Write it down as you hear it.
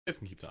You guys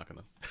can keep talking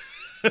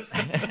then.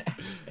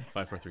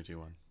 Five, four, three, two,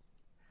 one,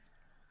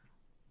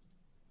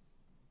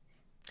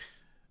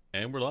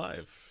 and we're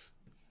live.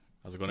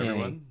 How's it going, Yay.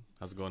 everyone?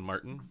 How's it going,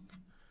 Martin?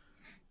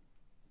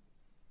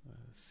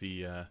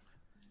 See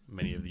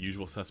many of the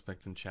usual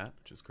suspects in chat,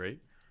 which is great.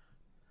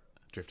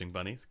 Drifting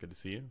bunnies, good to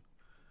see you.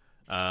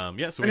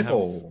 Yeah, so we have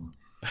Critical.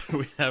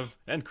 we have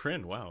and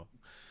Kryn. Wow,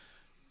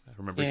 I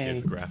remember Yay.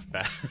 kids graph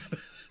bad.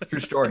 True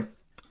story.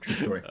 True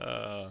story.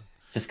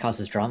 Just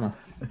causes drama.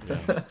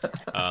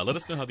 Yeah. Let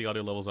us know how the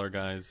audio levels are,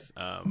 guys.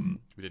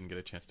 We didn't get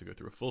a chance to go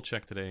through a full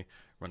check today,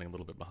 running a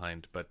little bit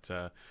behind. But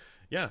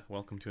yeah,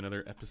 welcome to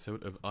another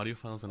episode of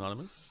Audiophiles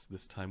Anonymous,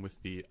 this time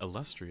with the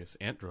illustrious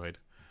Antdroid,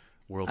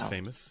 world Wow.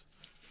 famous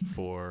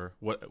for...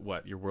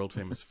 What? You're world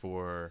famous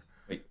for...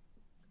 Wait,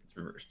 it's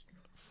reversed.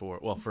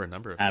 For a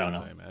number of I don't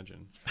things, know. I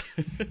imagine.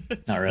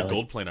 Not really. The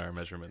gold planar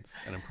measurements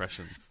and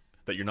impressions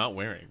that you're not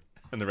wearing,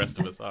 and the rest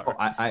of us are. Oh,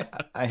 I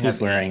Who's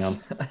have wearing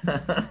ants.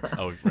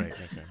 Oh, right,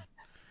 okay.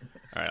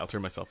 All right, I'll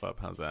turn myself up.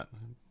 How's that?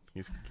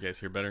 You guys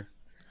hear better?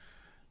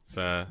 It's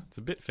a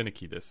bit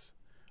finicky, this.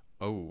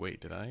 Oh, wait,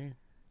 did I?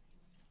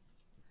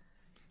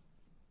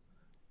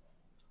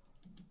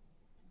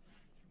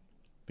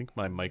 I think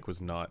my mic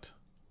was not...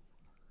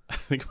 I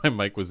think my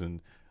mic was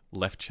in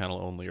left channel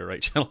only or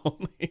right channel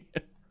only.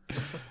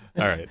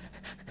 All right.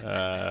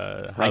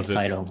 Right How's this?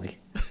 side only.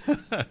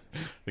 I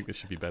think this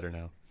should be better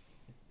now.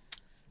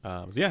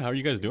 So yeah, how are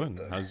you guys doing?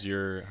 How was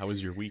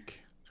your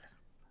week?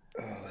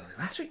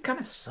 Last week kind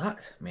of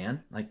sucked,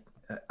 man. Like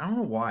I don't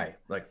know why.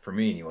 Like for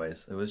me,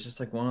 anyways, it was just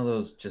like one of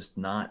those just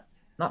not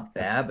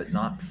bad but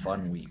not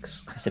fun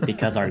weeks. Is it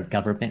because our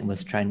government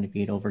was trying to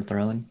be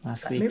overthrown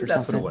last week Maybe or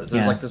that's something? what it was.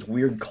 There's like this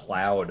weird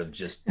cloud of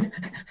just.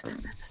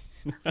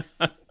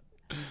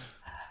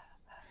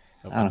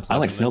 I don't know. I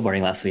went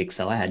snowboarding last week,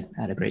 so I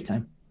had a great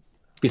time.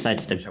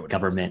 Besides the wish I would've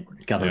government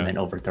went government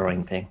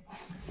overthrowing thing.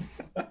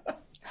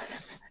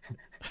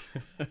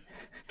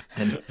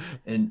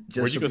 And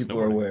Where'd just you so go people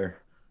are snowboarding? aware,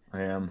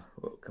 I am.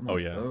 Oh, come on. Oh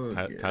yeah,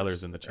 Focus.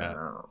 Tyler's in the chat.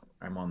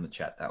 I'm on the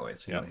chat that way,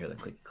 so you Yeah. don't hear the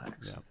clicky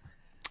clacks. Yeah.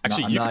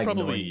 Actually, I'm you not can ignoring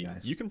probably you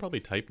guys. you can probably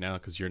type now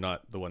because you're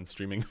not the one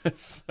streaming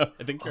this. So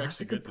I think you're That's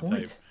a actually good good to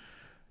point. type.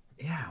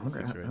 Yeah, I This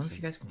wonder if situation.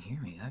 you guys can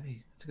hear me.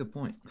 That's a good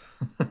point.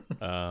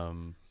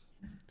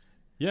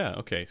 Yeah.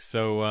 Okay.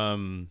 So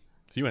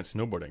so you went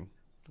snowboarding.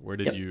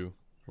 Where'd you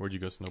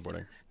go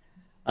snowboarding?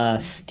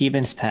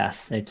 Stevens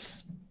Pass.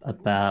 It's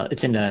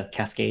in the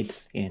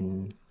Cascades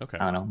in Okay.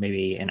 I don't know,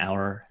 maybe an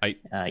hour I-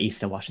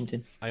 east of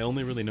Washington I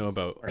only really know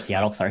about or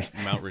Seattle. Sorry.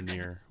 Mount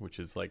Rainier, which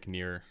is like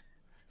near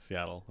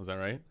Seattle. Is that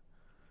right?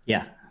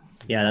 Yeah,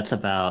 that's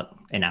about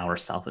an hour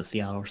south of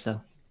Seattle or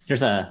so.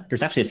 There's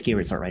actually a ski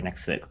resort right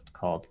next to it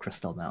called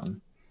Crystal Mountain.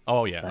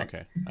 Oh yeah. But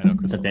Okay. I know It's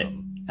Crystal a bit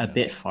Mountain. a Yeah.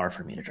 bit far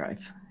for me to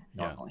drive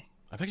Yeah. normally.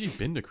 I've actually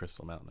been to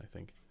Crystal Mountain, I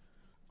think.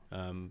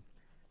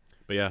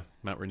 But yeah,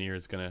 Mount Rainier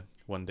is gonna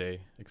one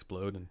day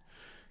explode, and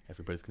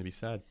everybody's gonna be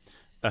sad.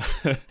 But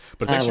it's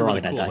actually We're all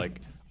really gonna cool. die.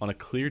 Like on a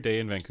clear day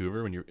in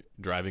Vancouver, when you're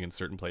driving in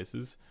certain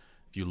places,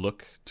 if you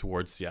look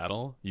towards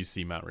Seattle, you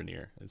see Mount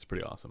Rainier. It's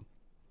pretty awesome.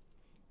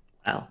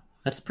 Wow,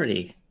 that's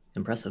pretty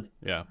impressive.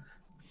 Yeah,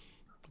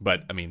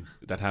 but I mean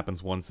that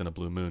happens once in a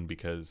blue moon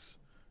because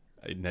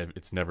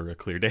it's never a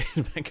clear day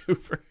in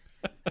Vancouver.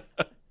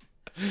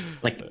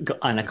 Like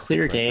on a just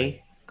clear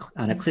depressing.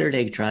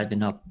 day,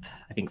 driving up,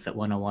 I think it's at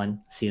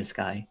 101, see the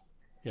sky.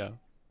 Yeah,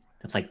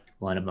 That's like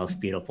one of the most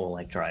beautiful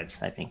like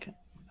drives I think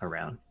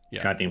around.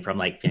 yeah. Driving from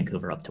like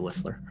Vancouver up to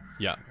Whistler.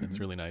 Yeah, it's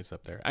really nice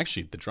up there.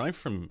 Actually, the drive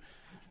from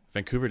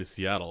Vancouver to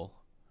Seattle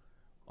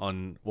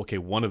on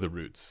one of the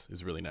routes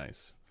is really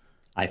nice.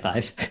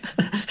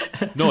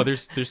 I-5. No,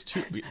 there's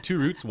two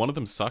routes. One of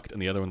them sucked,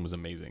 and the other one was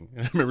amazing.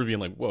 And I remember being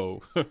like,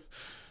 "Whoa,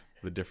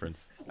 the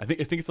difference." I think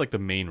it's like the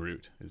main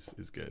route is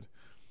good.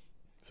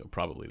 So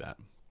probably that.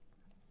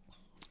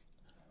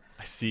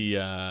 I see.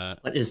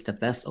 What is the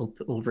best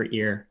over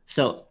ear?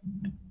 So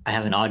I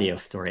have an audio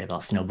story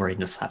about snowboarding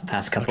this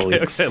past couple Okay,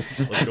 weeks.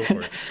 let's go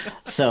for it.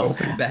 So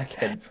Open back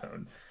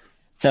headphone.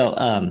 So,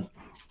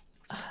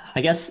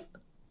 I guess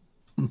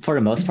for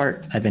the most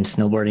part, I've been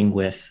snowboarding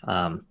with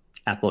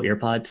Apple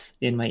EarPods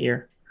in my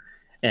ear.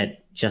 And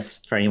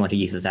just for anyone who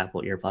uses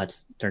Apple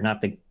EarPods, they're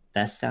not the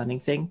best sounding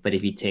thing, but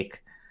if you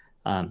take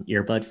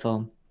earbud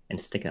foam and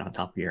stick it on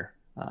top of your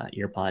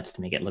EarPods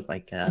to make it look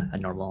like a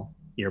normal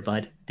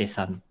earbud, they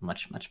sound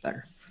much, much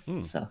better.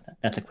 So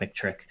that's a quick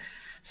trick.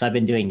 So I've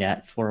been doing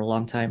that for a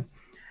long time.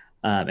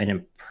 And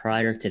then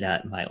prior to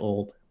that, my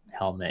old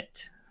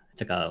helmet, I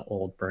took an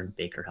old Burn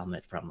Baker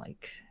helmet from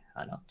like,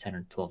 I don't know, 10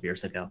 or 12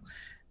 years ago.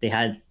 They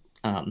had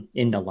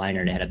in the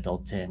liner, they had a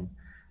built-in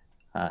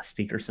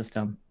speaker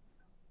system.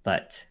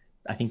 But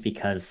I think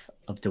because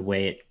of the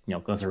way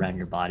it goes around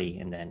your body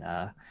and then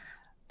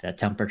the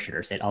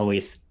temperatures, it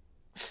always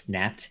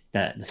snapped.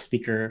 The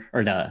speaker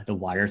or the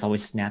wires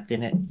always snapped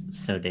in it.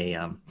 So they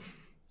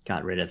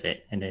got rid of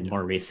it. And then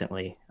more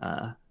recently,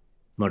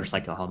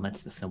 motorcycle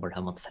helmets, the snowboard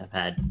helmets have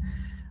had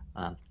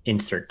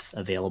inserts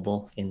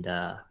available in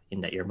the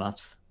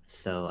earmuffs.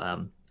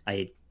 So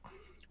I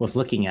was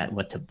looking at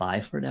what to buy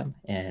for them,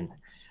 and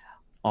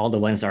all the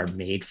ones that are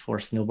made for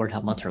snowboard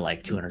helmets are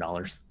like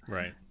 $200.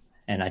 Right.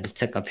 And I just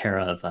took a pair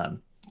of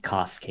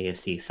Koss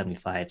KSC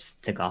 75s,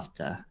 took off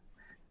the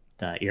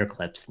ear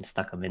clips and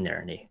stuck them in there,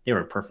 and they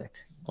were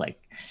perfect.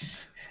 Like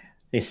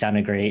they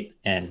sounded great,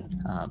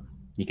 and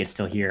you could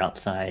still hear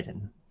outside,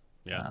 and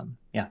yeah,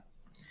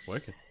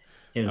 Wicked.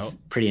 it was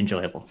pretty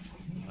enjoyable.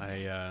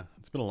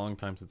 It's been a long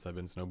time since I've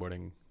been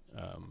snowboarding,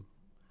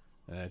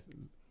 and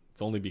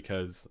it's only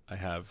because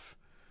I've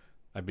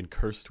been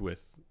cursed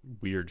with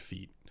weird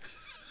feet,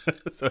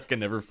 so I can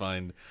never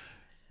find,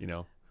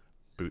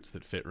 boots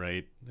that fit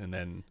right, and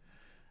then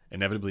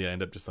inevitably I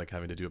end up just like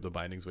having to do up the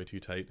bindings way too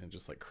tight and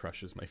just like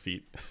crushes my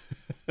feet.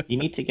 You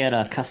need to get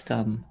a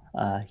custom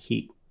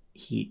heat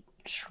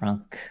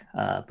shrunk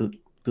boot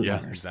Yeah,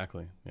 liners.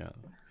 exactly. Yeah.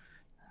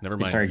 Never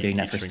We mind. started doing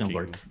that for shrunking-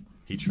 snowboards.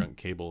 Heat shrunk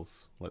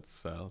cables.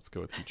 Let's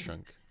go with heat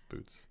shrunk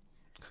boots.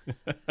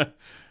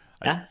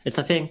 Yeah, it's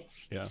a thing.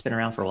 Yeah. It's been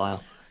around for a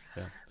while.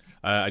 Yeah.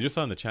 I just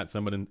saw in the chat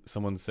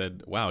someone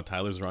said, "Wow,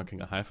 Tyler's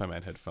rocking a Hi-Fi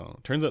Man headphone."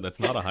 Turns out that's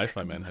not a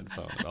Hi-Fi Man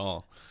headphone at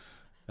all.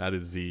 That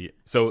is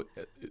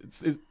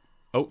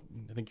oh,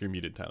 I think you're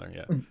muted, Tyler.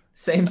 Yeah.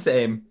 Same,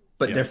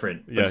 but Yeah.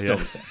 different. But Yeah, still yeah.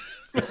 the same.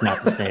 It's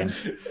not the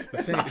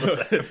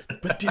same.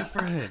 but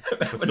different,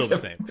 but still the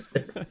same.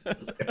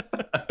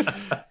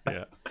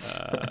 Yeah.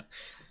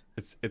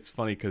 It's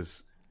funny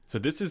because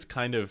this is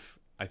kind of,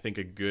 I think,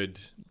 a good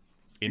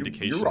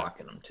indication. You're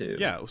rocking them too.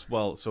 Yeah.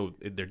 Well, so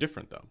they're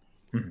different though.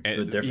 But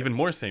And different. even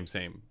more same,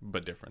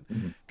 but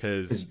different.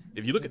 Because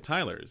if you look at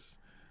Tyler's,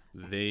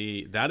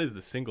 that is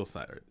the single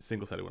sided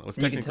one. It was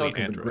And you can tell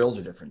technically because the grills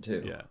are Antdroids. different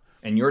too. Yeah.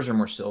 And yours are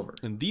more silver.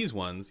 And these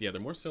ones, they're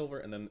more silver,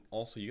 and then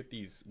also you get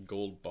these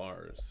gold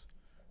bars,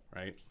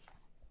 right?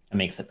 It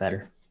makes it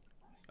better.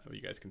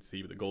 You guys can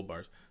see with the gold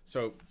bars.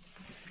 So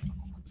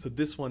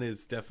this one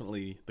is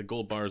definitely the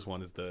gold bars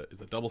one is the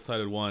double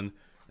sided one,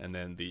 and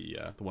then the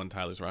one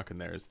Tyler's rocking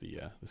there is the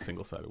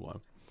single sided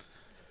one.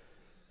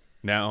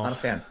 Now, Not a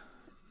fan.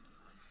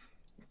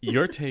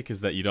 your take is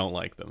that you don't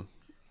like them.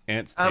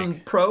 Ant's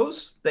take,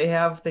 Pros, they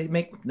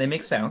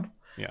make sound.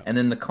 yeah, And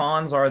then the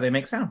cons are they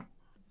make sound.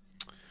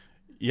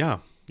 yeah.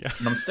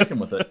 And I'm sticking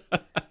with it.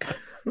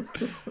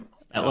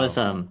 That was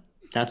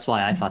that's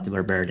why I thought they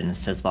were better than the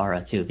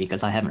Cesvara too,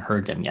 because I haven't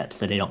heard them yet,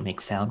 so they don't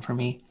make sound for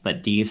me.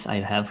 But these I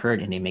have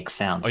heard and they make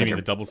sound. Oh, So you mean they're-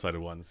 the double sided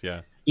ones?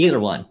 Yeah, either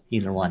one.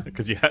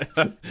 because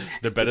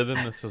they're better than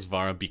the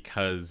Cesvara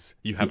because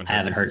you haven't I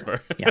haven't heard the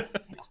heard. Cesvara.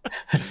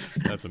 Yeah.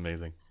 That's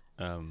amazing.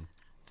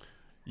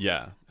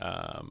 Yeah.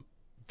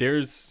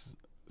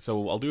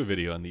 So I'll do a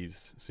video on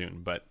these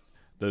soon, but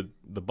the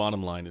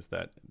bottom line is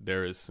that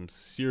there is some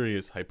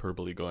serious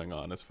hyperbole going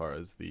on as far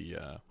as the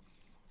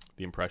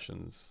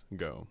impressions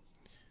go,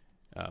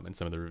 and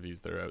some of the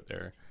reviews that are out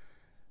there.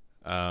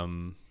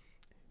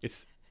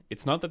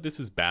 It's not that this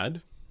is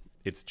bad.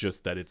 It's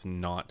just that it's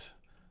not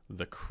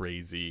the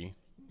crazy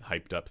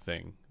hyped up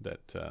thing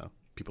that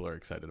people are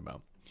excited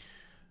about.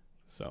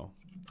 So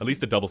at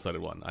least the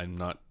double-sided one.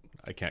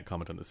 I can't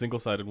comment on the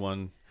single-sided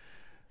one.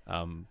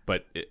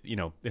 But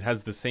it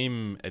has the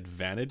same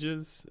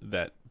advantages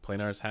that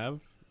planars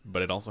have,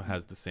 but it also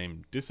has the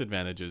same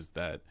disadvantages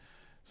that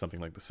something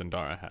like the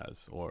Sundara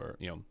has, or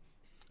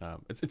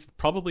it's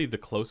probably the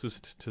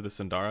closest to the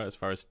Sundara as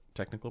far as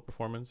technical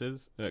performance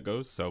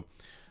goes.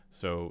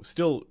 So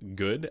still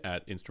good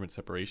at instrument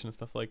separation and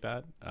stuff like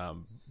that.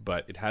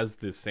 But it has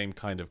this same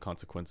kind of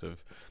consequence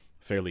of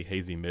fairly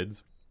hazy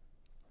mids.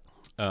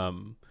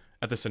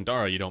 At the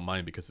Sundara, you don't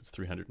mind because it's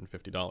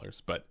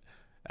 $350, but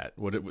at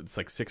it's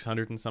like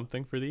 600 and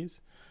something for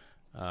these.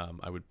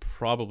 I would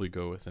probably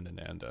go with an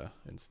Ananda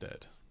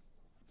instead.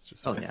 It's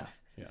just Yeah.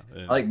 yeah.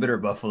 I like Bitter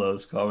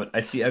Buffalo's comment.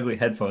 I see ugly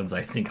headphones.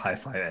 I think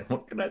Hi-Fi Man.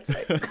 What can I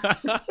say?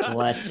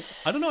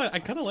 What? I don't know. I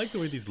kind of like the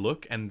way these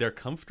look, and they're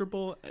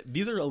comfortable.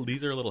 These are a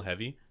little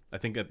heavy. I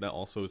think that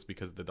also is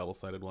because the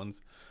double-sided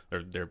ones,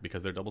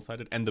 because they're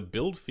double-sided, and the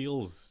build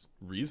feels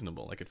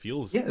reasonable. Like it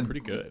feels pretty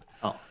good.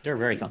 Oh, they're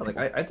very comfortable.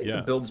 I think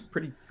the build's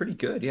pretty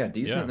good. Yeah,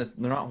 decent. Yeah.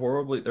 They're not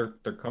horribly. They're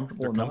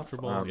comfortable They're enough.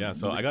 comfortable. Yeah.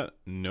 So I got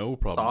no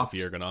problem with soft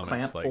the ergonomics.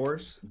 clamp Like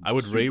force, I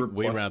would super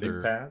way plush rather.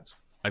 big pads.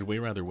 I'd way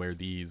rather wear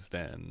these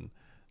than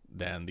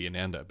the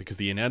Ananda, because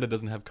the Ananda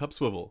doesn't have cup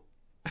swivel,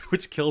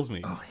 which kills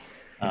me.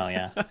 Oh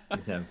yeah.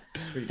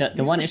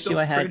 The one issue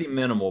I had- pretty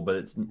minimal, but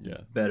it's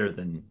better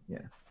than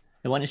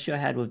The one issue I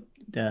had with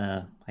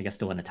the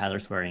one that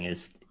Tyler's wearing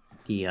is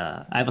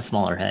I have a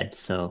smaller head,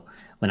 so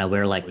when I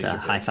wear like the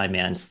Hi-Fi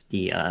Man's,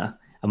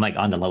 I'm like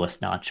on the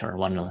lowest notch or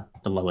one of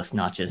the lowest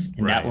notches.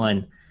 And that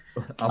one,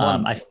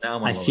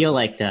 I feel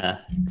like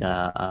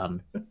the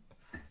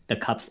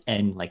cups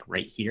end like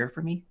right here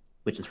for me,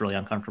 which is really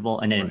uncomfortable,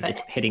 and then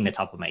it's hitting the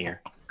top of my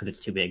ear because it's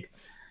too big.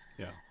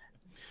 Yeah.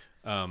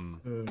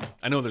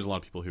 I know there's a lot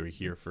of people who are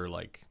here for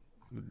like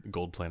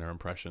gold planar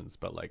impressions,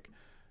 but like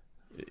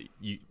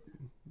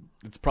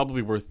it's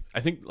probably worth, I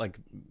think, like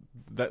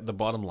that the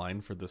bottom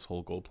line for this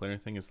whole gold planar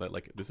thing is that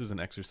like this is an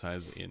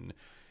exercise in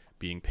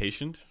being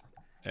patient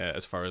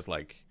as far as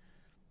like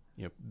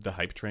the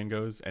hype train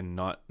goes, and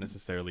not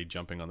necessarily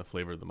jumping on the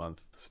flavor of the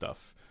month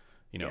stuff.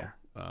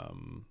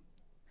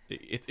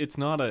 it's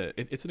not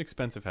it's an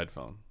expensive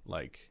headphone,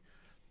 like,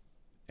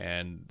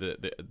 and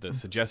the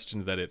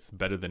suggestions that it's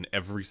better than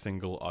every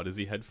single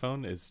Odyssey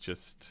headphone is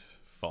just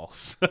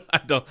false. I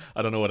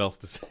don't know what else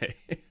to say.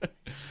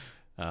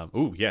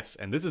 Ooh, yes,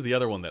 and this is the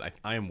other one that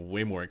I am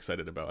way more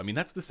excited about. I mean,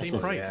 that's the same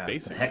price,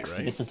 basically, right?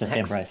 This is the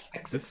same price.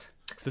 It's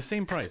the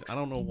same price. I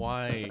don't know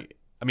why.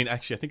 I mean,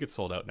 actually, I think it's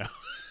sold out now.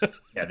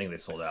 Yeah, I think they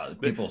sold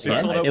out. They People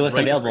sold out. It was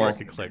right available. before I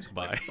could click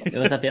buy. It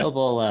was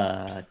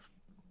available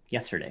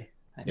yesterday.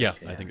 I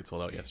think it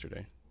sold out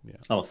yesterday. Yeah.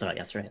 Oh, sold out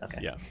yesterday. Okay.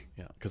 Yeah.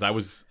 Because I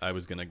was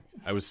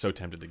so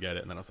tempted to get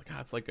it, and then I was like,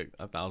 it's like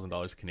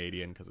 $1,000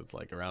 Canadian because it's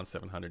like around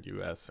 $700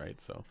 US, right?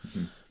 So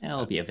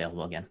It'll be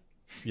available again.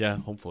 yeah,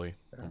 hopefully.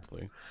 I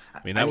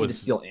mean, I need to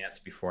steal ants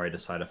before I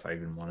decide if I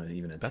even want to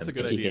even attempt. That's a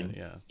good If you idea. can-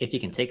 Yeah. If you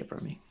can take it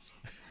from me.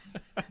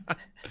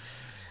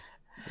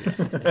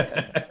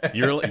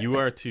 You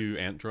are to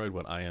Antdroid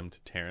what I am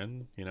to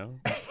Terran, you know?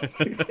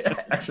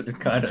 Actually,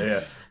 kind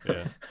of,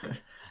 yeah.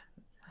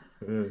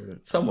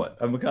 Somewhat.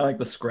 I'm kind of like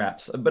the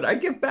scraps, but I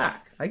give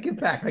back.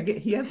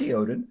 He had the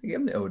Odin. I gave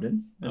him the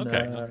Odin. And,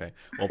 Okay.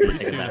 Well,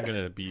 pretty soon I'm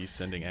gonna be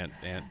sending Ant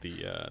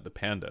the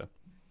panda,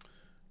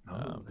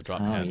 the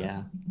drop Oh panda.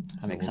 yeah,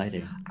 I'm we'll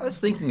excited. I was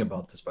thinking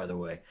about this, by the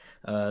way.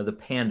 The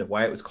panda,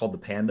 why it was called the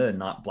panda and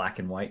not black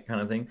and white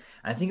kind of thing.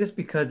 I think it's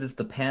because it's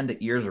the panda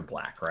ears are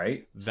black,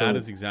 right? That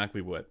is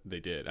exactly what they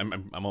did.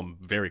 I'm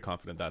very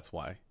confident that's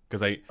why.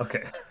 Because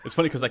okay. It's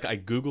funny because like I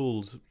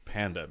googled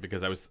panda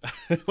because I was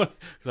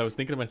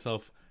thinking to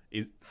myself,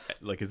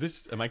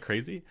 am I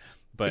crazy?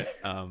 But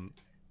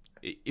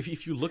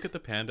if you look at the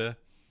panda,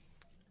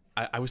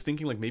 I was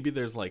thinking like maybe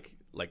there's like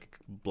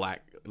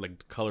black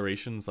like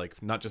colorations,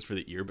 like not just for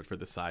the ear but for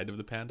the side of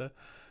the panda,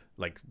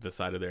 like the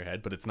side of their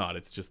head, but it's not.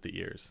 It's just the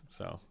ears.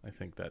 So I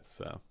think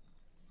that's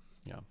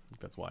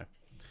that's why.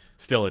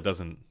 Still, it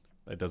doesn't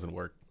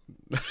work.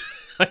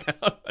 Like,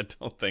 I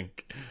don't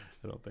think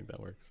that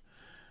works.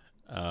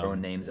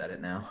 Throwing names at it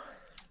now.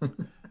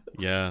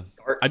 Yeah,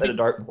 Set a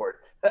dartboard.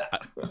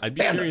 I'd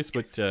be curious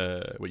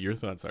what your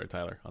thoughts are,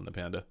 Tyler, on the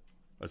panda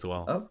as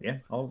well. Oh yeah,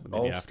 I'll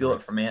steal it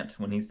afterwards. from Ant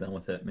when he's done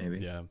with it. Maybe.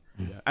 Yeah.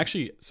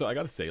 Actually, so I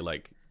got to say,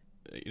 like,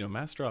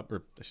 Mass Drop,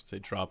 or I should say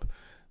Drop,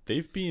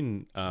 they've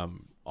been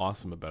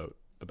awesome about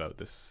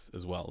this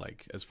as well.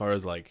 Like, as far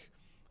as like,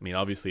 I mean,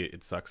 obviously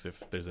it sucks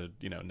if there's a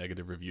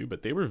negative review,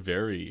 but they were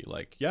very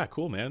like, yeah,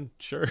 cool, man,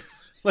 sure.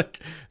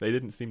 Like, they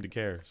didn't seem to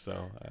care.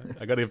 So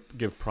I got to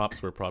give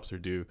props where props are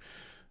due.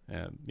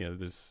 And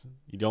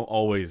you don't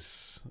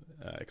always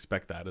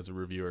expect that as a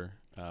reviewer.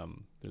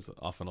 There's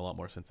often a lot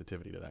more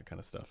sensitivity to that kind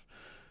of stuff.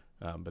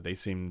 But they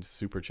seemed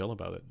super chill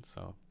about it.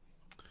 So,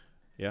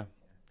 yeah.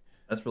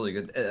 That's really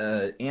good.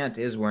 Ant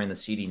is wearing the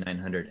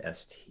CD900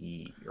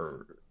 ST,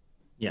 or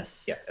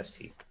Yes. yeah,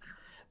 ST.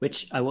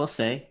 Which I will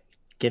say,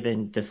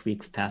 given this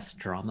week's past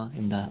drama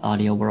in the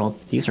audio world,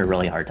 these are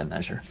really hard to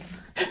measure.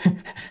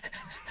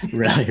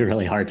 Really,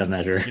 really hard to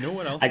measure. You know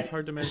what else is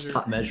hard to measure?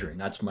 Stop measuring.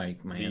 That's my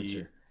The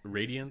answer.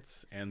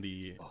 Radiance and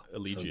the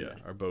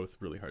Elegia are both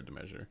really hard to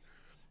measure.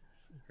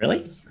 Really?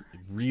 It's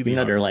really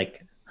They're hard.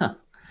 like,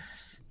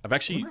 I've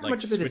actually How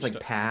much of it is switched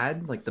like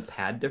pad, like the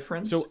pad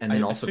difference, So and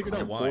then I also figured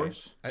out clamp why.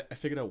 force? I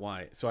figured out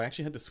why. So I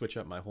actually had to switch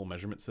up my whole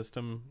measurement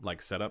system,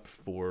 like setup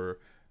for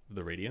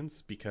the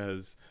Radiance,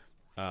 because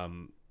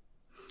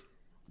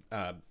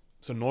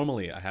so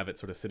normally I have it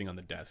sort of sitting on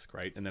the desk,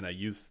 right? And then I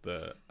use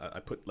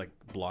I put like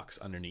blocks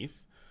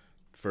underneath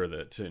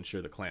to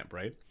ensure the clamp,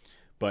 right?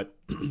 But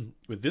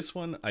with this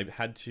one, I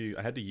had to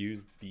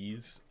use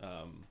these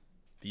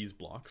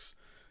blocks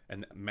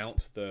and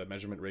mount the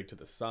measurement rig to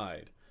the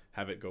side,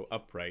 have it go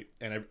upright.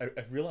 And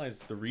I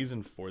realized the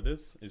reason for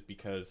this is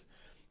because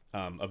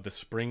of the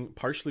spring,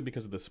 partially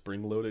because of the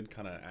spring-loaded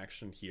kind of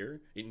action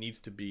here. It needs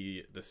to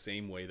be the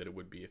same way that it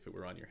would be if it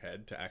were on your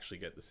head to actually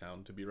get the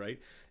sound to be right.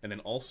 And then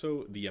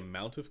also the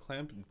amount of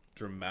clamp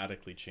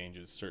dramatically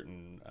changes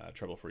certain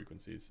treble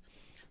frequencies.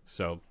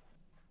 So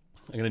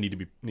I'm gonna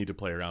need to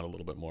play around a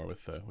little bit more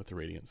with the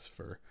Radiance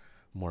for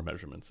more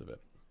measurements of it.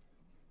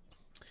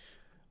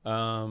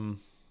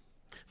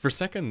 For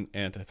second,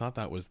 Ant, I thought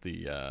that was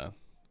the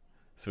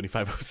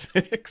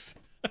 7506.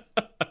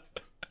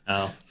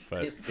 oh,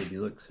 But They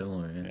do look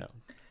similar.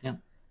 yeah.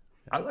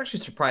 I was actually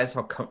surprised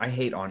how I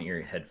hate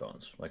on-ear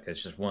headphones. Like,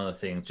 it's just one of the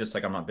things. Just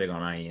like I'm not big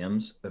on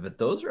IEMs, but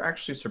those are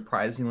actually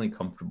surprisingly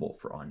comfortable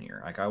for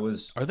on-ear. Like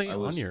Are they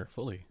on ear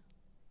fully?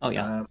 oh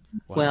yeah.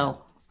 Wow.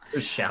 Well,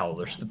 They're shallow.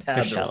 They're the they're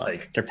pads are shallow.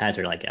 like. Their pads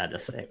are like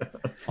this thick.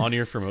 On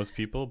ear for most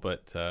people,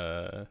 but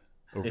over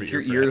If ear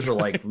your for ears are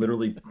everyone. like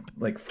literally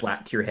like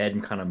flat to your head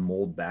and kind of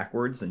mold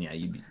backwards, then yeah,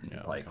 you'd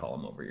probably okay. call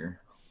them over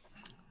ear.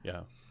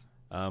 Yeah.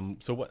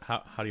 So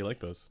how do you like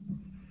those?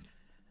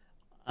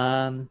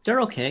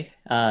 They're okay.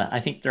 I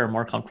think they're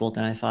more comfortable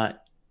than I thought.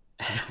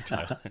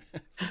 Tyler.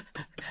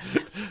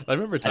 I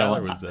remember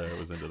Tyler was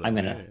into them. I'm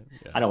gonna.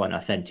 Yeah. I don't want to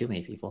offend too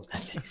many people.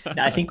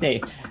 I think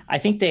they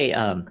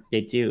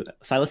do.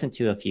 So I listened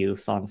to a few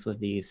songs with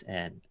these,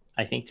 and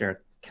I think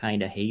they're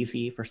kind of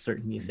hazy for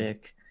certain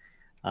music.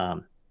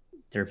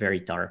 They're very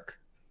dark.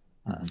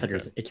 So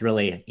it's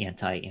really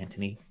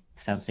anti-Antony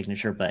sound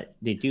signature, but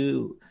they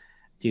do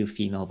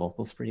female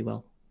vocals pretty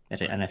well,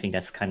 and I think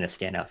that's kind of a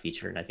standout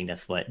feature. And I think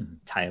that's what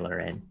Tyler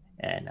and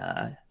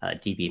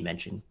DB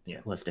mentioned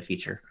was the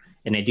feature,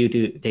 and they do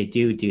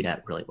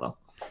that really well.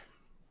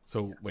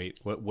 So wait,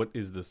 what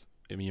is this?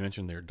 I mean, you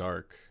mentioned they're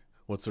dark.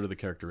 What's sort of the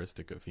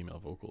characteristic of female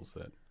vocals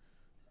that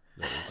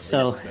is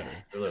So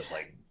It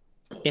like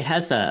it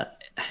has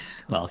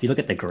if you look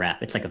at the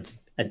graph, it's like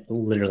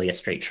literally a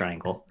straight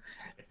triangle.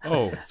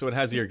 Oh, so it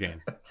has ear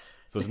gain.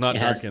 So it's not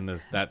dark in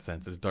that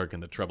sense. It's dark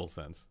in the treble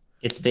sense.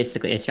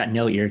 It's got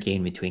no ear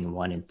gain between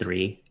 1 and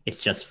 3.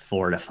 It's just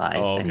 4 to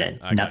 5, and then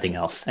nothing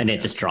else, and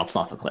it just drops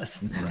off a cliff.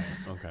 Right.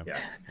 Okay. Yeah.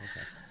 Okay.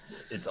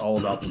 It's all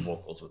about the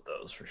vocals with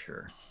those for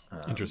sure.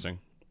 Interesting.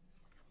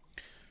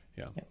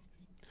 Yeah.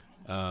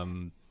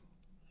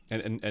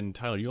 And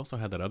Tyler, you also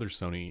had that other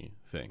Sony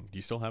thing. Do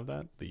you still have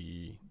that?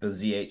 The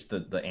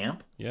ZH, the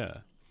amp? Yeah.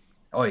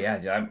 Oh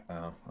yeah,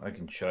 I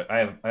can show.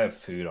 I have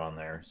food on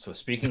there. So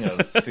speaking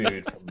of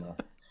food from the, I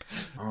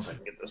don't know if I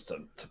can get this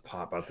to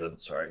pop out the.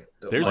 Sorry.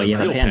 There's a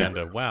real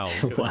panda. Wow.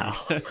 Wow.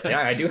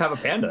 Yeah, I do have a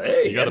panda.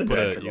 Hey, you gotta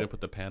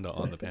put the panda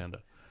on the panda.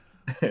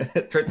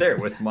 It's right there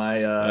with my.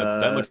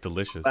 That looks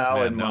delicious.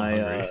 Man, and now I'm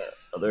hungry.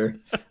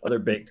 other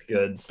baked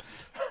goods.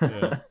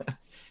 Yeah.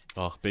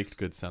 Oh, baked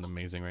goods sound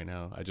amazing right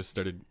now. I just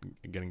started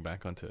getting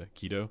back onto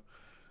keto,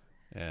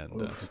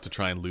 and just to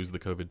try and lose the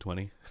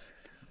COVID-20.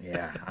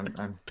 Yeah, I'm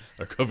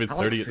or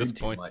COVID-30 at this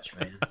point. Too much,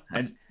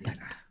 man.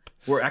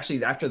 We're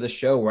actually after the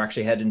show. We're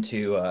actually heading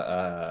to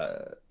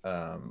I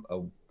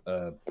don't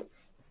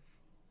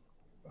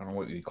know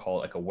what you call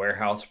it, like a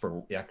warehouse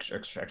for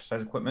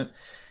exercise equipment.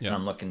 Yeah. And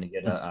I'm looking to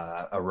get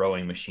a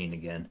rowing machine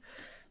again.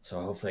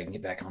 So hopefully I can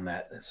get back on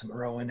that. Some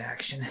rowing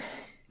action.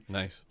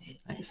 Nice.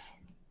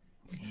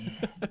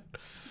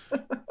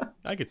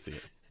 I could see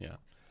it. Yeah.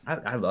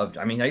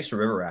 I used to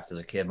river raft as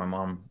a kid. My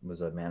mom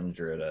was a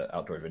manager at an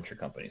outdoor adventure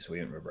company, so we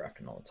went river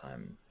rafting all the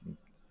time,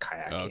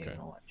 kayaking and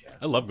all that jazz.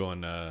 I love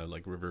going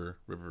like river.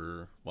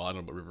 Well, I don't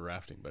know about river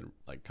rafting, but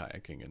like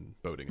kayaking and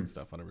boating and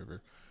stuff on a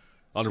river.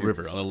 On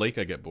a lake,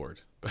 I get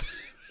bored. But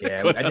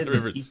yeah, I did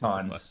the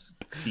Tetons,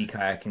 sea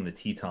kayaking the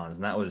Tetons,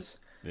 and that was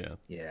not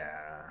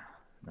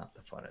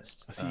the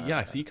funnest.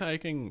 Sea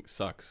kayaking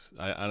sucks.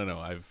 I don't know.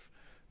 I've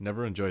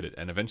never enjoyed it,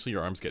 and eventually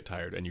your arms get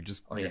tired, and you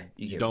just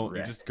you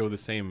just go the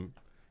same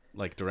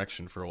like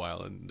direction for a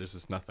while, and there's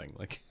just nothing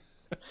like.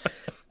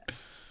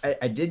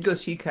 I did go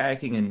sea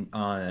kayaking in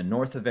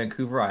north of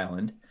Vancouver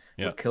Island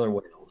with killer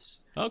whales.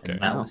 Okay,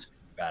 and that was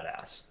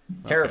badass,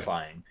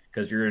 terrifying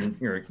because you're in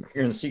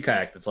a sea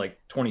kayak that's like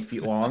 20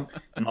 feet long,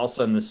 and all of a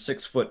sudden this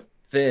 6-foot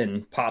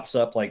fin pops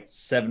up like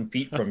 7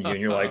 feet from you, and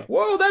you're like,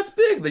 "Whoa, that's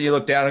big!" Then you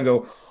look down and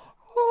go,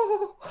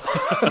 "Oh."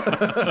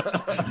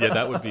 Yeah,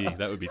 that would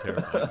be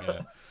terrifying.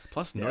 Yeah.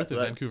 Plus, north of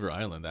Vancouver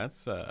Island,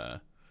 that's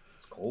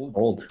it's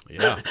cold.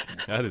 Yeah,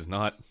 that is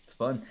not. It's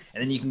fun,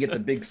 and then you can get the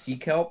big sea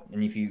kelp,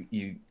 and if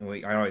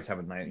I always have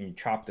a knife, and you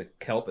chop the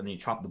kelp, and then you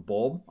chop the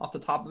bulb off the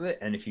top of it,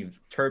 and if you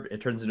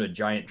it turns into a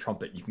giant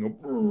trumpet. You can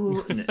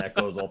go, and it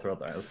echoes all throughout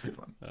the island. It's pretty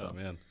fun. Oh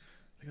man,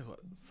 I think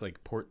it's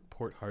like Port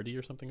Hardy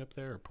or something up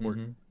there, or Port.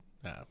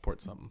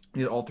 Port something.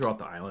 Yeah, all throughout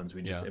the islands.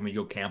 We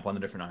go camp on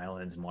the different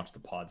islands and watch the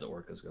pods that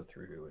orcas go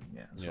through, and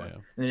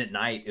And then at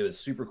night it was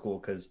super cool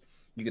because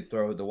you could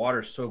throw the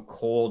water's so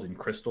cold and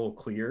crystal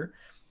clear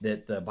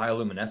that the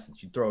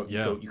bioluminescence you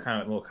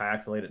kind of little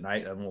kayaks late at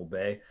night in a little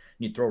bay, and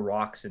you throw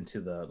rocks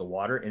into the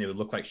water, and it would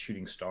look like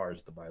shooting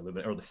stars. The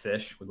bioluminescence, or the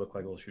fish would look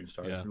like little shooting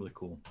stars. Yeah. Really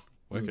cool.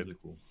 Wicked. Really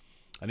cool.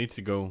 I need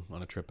to go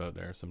on a trip out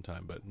there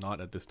sometime, but not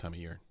at this time of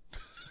year.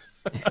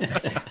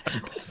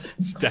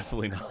 It's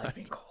definitely not.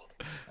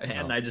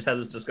 And I just had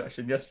this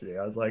discussion yesterday.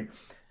 I was like,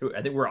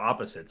 I think we're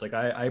opposites. Like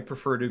I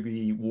prefer to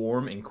be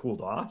warm and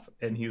cooled off,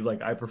 and he's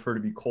like, I prefer to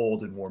be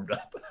cold and warmed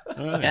up.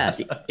 Yeah,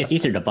 it's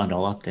easier to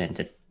bundle up than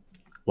to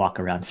walk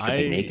around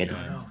stripping naked.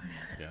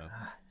 Yeah.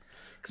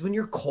 Because when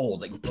you're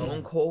cold, like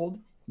bone cold,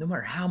 no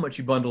matter how much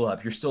you bundle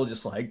up, you're still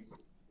just like.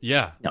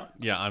 Yeah. No.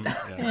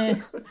 Yeah.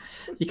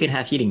 You can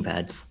have heating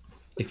pads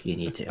if you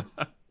need to.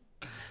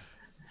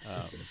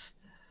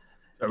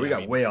 We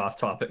got way off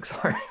topic.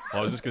 Sorry. Well,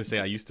 I was just gonna say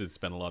I used to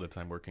spend a lot of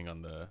time working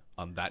on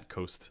that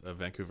coast of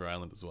Vancouver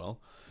Island as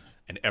well,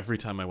 and every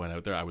time I went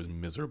out there, I was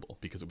miserable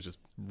because it was just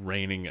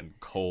raining and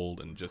cold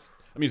and just.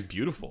 I mean, it's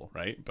beautiful,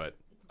 right? But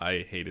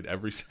I hated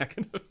every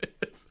second of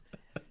it.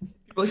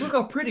 Like, look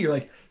how pretty. You're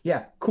like,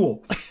 yeah,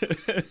 cool.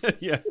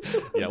 yeah.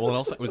 Well, and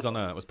also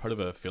I was part of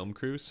a film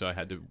crew, so I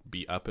had to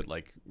be up at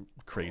like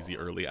crazy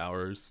early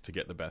hours to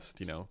get the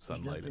best,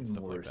 sunlight and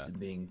stuff like that. Than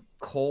being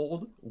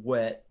cold,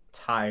 wet,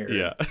 tired.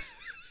 Yeah.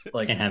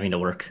 And having to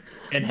work.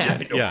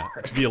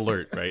 To be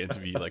alert, right, and to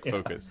be like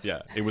focused.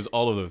 Yeah, it was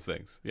all of those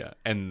things. Yeah,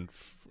 and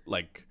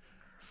like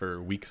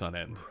for weeks on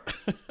end.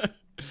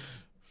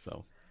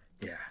 So.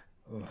 Yeah.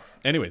 Ugh.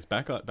 Anyways,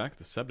 back to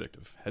the subject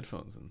of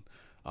headphones and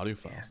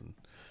audiophiles and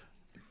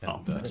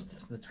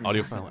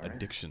audiophile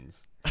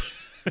addictions.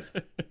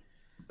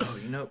 Oh,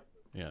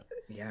 Yeah.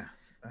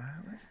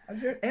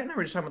 Ant and I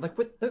were just talking about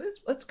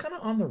that's kind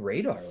of on the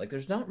radar. Like,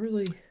 there's not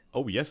really.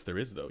 Oh yes, there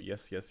is though.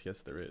 Yes,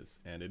 there is,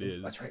 and it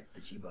is. That's right.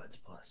 The G Buds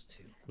Plus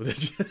too.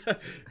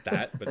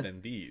 That, but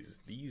then these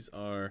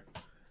are.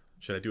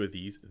 Should I do it?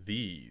 These.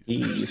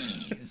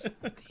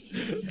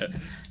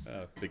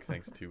 Big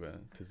thanks to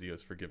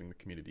Zeos for giving the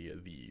community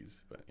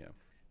these, but yeah.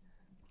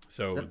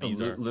 So these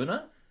are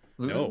Luna.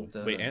 No,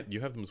 wait, Ant,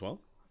 you have them as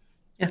well?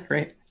 Yeah,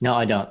 right. No,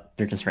 I don't.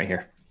 They're just right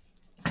here.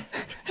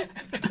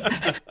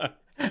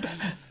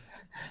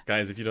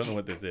 Guys, if you don't know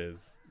what this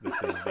is the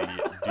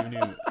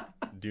Dunu.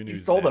 You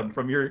stole them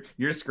from your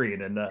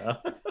screen, and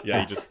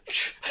yeah, you just.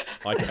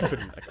 I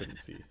couldn't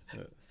see.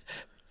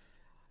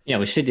 Yeah,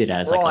 we should do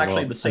that as we're like all a actually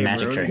little the same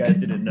magic room. trick. You guys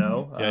didn't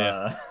know.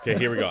 Yeah. Okay,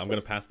 here we go. I'm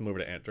gonna pass them over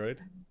to Antdroid.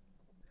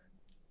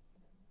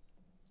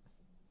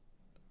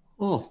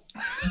 Oh.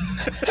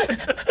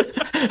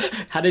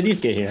 How did these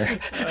get here?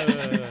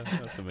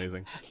 That's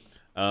amazing.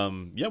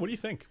 Yeah, what do you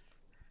think?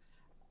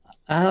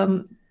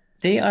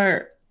 They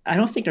are. I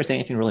don't think there's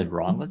anything really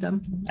wrong with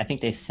them. I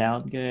think they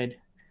sound good.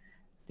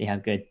 They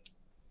have good.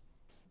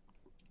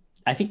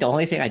 I think the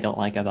only thing I don't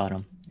like about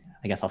them,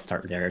 I guess I'll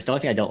start there. The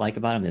only thing I don't like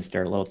about them is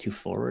they're a little too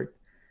forward.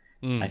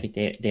 I think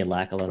they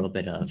lack a little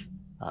bit of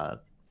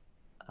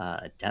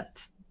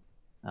depth.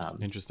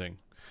 Interesting,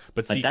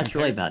 but see, that's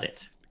really about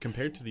it.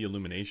 Compared to the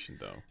Illumination,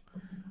 though,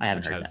 I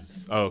haven't heard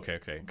that. Oh, okay.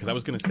 Because I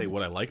was going to say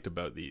what I liked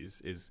about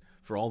these is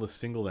for all the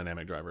single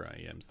dynamic driver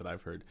IEMs that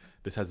I've heard,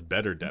 this has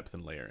better depth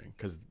and layering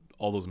because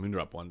all those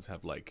Moondrop ones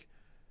have like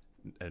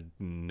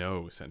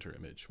no center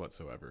image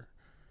whatsoever,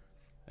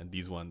 and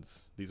these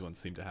ones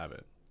seem to have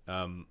it.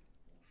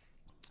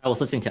 I was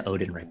listening to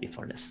Odin right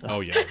before this. So. Oh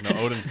yeah, no,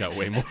 Odin's got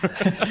way more.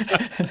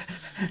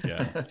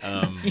 Yeah,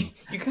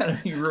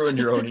 you ruined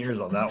your own ears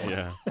on that one.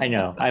 Yeah, I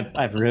know.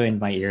 I've ruined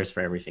my ears for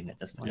everything at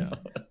this point.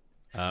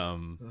 Yeah.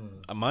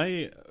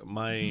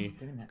 My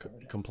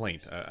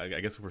complaint, I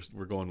guess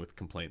we're going with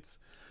complaints,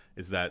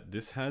 is that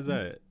this has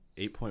a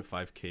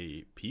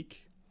 8.5K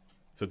peak,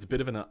 so it's a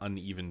bit of an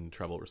uneven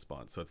treble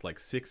response. So it's like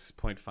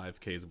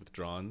 6.5K is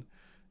withdrawn,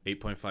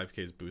 8.5K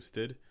is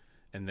boosted,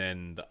 and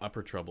then the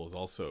upper treble is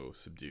also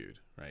subdued,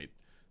 right?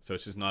 So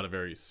it's just not a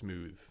very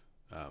smooth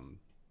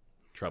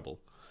treble.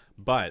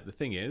 But the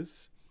thing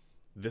is,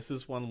 this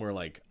is one where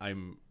like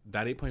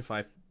that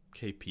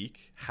 8.5K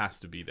peak has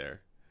to be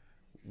there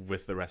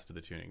with the rest of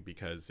the tuning,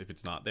 because if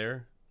it's not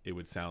there, it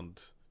would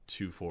sound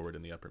too forward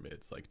in the upper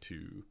mids, like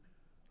too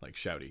like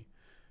shouty.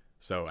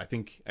 So I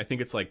think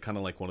it's like kind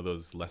of like one of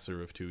those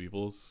lesser of two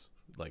evils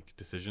like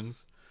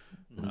decisions.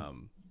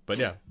 Mm-hmm. But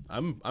yeah,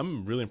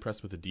 I'm really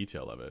impressed with the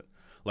detail of it.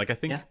 Like I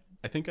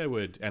think I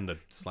would, and the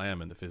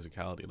slam and the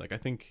physicality. Like I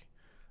think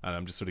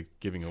I'm just sort of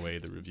giving away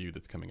the review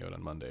that's coming out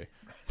on Monday,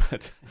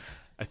 but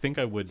I think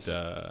I would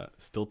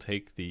still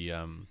take the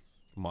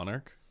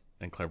Monarch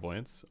and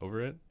Clairvoyance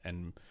over it,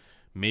 and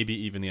maybe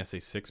even the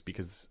SA6,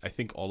 because I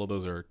think all of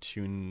those are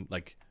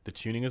like the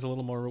tuning is a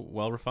little more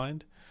well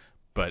refined,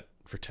 but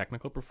for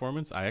technical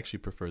performance, I actually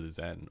prefer the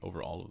Zen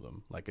over all of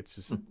them. Like it's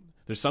just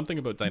there's something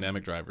about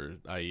dynamic driver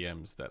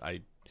IEMs that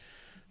I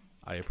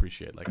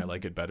appreciate. Like I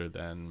like it better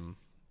than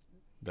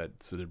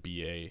that sort of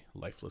BA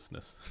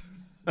lifelessness.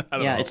 I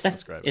don't know how to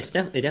describe it.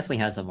 It definitely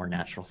has a more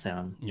natural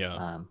sound.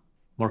 Yeah.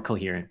 More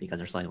coherent because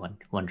there's only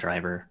one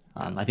driver.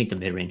 I think the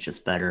mid range is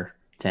better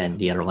than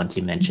the other ones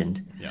you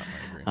mentioned. Yeah,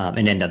 I agree.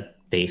 And then the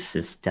bass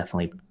is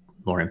definitely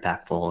more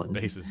impactful. And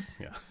bass is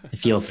it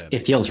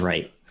feels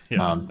right.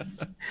 Yeah.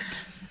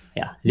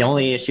 Yeah. The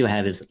only issue I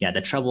have is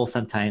the treble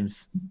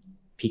sometimes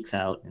peaks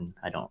out, and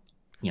I don't.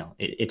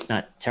 It's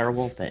not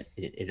terrible, but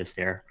it is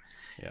there.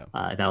 Yeah.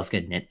 That was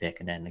good nitpick,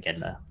 and then again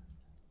the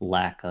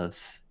lack of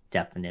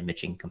depth and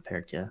imaging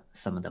compared to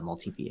some of the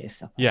multi-BA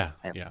stuff. Yeah,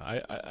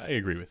 I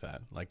agree with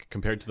that. Like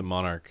compared to the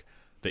Monarch,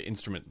 the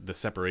instrument, the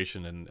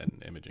separation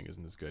and imaging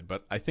isn't as good.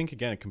 But I think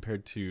again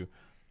compared to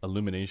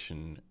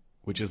Illumination,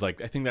 which is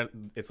like I think that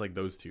it's like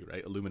those two,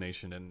 right?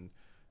 Illumination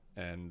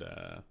and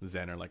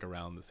Zen are like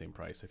around the same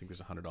price. I think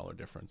there's $100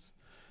 difference.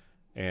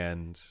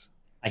 And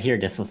I hear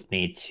this was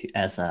made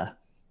as a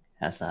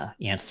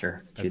answer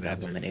to the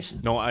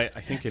Illumination. No, I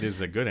think it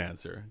is a good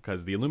answer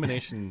because the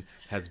Illumination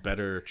has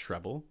better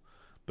treble,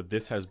 but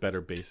this has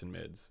better bass and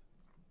mids,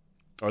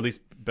 or at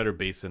least better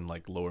bass and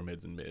like lower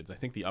mids and mids. I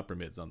think the upper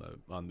mids on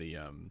the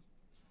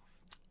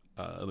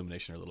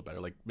Illumination are a little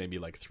better, like maybe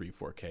like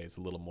 3-4K is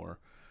a little more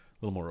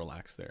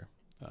relaxed there.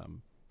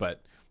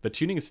 But the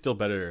tuning is still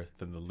better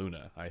than the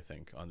Luna, I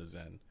think, on the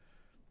Zen.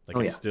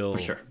 Like it's still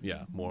for sure.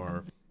 Yeah,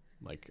 more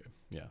like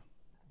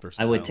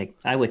versatile.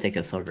 I would take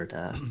this over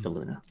the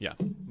Luna. Yeah,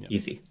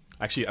 easy.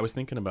 Actually, I was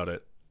thinking about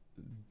it.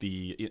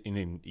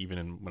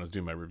 Even when I was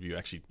doing my review,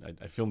 actually,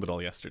 I filmed it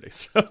all yesterday,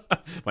 so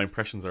my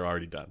impressions are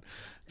already done.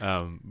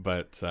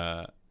 But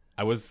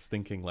I was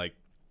thinking, like,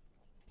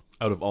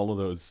 out of all of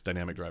those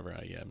dynamic driver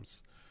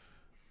IEMs,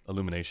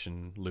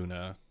 Illumination,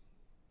 Luna,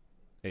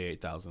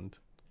 A8000,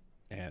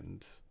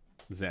 and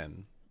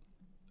Zen,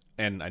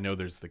 and I know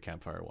there's the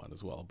Campfire one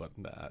as well, but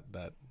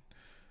that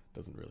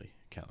doesn't really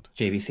count.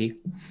 JVC,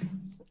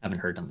 I haven't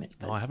heard them.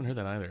 No, I haven't heard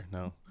that either.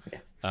 No.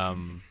 Okay.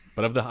 But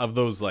But of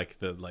those like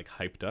the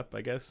hyped up,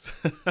 I guess,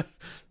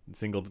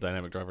 single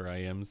dynamic driver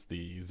IEMs,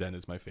 the Zen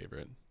is my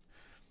favorite.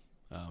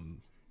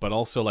 But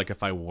also, like,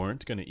 if I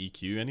weren't going to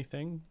EQ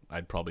anything,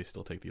 I'd probably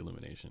still take the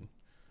Illumination.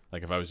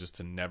 Like, if I was just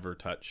to never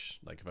touch,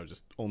 like, if I was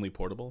just only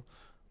portable,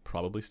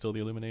 probably still the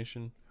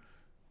Illumination.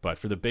 But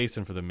for the bass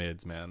and for the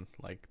mids, man,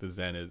 like, the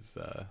Zen is,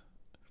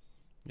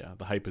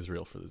 the hype is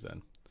real for the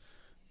Zen.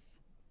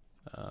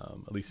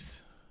 At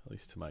least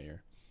to my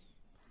ear.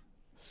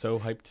 So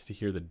hyped to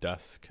hear the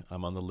Dusk.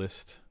 I'm on the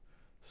list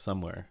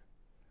somewhere.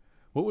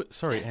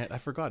 Sorry, I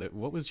forgot it.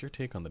 What was your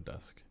take on the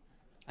Dusk?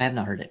 I have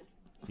not heard it.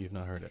 You've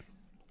not heard it.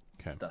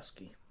 Okay. It's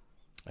dusky.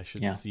 I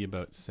should see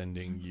about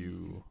sending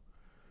you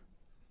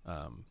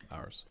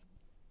ours.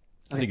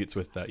 Okay. I think it's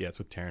with it's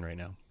with Taryn right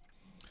now.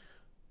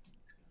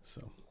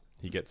 So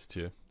he gets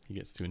to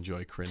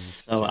enjoy Crin's.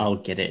 So too. I'll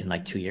get it in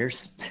like 2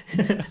 years.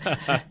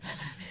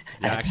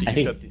 Yeah, actually,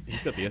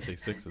 he's got the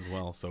SA6 as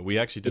well. So we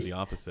actually did the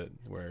opposite,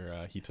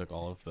 where he took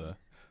all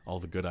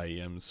the good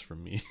IEMs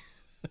from me.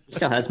 He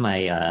still has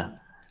my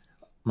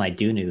my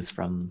Do News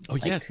from. Oh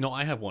yes, no,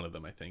 I have one of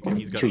them. I think, and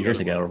he's got 2 years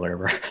ago or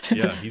whatever.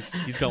 Yeah,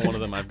 he's got one of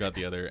them. I've got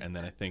the other, and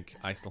then I think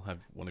I still have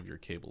one of your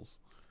cables.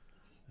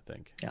 I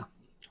think. Yeah,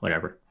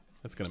 whatever.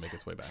 That's gonna make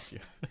its way back to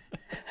you.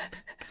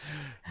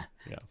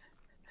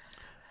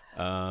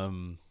 Yeah.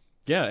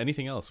 Yeah.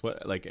 Anything else?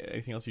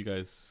 Anything else you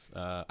guys?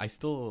 I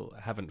still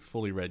haven't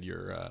fully read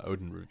your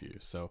Odin review,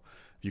 so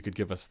if you could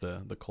give us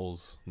the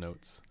Cole's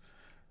notes.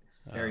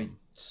 Very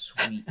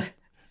sweet.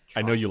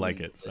 I know you like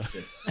it. So.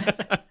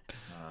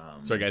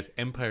 Sorry, guys.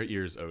 Empire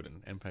Ears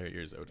Odin. Empire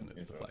Ears Odin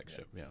is the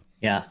flagship. Yeah.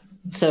 Yeah.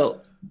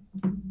 So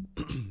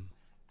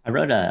I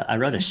wrote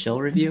a shill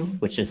review,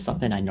 which is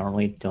something I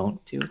normally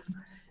don't do,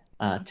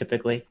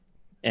 typically,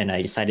 and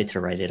I decided to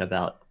write it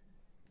about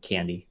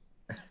candy.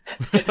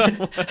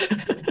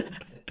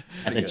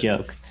 As a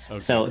joke. Okay.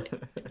 So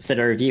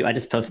the review, I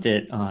just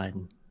posted it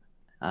on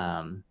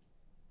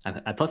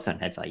I posted on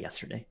HeadPhone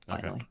yesterday,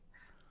 finally. Okay.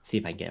 See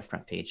if I can get a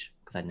front page,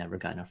 because I'd never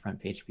gotten a front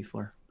page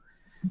before.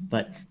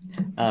 But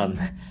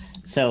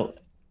so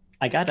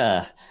I got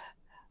a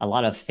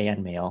lot of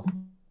fan mail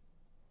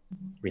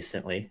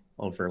recently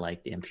over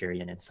like the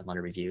Empyrean and some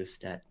other reviews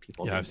that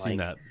people I've seen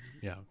that.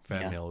 Yeah,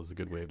 fan mail is a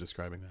good way of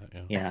describing that.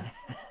 Yeah.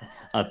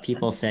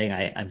 People saying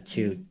I'm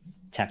too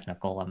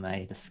technical on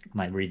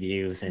my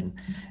reviews and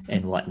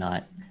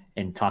whatnot,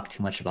 and talk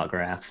too much about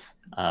graphs.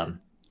 And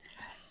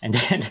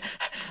then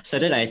so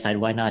then I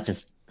decided, why not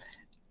just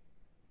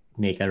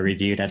make a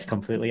review that's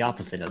completely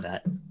opposite of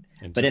that?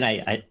 But then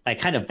I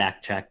kind of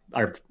backtracked,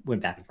 or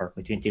went back and forth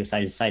between two. So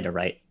I decided to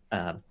write,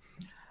 I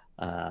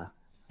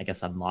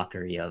guess, a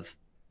mockery of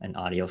an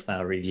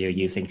audiophile review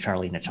using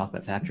Charlie and the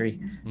Chocolate Factory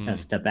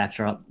as the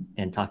backdrop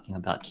and talking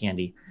about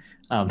candy.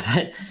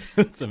 But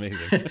that's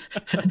amazing.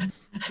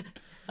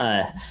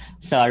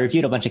 So I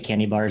reviewed a bunch of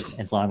candy bars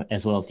as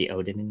well as the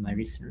Odin in my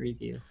recent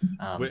review.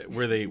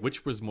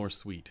 Which was more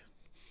sweet?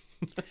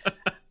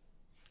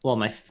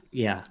 Well,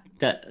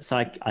 so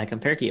I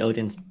compared the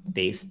Odin's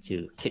base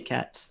to Kit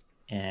Kats,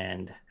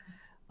 and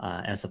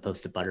as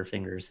opposed to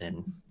Butterfingers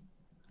and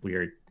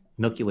weird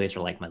Milky Ways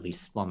are like my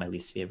least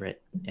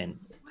favorite, and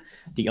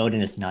the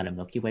Odin is not a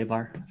Milky Way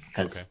bar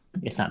because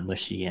it's not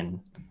mushy and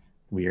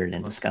weird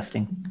and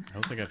disgusting. I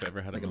don't think I've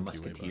ever had like a Milky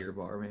Musketeer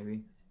bar,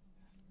 maybe.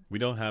 We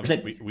don't have.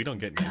 We don't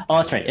get. Oh,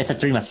 that's right. It's a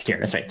Three Musketeer.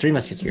 That's right. Three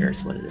Musketeers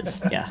is what it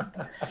is. Yeah.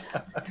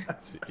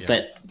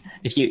 But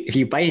if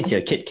you bite into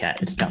a Kit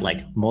Kat, it's got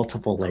like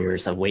multiple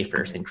layers of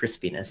wafers and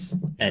crispiness,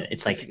 and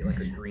it's like you get like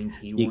a green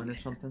tea one or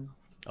something.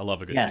 I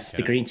love a good. Yes,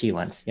 the green tea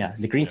ones. Yeah,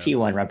 the green tea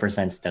one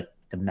represents the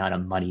amount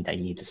of money that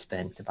you need to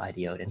spend to buy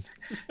the Odin.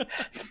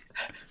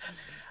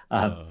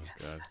 Oh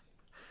God.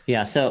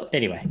 Yeah. So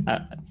anyway,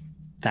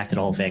 back to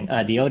the whole thing.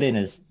 The Odin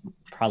is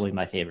probably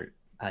my favorite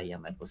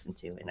IEM I've listened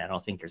to, and I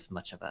don't think there's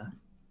much of a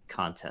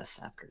contest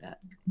after that.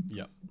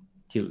 Yeah.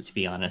 To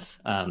be honest,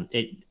 I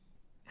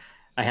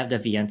have the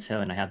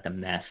Viento and I have the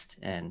Mest,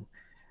 and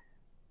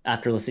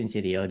after listening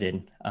to the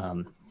Odin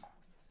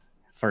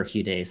for a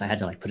few days, I had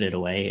to like put it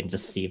away and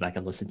just see if I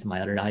could listen to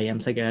my other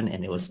IEMs again,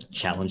 and it was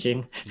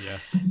challenging. Yeah.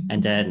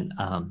 And then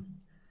I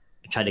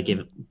tried to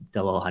give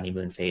the little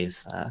honeymoon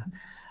phase,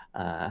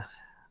 or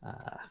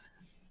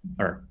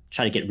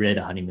try to get rid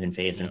of honeymoon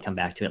phase and come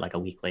back to it like a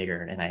week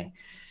later, and I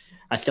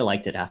still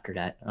liked it after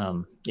that.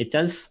 It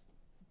does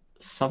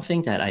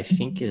something that I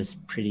think is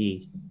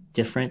pretty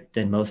different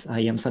than most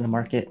IEMs on the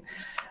market.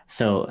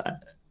 So,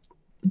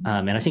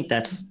 and I think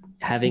that's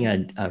having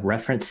a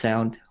reference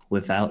sound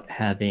without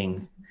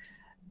having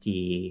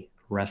the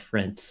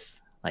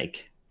reference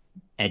like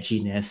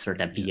edginess or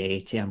that BA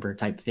timbre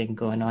type thing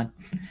going on.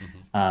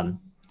 Mm-hmm.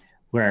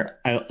 Where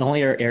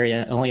only other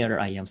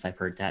IEMs I've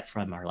heard that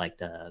from are like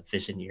the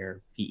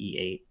Visioneer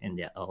VE8 and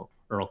the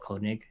Earl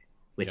Koenig,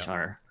 which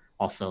are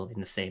also in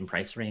the same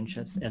price range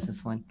as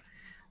this one.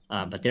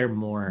 But they're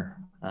more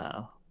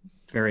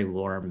very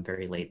warm,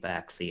 very laid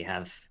back. So you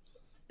have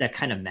that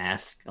kind of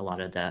mask a lot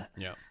of the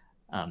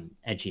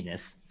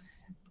edginess.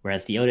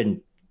 Whereas the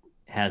Odin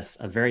has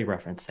a very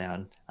reference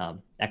sound,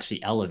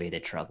 actually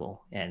elevated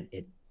treble, and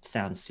it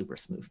sounds super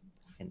smooth,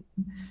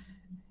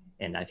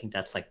 and I think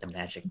that's like the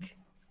magic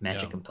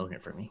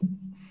component for me.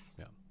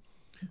 Yeah.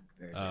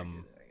 Very, very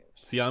good,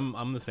 see,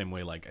 I'm the same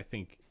way. Like, I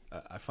think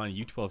I find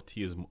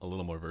U12T is a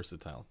little more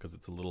versatile because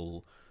it's a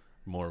little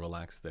more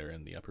relaxed there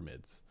in the upper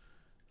mids.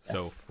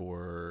 So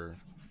for,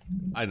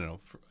 I don't know,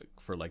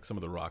 for like some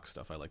of the rock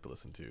stuff I like to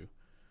listen to,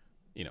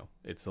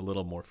 it's a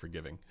little more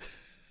forgiving.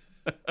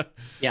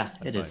 Yeah,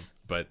 it is.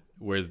 But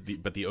whereas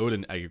the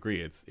Odin, I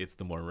agree, it's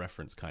the more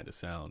reference kind of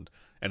sound,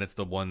 and it's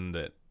the one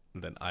that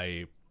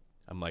I'm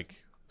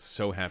like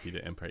so happy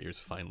that Empire Ears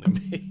finally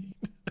made,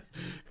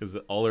 because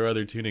all our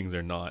other tunings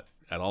are not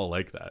at all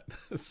like that.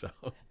 So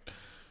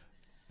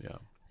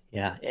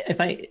yeah,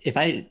 if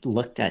I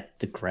looked at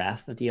the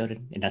graph of the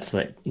Odin, and that's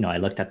what I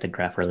looked at the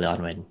graph early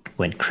on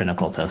when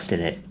Critical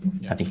posted it.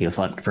 I think he was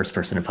the first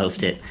person to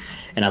post it,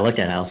 and I looked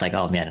at it and I was like,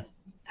 oh man,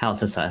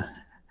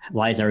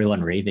 why is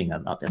everyone raving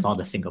about this? All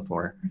the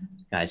Singapore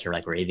guys are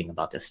like raving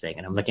about this thing,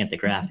 and I'm looking at the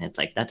graph and it's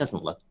like, that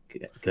doesn't look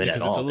good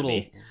at all. It's a little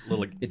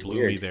like it's gloomy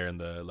weird there in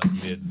the like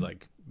mids,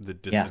 like the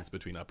distance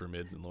between upper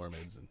mids and lower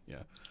mids, and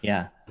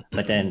yeah.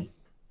 But then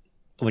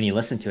when you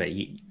listen to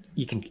it,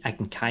 I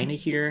can kind of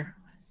hear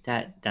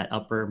that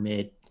upper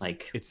mid,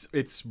 like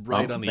it's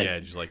right on the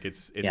edge, like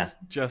it's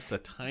just a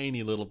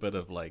tiny little bit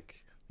of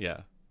like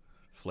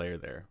flare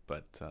there,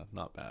 but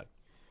not bad.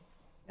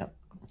 Yep.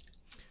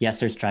 Yes,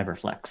 there's driver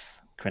flex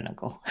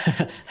Critical.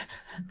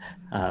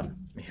 I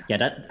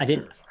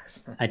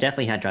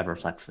definitely had driver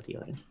flex with the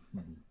Odin.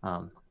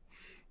 I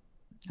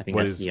think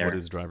what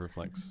is driver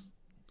flex?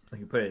 Like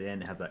you put it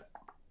in, it has that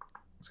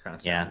kind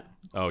of sound.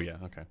 Oh yeah,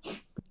 okay. It's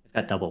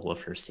got double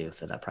woofers too,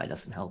 so that probably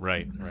doesn't help.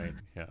 Right,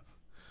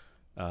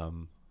 yeah.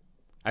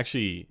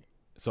 Actually,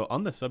 so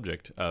on the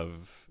subject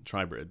of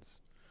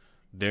tribrids,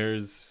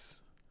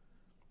 there's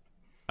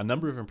a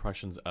number of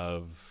impressions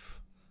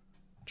of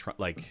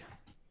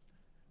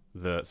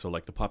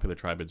the popular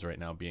tribids right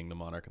now being the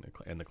Monarch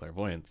and the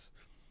Clairvoyance,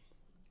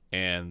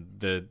 and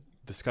the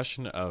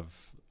discussion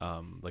of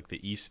like the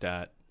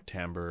E-stat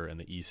timbre and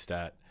the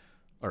E-stat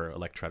or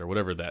Electrat or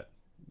whatever that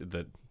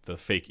the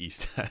fake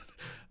E-stat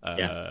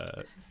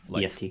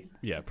EST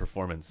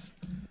performance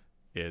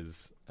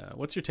is.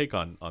 What's your take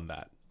on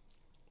that?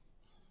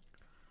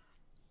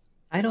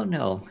 I don't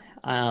know.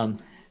 I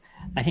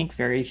think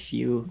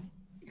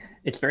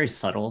it's very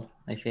subtle.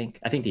 I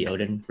think the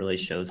Odin really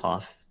shows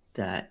off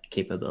that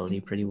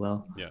capability pretty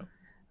well. Yeah.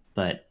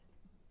 But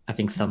I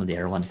think some of the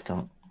other ones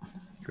don't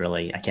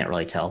really, I can't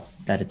really tell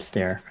that it's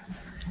there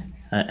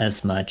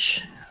as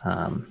much.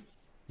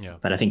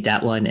 But I think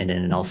that one, and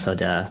then also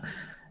the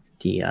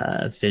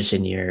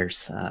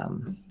Visioneers,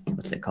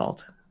 what's it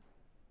called?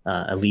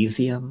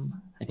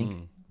 Elysium, I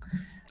think.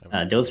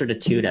 Those are the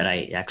two that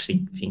I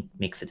actually think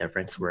makes a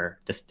difference, where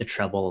the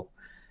treble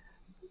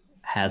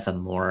has a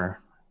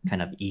more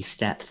kind of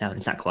E-stat sound.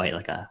 It's not quite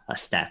like a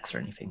Stax or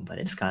anything, but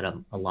it's got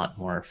a lot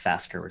more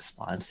faster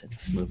response and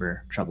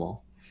smoother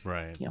treble.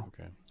 Right.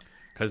 Okay.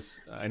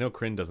 Because I know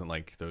Kryn doesn't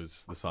like the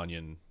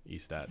Sonyan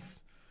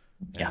E-stats.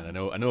 And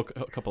I know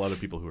a couple other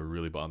people who are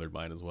really bothered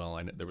by it as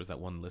well. There was that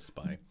one list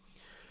by,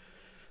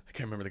 I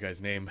can't remember the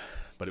guy's name,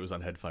 but it was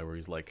on HeadFi where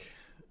he's like,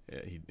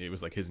 it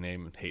was like his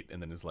name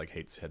and then his like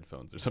hates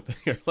headphones or something,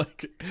 or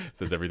like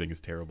says everything is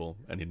terrible,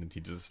 and he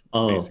just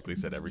basically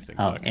said everything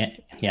sucks.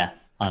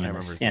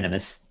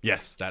 Animus.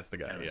 Yes, that's the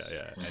guy.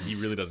 Yeah, and he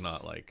really does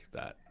not like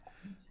that.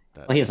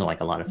 Well, he doesn't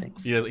like a lot of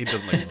things. He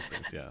doesn't like most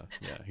things. Yeah.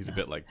 He's a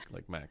bit like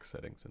Mac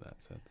settings in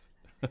that sense.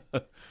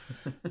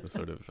 The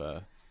sort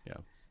of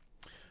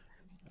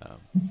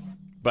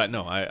but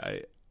no,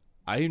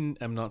 I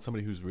am not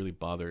somebody who's really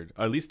bothered,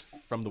 at least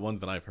from the ones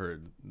that I've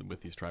heard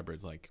with these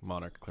tribrids like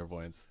Monarch,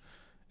 Clairvoyance,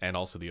 and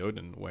also the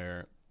Odin,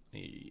 where,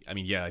 I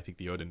mean, I think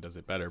the Odin does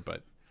it better,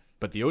 but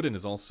the Odin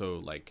is also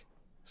like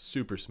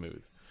super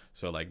smooth.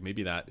 So like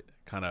maybe that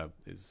kind of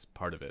is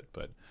part of it,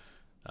 but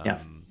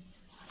I'm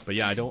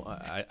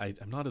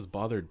not as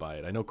bothered by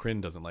it. I know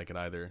Kryn doesn't like it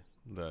either,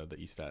 the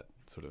E-stat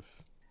sort of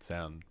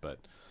sound, but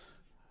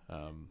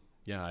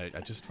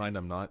I just find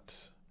I'm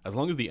not, as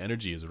long as the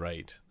energy is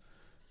right.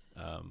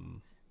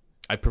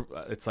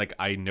 It's like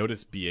I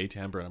notice BA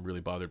timbre and I'm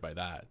really bothered by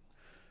that,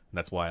 and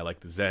that's why I like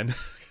the Zen,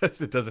 because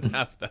it doesn't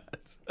have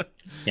that.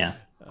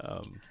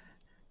 Well,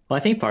 I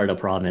think part of the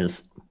problem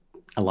is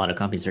a lot of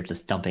companies are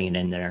just dumping it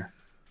in there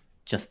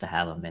just to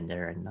have them in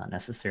there and not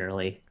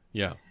necessarily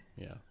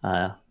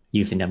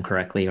using them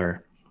correctly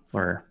or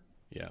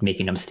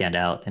making them stand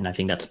out. And I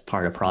think that's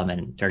part of the problem,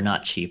 and they're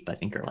not cheap. I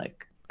think they're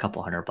like a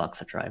couple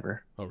 $100 a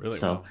driver. Oh really?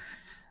 So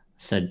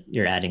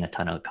you're adding a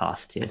ton of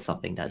cost to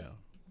something that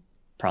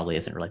probably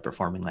isn't really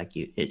performing like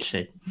it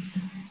should.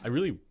 I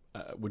really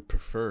would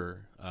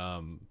prefer.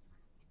 I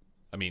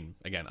mean,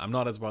 again, I'm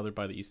not as bothered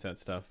by the E-stat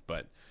stuff,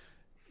 but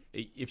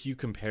if you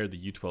compare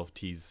the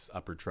U12T's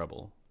upper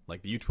treble,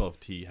 like the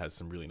U12T has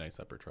some really nice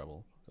upper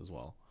treble as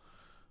well.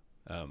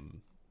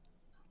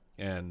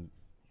 And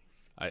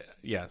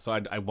so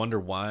I wonder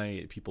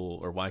why people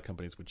or why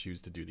companies would choose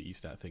to do the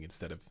E-stat thing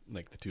instead of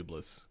like the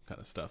tubeless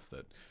kind of stuff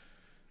that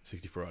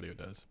 64 Audio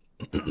does.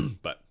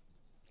 But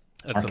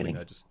That's something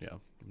I just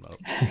I'm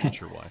not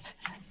sure why.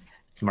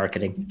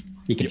 Marketing.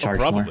 You can charge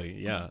probably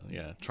more.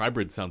 yeah.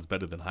 Tribrid sounds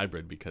better than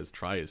hybrid because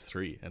tri is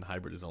 3 and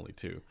hybrid is only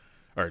 2.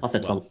 Or plus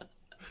it's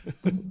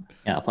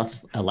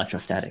plus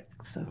electrostatic.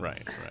 So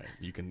right.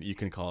 You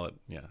can call it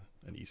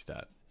an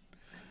E-stat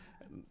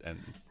and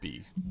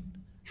be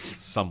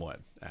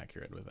somewhat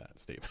accurate with that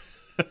statement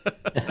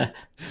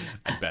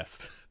at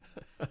best.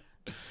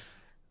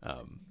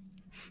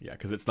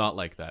 Because it's not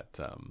like that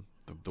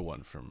the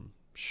one from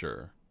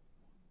Shure,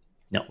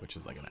 no, which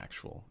is like an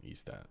actual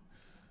E-stat.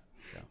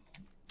 Yeah.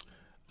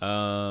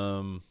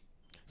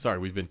 Sorry,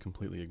 we've been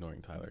completely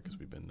ignoring Tyler because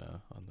we've been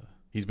on the.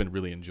 He's been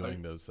really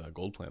enjoying those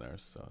gold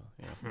planars. So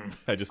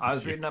I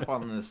was reading up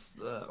on this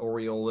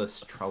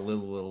Aureolus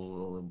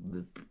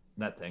Tralil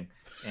that thing,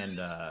 and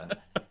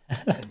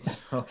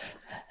so,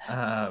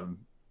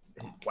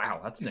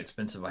 wow, that's an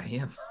expensive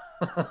IM.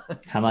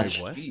 How much?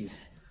 What? Jeez.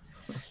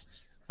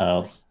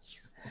 Oh,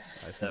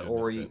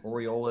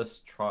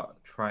 Aureolus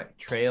Tralili.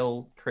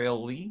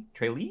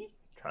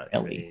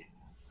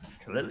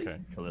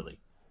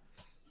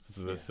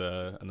 Is this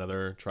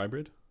another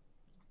tribrid?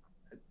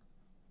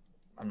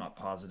 I'm not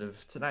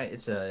positive. Tonight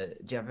it's a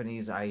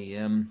Japanese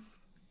IEM.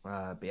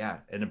 But yeah,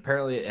 and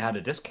apparently it had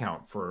a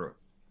discount for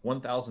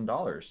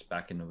 $1,000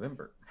 back in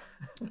November.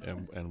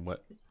 and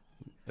what?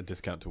 A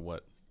discount to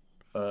what?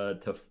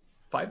 To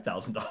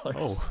 $5,000.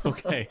 Oh,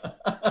 okay.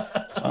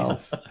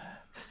 Jesus.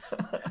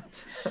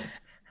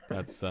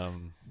 That's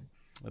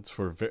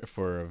for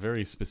a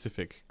very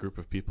specific group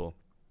of people.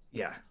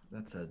 Yeah,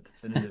 that's a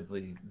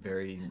definitively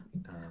very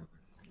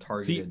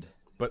targeted. See,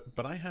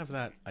 but I have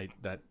that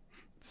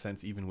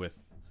sense even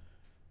with.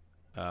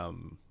 I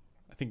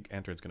think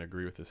Antdroid's going to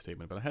agree with this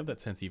statement, but I have that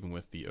sense even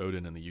with the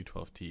Odin and the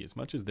U12T. As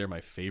much as they're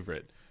my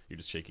favorite, you're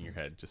just shaking your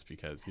head just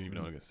because you don't even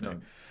know what I'm going to say. No.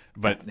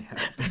 But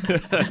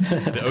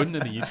the Odin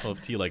and the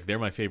U12T, like they're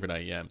my favorite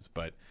IEMs.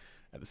 But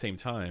at the same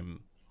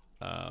time,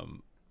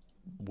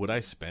 would I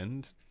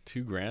spend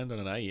 $2,000 on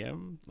an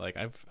IEM? Like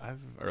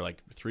or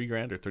like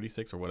 $3,000 or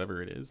 36 or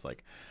whatever it is.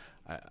 Like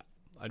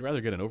I'd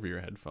rather get an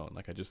over-ear headphone.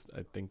 Like I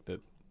think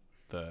that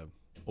the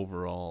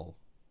overall,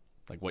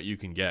 like what you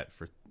can get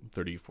for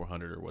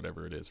 $3,400 or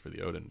whatever it is for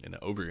the Odin in an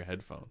over-ear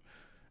headphone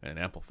and an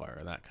amplifier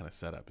and that kind of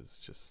setup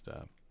is just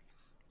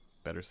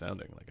better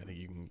sounding. Like I think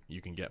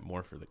you can get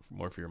more for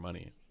your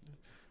money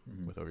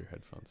with over-ear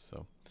headphones.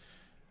 So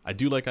I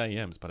do like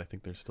IEMs, but I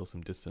think there's still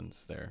some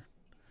distance there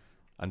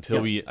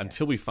until we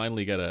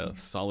finally get a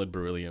solid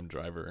beryllium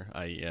driver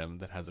IEM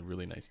that has a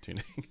really nice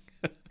tuning.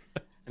 I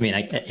mean,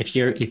 if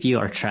you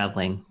are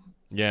traveling,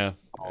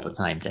 all the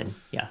time, then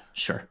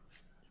sure.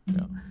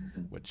 Yeah.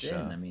 Which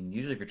I mean,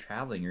 usually if you're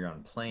traveling, you're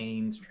on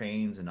planes,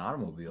 trains, and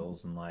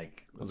automobiles, and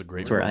like that's a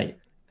great.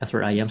 That's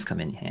where IEMs come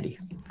in handy.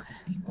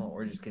 Well,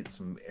 or just get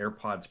some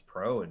AirPods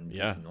Pro and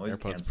some noise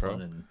AirPods canceling, Pro.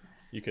 And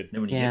you could.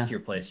 Then when you get to your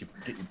place, you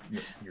get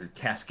your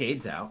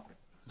Cascades out,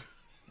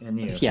 and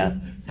you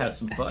have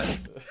some fun.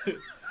 I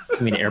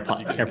mean,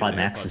 AirPod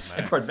Maxes.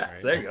 AirPod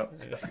Max. There you go.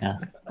 Yeah.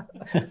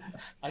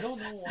 I don't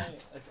know why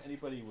if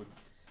anybody would.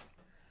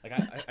 Like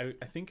I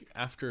think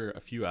after a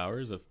few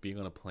hours of being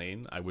on a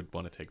plane, I would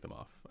want to take them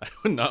off. I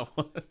would not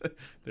want.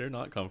 They're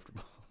not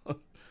comfortable.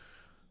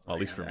 Well, at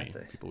least for me,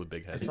 people with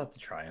big heads. I just have to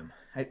try them.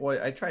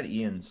 I tried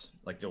Ian's,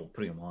 like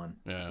putting them on.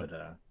 Yeah.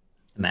 But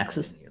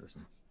Maxes.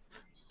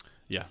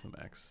 Yeah, the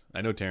Max.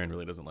 I know Taryn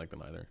really doesn't like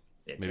them either.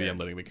 Yeah, Maybe I'm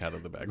letting the cat out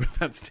of the bag with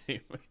that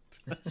statement.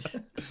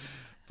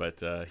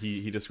 But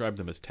he described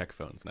them as tech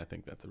phones, and I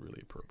think that's a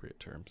really appropriate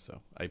term. So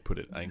I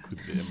included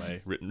it in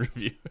my written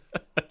review.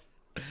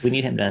 We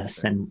need him to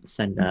send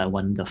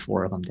 1 to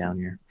 4 of them down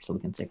here so we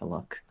can take a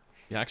look.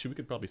 Yeah, actually, we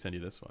could probably send you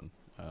this one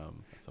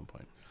at some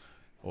point.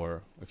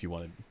 Or if you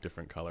want a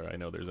different color, I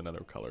know there's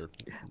another color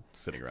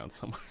sitting around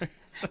somewhere.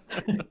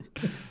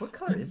 What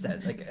color is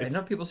that? Like I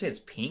know people say it's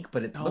pink,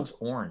 but it looks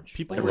orange.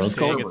 People like were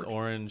saying it's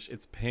orange.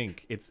 It's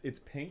pink. It's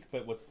pink,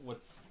 but what's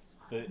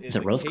is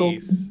it rose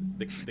gold?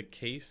 The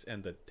case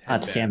and the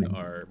headband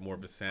are more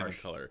of a salmon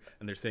color,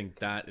 and they're saying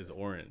that is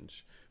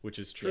orange, which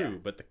is true.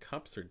 But the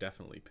cups are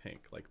definitely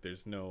pink. Like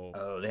there's no.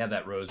 Oh, they have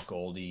that rose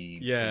goldy.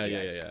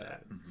 Yeah.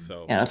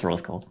 So that's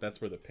rose gold.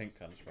 That's where the pink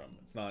comes from.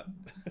 It's not.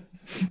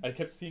 I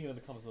kept seeing it in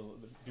the comments.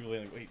 People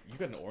like, "Wait, you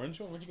got an orange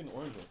one? Where'd you get an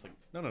orange one?" It's like,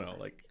 no.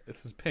 Like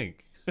this is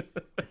pink.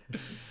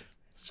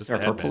 It's just a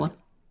purple one.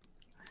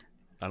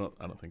 I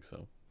don't think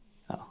so.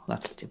 Oh,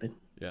 that's stupid.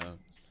 Yeah.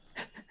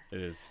 It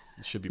is.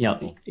 It should be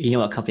purple. You know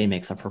what company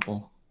makes a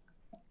purple?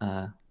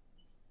 Purple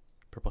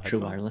True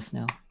headphone? Wireless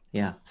now.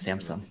 Yeah,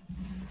 Samsung.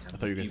 I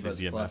thought you were going to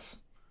say ZMF.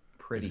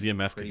 If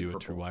ZMF could do purple. a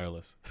True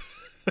Wireless.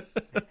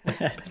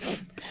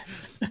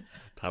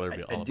 Tyler would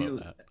be all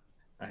about that.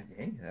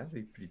 Hey, that'd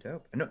be pretty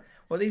dope. I know.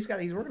 Well, he's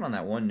working on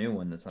that one new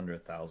one that's under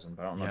 1,000,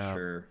 but I'm not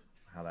sure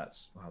how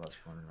that's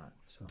going or not.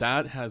 So.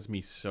 That has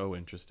me so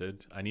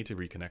interested. I need to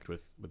reconnect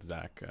with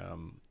Zach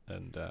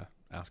and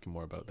ask him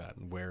more about that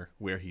and where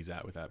he's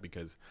at with that,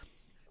 because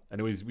I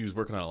know he was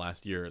working on it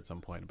last year at some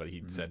point, but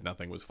he said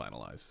nothing was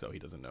finalized, so he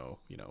doesn't know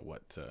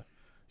what.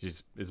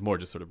 Is more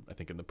just sort of, I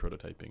think, in the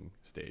prototyping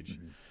stage.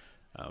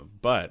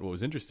 But what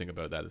was interesting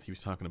about that is he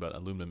was talking about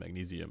aluminum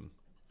magnesium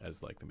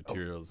as like the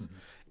materials,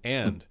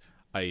 and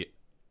I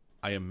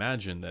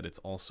imagine that it's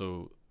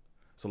also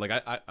so like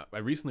I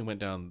recently went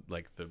down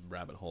like the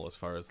rabbit hole as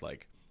far as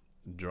like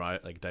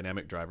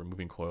dynamic driver,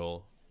 moving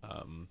coil,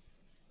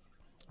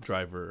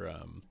 driver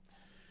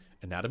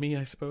anatomy,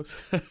 I suppose.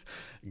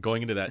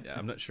 Going into that,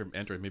 I'm not sure,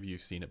 Antdroid, maybe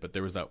you've seen it, but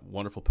there was that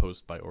wonderful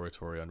post by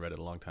Oratory on Reddit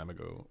a long time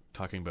ago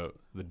talking about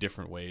the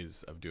different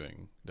ways of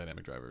doing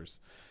dynamic drivers.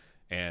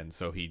 And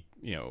so he,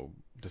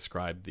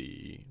 described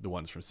the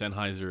ones from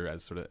Sennheiser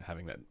as sort of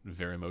having that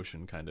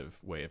Varimotion kind of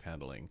way of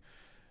handling,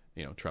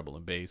 treble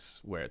and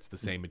bass, where it's the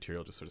same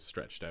material just sort of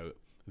stretched out.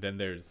 Then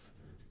there's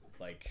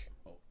like,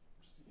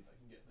 see if I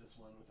can get this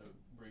one without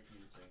breaking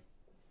anything.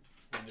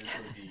 Then there's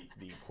sort of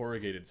the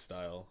corrugated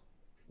style,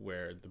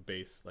 where the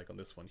bass, like on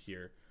this one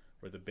here,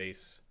 where the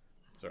bass,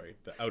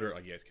 the outer,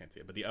 you guys can't see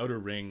it, but the outer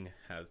ring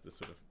has this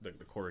sort of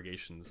the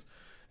corrugations,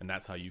 and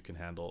that's how you can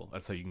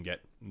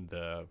get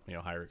the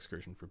higher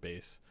excursion for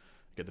bass,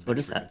 get the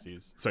bass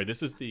frequencies. Sorry,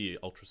 this is the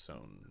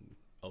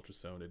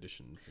Ultrasone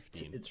Edition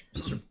 15. It's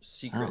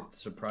secret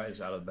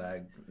surprise out of the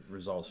bag.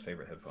 Resolve's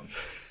favorite headphones.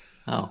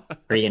 Oh,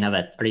 are you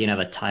gonna have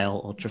a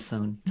tile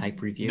ultrasound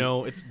type review?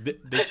 No, it's they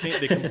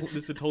changed.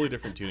 This is a totally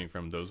different tuning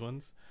from those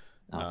ones.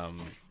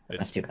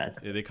 That's too bad.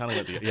 They kind of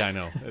went I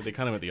know. They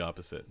kind of went the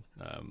opposite.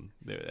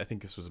 I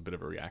think this was a bit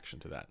of a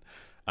reaction to that.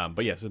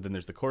 But yeah, so then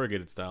there's the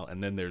corrugated style,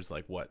 and then there's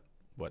like what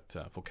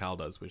Focal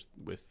does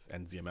with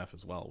NZMF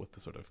as well, with the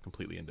sort of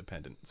completely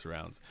independent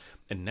surrounds.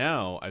 And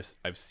now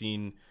I've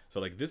seen, so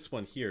like this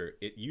one here,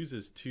 it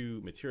uses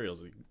two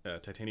materials,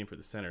 titanium for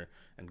the center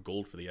and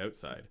gold for the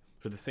outside,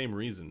 for the same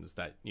reasons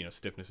that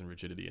stiffness and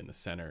rigidity in the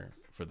center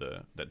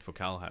that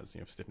Focal has,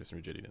 stiffness and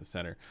rigidity in the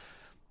center,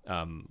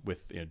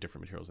 with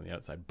different materials on the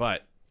outside.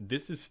 But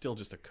this is still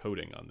just a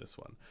coating on this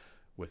one.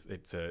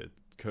 It's a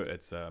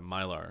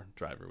Mylar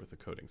driver with a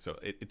coating. So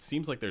it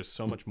seems like there's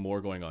so much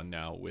more going on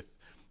now with,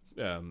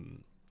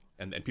 and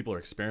people are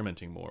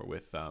experimenting more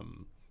with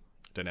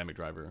dynamic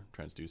driver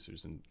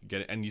transducers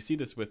and you see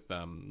this with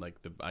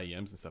like the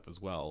IEMs and stuff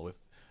as well, with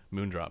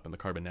Moondrop and the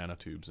carbon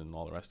nanotubes and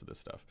all the rest of this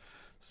stuff.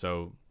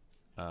 So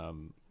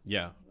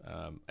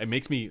it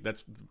makes me,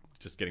 that's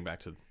just getting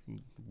back to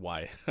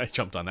why I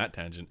jumped on that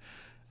tangent.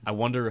 I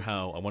wonder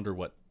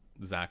what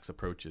Zach's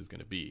approach is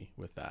going to be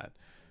with that,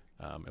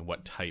 and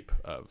what type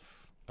of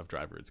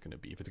driver it's going to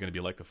be. If it's going to be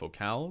like the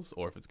Focals,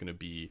 or if it's going to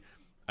be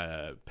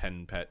a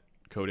pen pet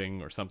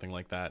coating or something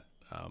like that,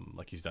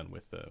 like he's done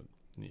with the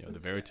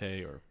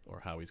Verite,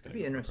 or how he's going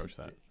to approach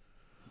that.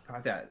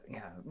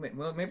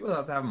 Well, maybe we'll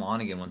have to have them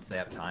on again once they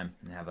have time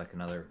and have like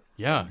another.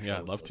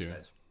 I'd love to.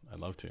 I'd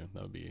love to.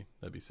 That'd be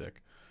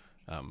sick.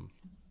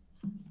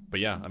 But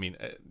yeah, I mean,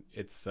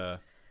 it's.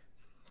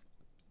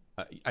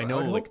 I know,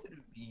 like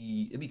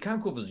it'd be kind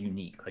of cool if it was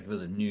unique, like if it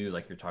was a new,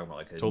 like you're talking about,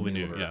 like a totally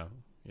new.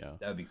 Yeah.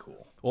 That'd be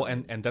cool. Well,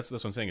 and that's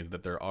what I'm saying, is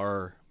that there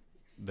are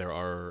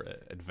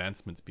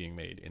advancements being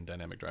made in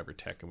dynamic driver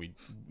tech, and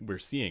we're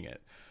seeing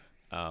it.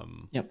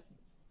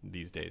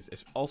 These days.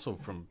 It's also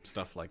from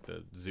stuff like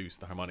the Zeus,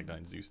 the Harmonic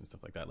Dyne Zeus and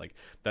stuff like that. Like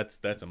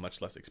that's a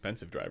much less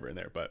expensive driver in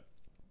there, but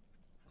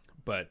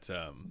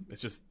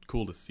it's just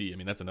cool to see. I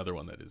mean, that's another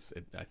one that is,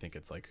 I think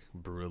it's like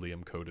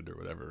beryllium coated or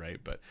whatever, right?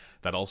 But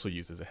that also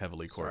uses a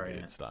heavily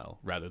corrugated style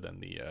rather than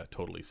the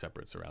totally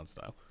separate surround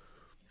style.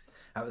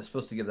 I was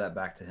supposed to give that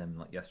back to him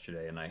like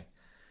yesterday, and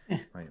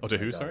to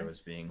who? Sorry,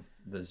 was being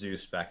the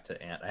Zeus back to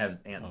Ant. I have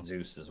Ant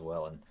Zeus as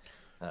well, and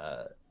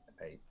I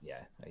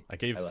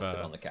left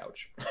it on the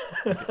couch.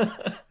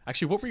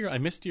 Actually, what were I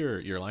missed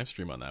your live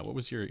stream on that. What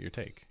was your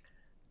take?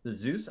 The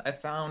Zeus I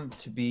found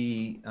to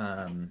be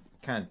kind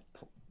of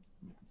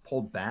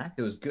pulled back.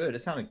 It was good.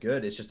 It sounded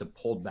good. It's just a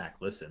pulled back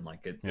listen.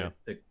 Like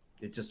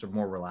it's just a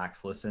more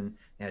relaxed listen.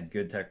 It had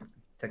good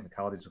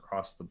technicalities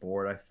across the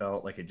board. I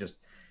felt like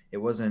it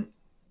wasn't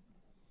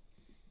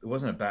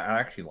a bad. I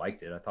actually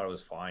liked it. I thought it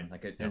was fine.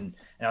 And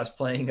I was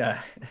playing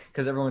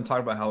because everyone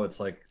talked about how it's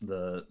like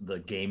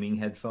the gaming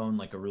headphone,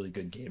 like a really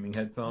good gaming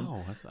headphone.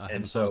 Oh, I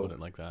hadn't thought about it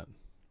like that.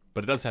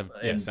 But it does have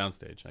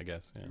soundstage, I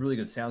guess. Yeah. Really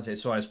good soundstage.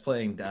 So I was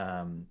playing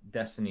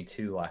Destiny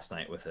 2 last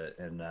night with it,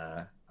 and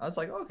I was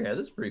like, okay,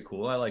 this is pretty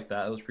cool. I like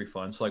that. It was pretty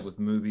fun. So like with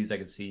movies, I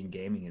could see in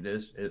gaming,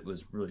 it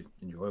was really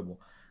enjoyable.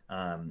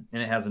 And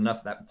it has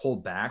enough that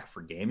pulled back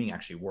for gaming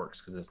actually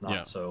works, because it's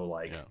not so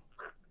like.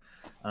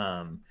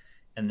 Yeah.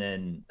 And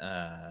then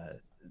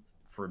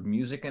for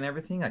music and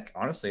everything, like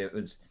honestly,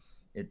 it's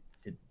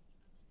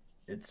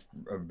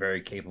a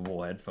very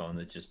capable headphone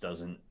that just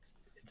doesn't.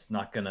 It's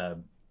not gonna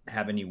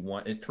have any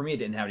one. For me, it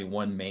didn't have any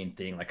one main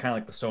thing. Like kind of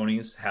like the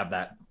Sonys have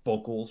that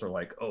vocals, or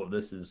like, oh,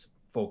 this is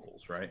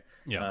vocals, right?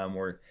 Yeah.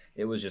 Where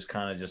it was just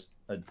kind of just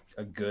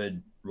a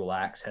good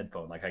relaxed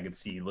headphone. Like I could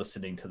see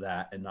listening to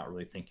that and not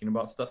really thinking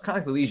about stuff. Kind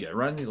of like the Legia. It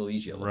reminds me of the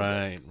Legia a little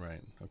bit.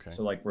 Right. Okay.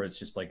 So like where it's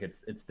just like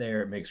it's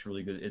there. It makes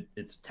really good.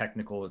 It's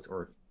technical.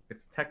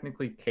 It's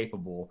technically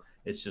capable.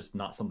 It's just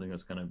not something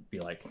that's going to be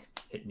like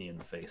hitting me in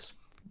the face.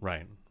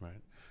 Right.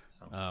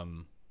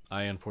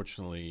 I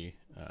unfortunately,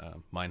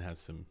 mine has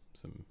some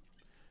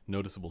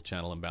noticeable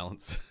channel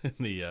imbalance in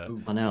the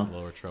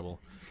lower treble.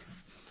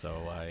 So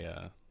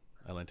I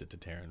lent it to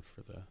Taryn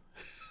for the.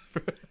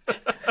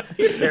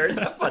 Taryn,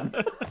 have fun.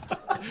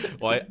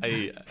 Well,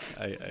 I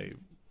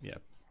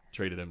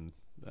traded him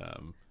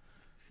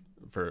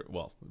for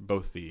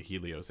both the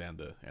Helios and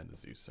the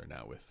Zeus are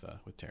now with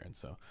Taryn.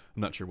 So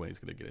I'm not sure when he's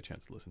going to get a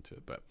chance to listen to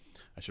it, but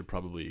I should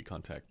probably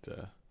contact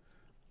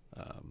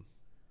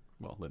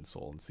Lynn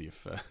Soul and see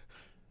if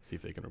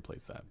they can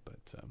replace that.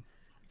 But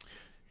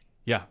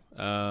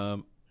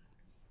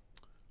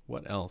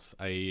what else?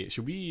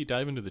 Should we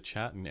dive into the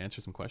chat and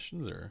answer some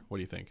questions, or what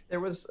do you think? There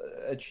was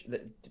a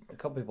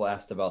couple people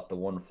asked about the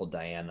wonderful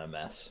Diana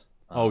mess.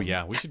 We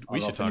should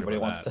talk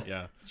about that.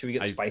 Yeah. Should we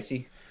get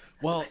spicy?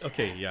 Well,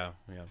 okay, yeah.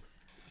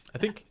 I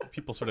think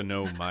people sort of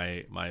know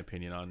my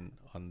opinion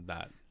on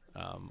that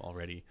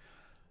already,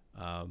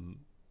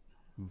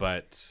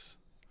 but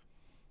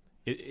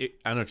I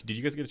don't know. Did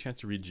you guys get a chance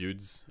to read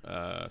Jude's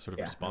sort of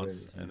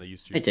response and the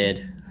use? I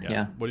did.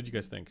 Yeah. What did you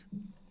guys think?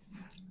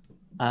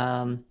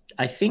 I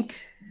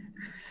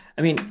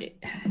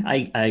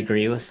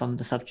agree with some of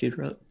the stuff Jude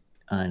wrote,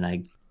 and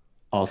I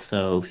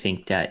also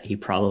think that he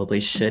probably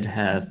should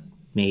have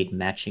made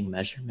matching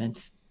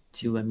measurements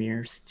to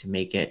Amir's to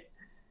make it,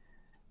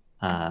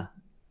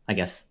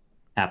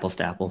 apples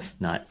to apples,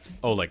 not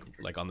like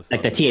on the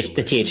like the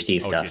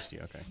THD stuff.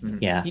 THD, okay. Mm-hmm.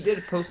 Yeah, he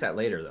did post that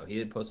later though. He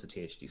did post the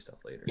THD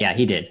stuff later. Yeah,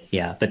 he did.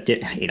 Yeah, but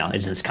it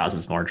just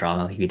causes more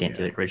drama if he didn't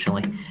do it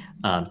originally,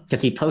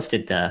 because he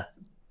posted the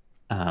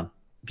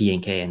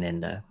B&K and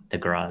then the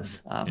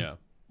Graz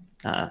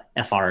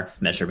FR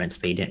measurements,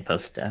 but he didn't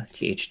post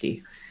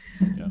THD.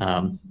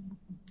 Yeah.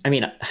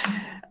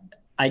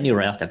 I knew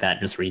right off the bat,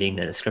 just reading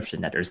the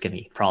description, that there's going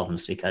to be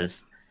problems,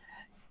 because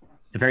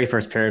the very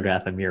first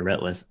paragraph Amir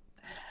wrote was,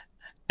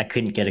 "I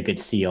couldn't get a good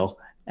seal,"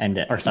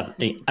 or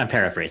something. I'm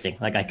paraphrasing.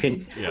 Like I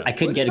couldn't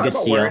get a good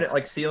seal.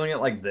 Like sealing it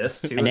like this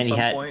too. And then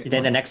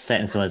then the next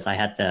sentence was, "I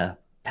had the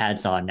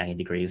pads on 90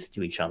 degrees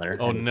to each other."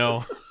 Oh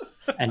no.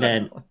 And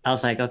then I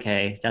was like,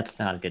 okay, that's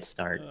not a good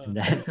start. And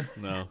then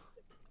no.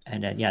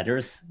 And then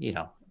there's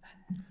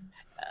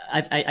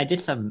I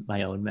did some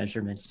my own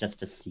measurements just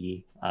to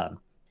see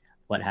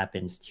what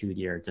happens to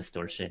your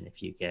distortion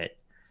if you get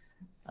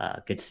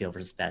good seal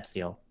versus bad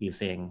seal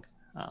using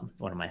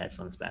one of my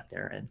headphones back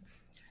there. And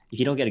if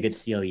you don't get a good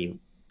seal, the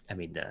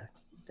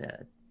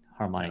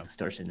harmonic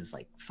distortion is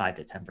like 5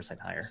 to 10%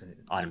 higher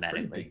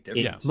automatically.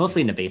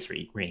 Mostly in the bass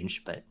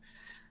range, but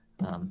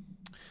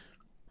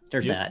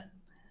there's that.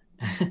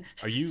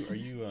 Are you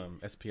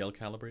SPL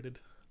calibrated?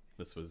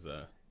 This was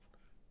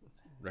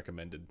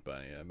recommended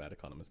by Matt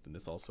Economist, and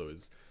this also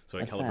is, so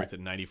it calibrates at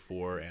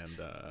 94 and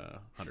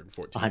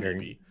 114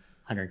 maybe.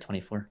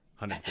 124.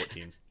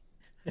 114.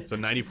 So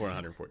 94 and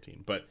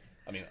 114. But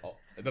I mean,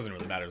 it doesn't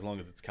really matter as long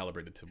as it's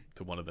calibrated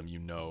to one of them. You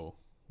know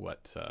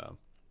what?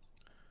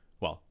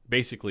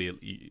 Basically,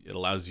 it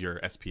allows your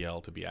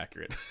SPL to be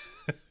accurate,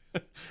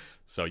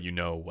 so you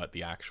know what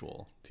the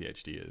actual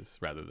THD is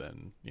rather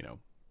than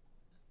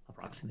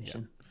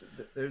approximation.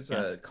 Yeah. There's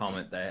a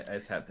comment that I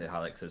just have to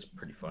highlight because it's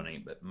pretty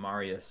funny. But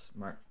Marius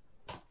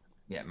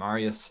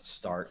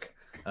Stark,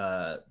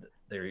 they're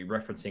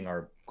referencing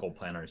our gold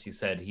planners. He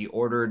said he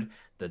ordered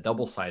the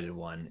double-sided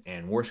one,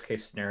 and worst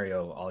case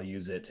scenario, I'll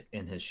use it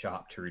in his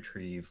shop to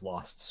retrieve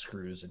lost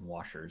screws and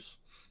washers.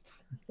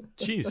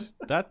 Jeez,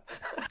 that's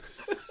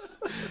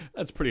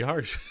pretty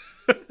harsh.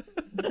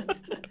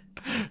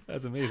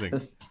 That's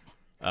amazing.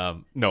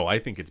 No, I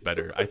think it's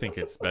better. I think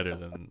it's better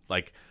than,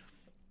 like,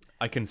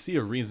 I can see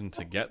a reason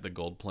to get the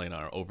gold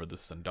planar over the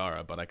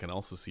Sandara, but I can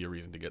also see a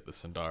reason to get the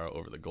Sandara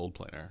over the gold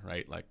planar,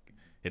 right? Like,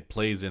 it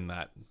plays in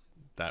that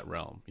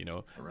realm,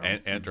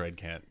 Antdroid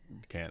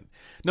can't.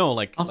 No,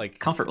 like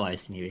comfort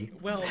wise, maybe.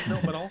 Well,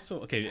 no, but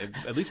also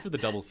at least for the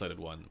double-sided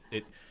one,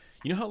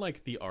 how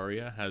like the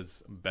Aria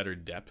has better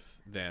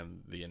depth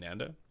than the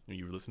Ananda. When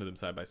you listen to them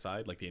side by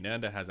side, like the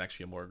Ananda has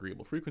actually a more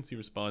agreeable frequency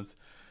response,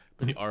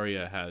 but the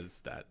Aria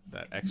has that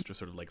extra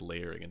sort of like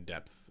layering and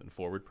depth and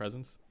forward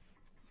presence.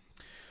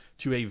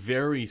 To a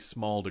very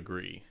small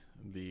degree,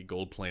 the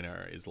gold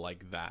planar is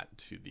like that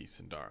to the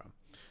Sandara.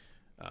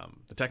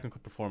 The technical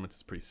performance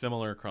is pretty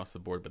similar across the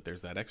board, but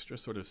there's that extra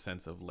sort of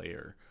sense of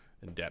layer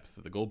and depth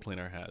that the gold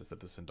planar has that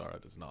the Sandara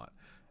does not.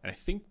 And I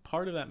think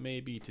part of that may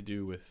be to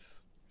do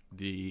with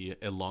the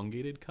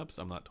elongated cups.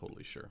 I'm not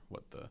totally sure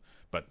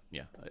but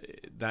yeah,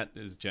 that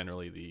is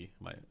generally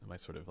my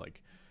sort of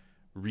like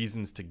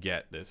reasons to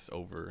get this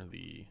over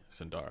the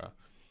Sandara.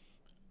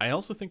 I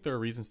also think there are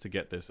reasons to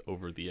get this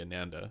over the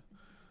Ananda.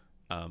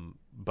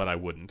 But I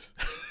wouldn't.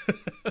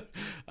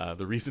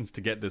 The reasons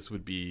to get this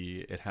would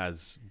be it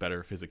has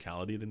better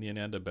physicality than the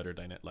Ananda, better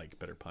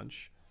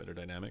punch, better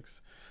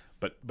dynamics,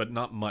 but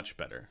not much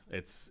better.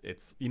 It's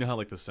how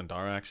like the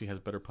Sandara actually has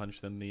better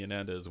punch than the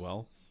Ananda as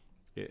well.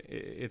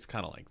 It's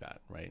kind of like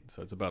that, right?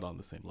 So it's about on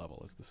the same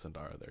level as the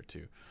Sandara there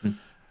too.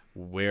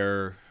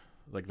 Where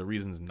like the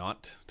reasons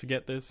not to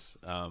get this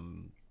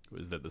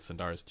was that the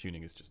Sandara's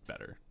tuning is just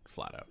better,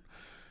 flat out.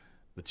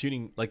 The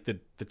tuning, like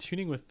the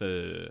tuning with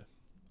the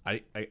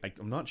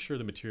I'm not sure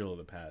the material of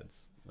the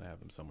pads I have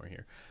them somewhere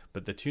here.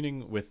 But the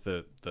tuning with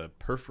the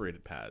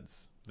perforated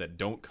pads that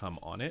don't come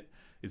on it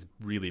is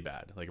really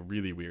bad, like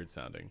really weird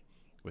sounding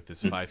with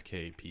this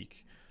 5K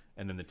peak.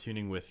 And then the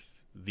tuning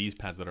with these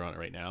pads that are on it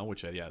right now,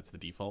 which it's the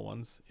default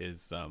ones,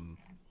 is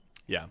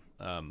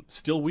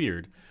still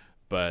weird,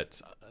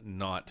 but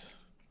not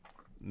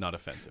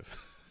offensive.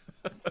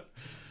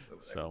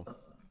 So,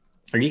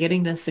 are you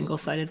getting the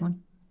single-sided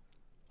one?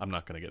 I'm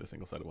not going to get a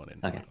single-sided one in.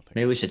 Okay,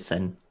 maybe we should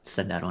send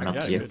that one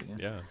up to you.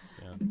 Yeah.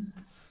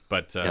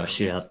 But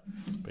shoot up.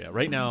 But yeah,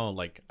 right now,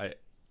 like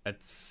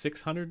at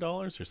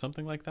 $600 or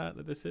something like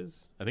that this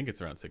is. I think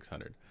it's around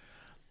 600.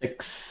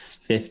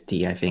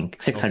 650, I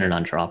think. 600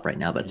 on drop right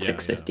now, but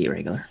 650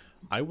 regular.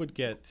 I would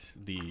get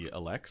the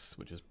Alex,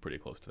 which is pretty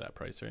close to that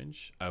price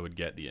range. I would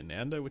get the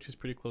Ananda, which is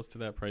pretty close to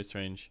that price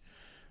range.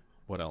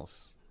 What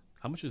else?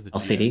 How much is the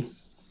LCD?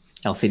 GX?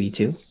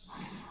 LCD2?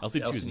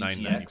 LCD2 is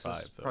 $995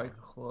 though. Probably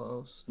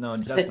close. No,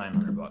 that's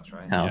 $900,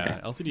 right? Oh, yeah, okay.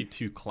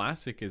 LCD2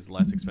 Classic is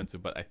less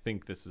expensive, but I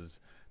think this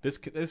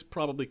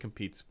probably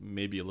competes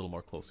maybe a little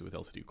more closely with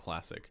LCD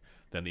Classic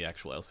than the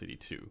actual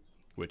LCD2,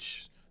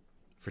 which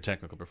for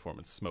technical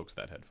performance smokes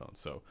that headphone.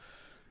 So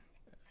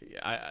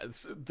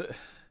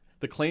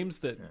the claims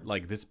that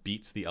like this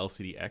beats the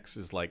LCD-X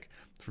is like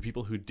for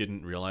people who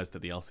didn't realize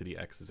that the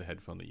LCD-X is a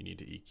headphone that you need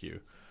to EQ.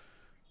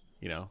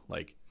 You know,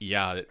 like,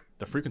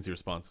 the frequency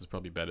response is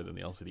probably better than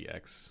the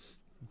LCD-X,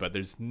 but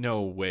there's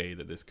no way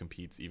that this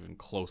competes even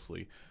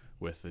closely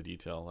with the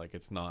detail. Like,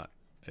 it's not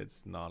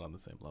on the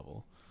same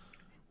level.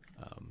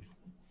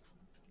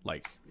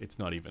 Like, it's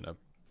not even a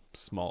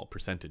small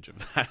percentage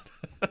of that.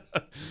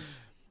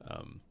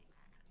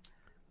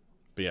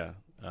 But yeah,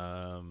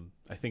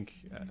 I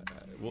think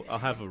I'll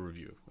have a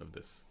review of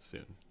this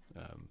soon.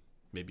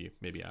 Maybe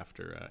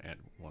after Ant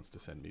wants to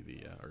send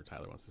me or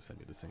Tyler wants to send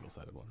me the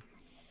single-sided one.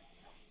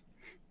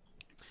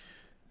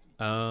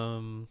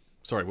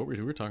 Sorry, what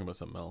we were talking about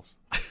something else.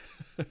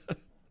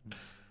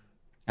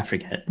 I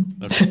forget.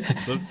 Okay,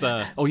 let's.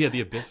 The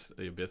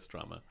Abyss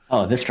drama.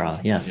 Oh, Abyss drama,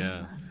 yes.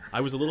 Yeah,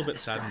 I was a little bit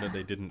saddened that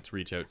they didn't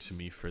reach out to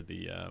me for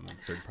the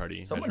third-party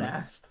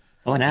measurements.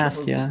 Someone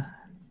asked, yeah.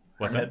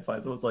 What's that?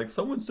 It was like,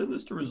 someone sent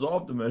this to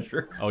Resolve to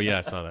measure. Oh yeah,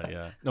 I saw that.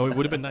 Yeah, no, it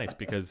would have been nice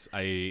because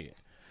I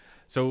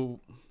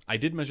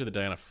did measure the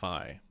Diana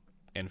Phi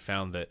and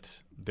found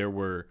that there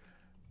were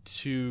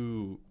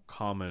two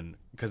common,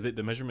 because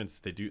the measurements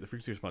the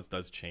frequency response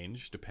does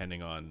change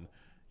depending on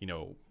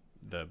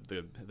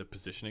the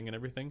positioning and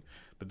everything,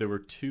 but there were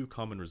two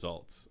common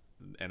results,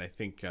 and I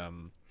think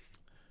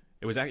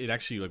it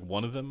actually like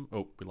one of them.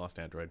 Oh, we lost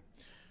Antdroid.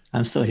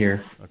 I'm still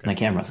here. Okay. My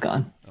camera's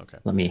gone. Okay,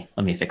 let me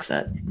fix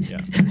that.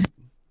 Yeah.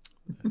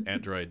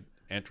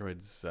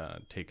 Antdroid's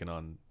taken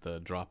on the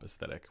drop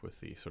aesthetic with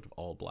the sort of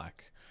all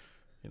black,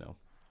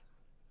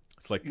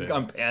 it's like he's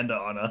gone panda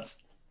on us.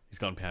 He's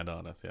gone panda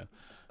on us, yeah.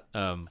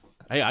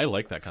 Hey, I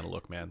like that kind of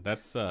look, man.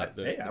 That's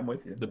hey, I'm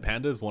with you. The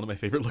Panda is one of my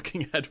favorite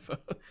looking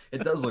headphones.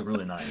 It does look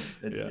really nice.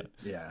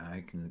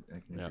 I can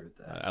agree with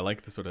that. I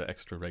like the sort of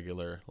extra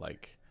regular,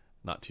 like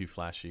not too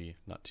flashy,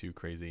 not too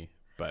crazy.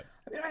 But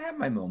I mean, I have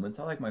my moments.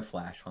 I like my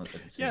flash ones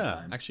at the same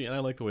time. Yeah, actually, and I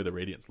like the way the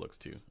Radiance looks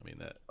too. I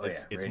mean,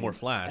 it's more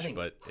flash,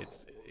 but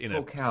it's in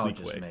a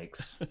sleek way.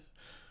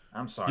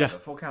 I'm sorry,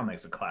 but Focal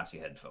makes a classy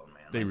headphone,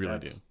 man. They really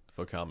do.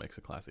 Focal makes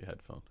a classy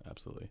headphone,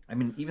 absolutely. I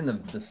mean, even the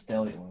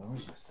Stelia one.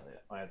 Where's the Stelia?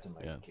 I have to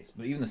my case,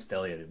 but even the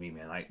Stelia to me,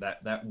 man, like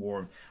that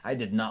warm. I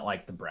did not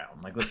like the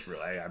brown. Like, let's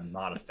really, I'm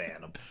not a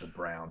fan of the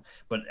brown.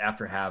 But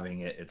after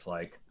having it, it's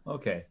like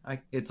okay,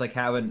 it's like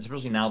having,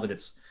 especially now that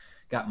it's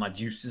got my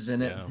juices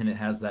in it and it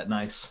has that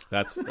nice.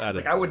 That like,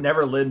 is. I would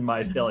never lend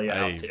my Stelia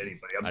out to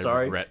anybody. I'm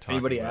sorry. Regret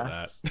anybody about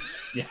asks. That.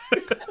 Yeah.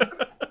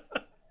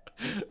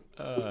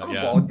 I'm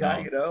a bald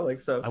guy,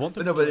 like so. I want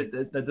them but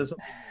that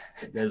doesn't.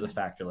 There's a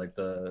factor like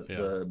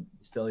the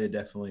Stelia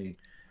definitely.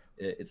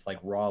 It's like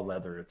raw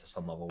leather to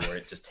some level where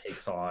it just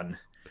takes on.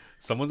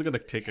 Someone's gonna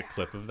take a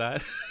clip of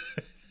that.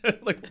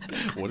 Like,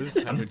 what is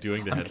Tyler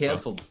doing to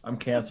headphones? I'm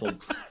canceled.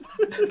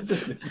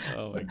 Just...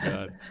 Oh my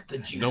god!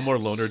 No more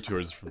loaner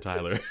tours from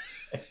Tyler.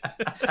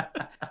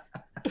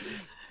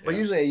 But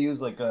usually I use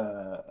like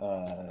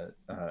a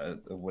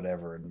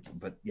whatever.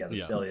 But the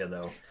Stelia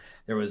though,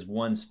 there was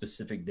one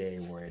specific day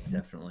where it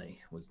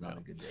definitely was not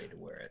a good day to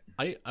wear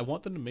it. I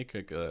want them to make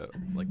like a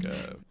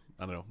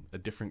I don't know, a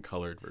different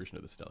colored version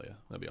of the Stelia.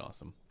 That'd be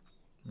awesome.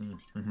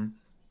 Mm-hmm.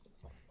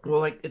 Well,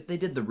 like if they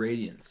did the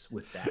Radiance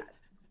with that.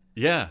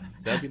 Yeah,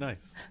 that'd be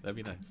nice.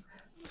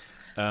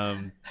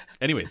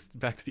 Anyways,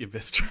 back to the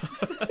Abyss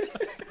drama.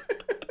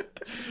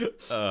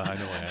 I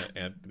know why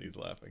Anthony's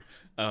laughing.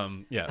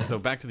 So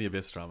back to the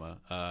Abyss drama.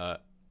 I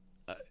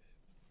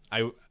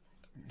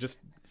just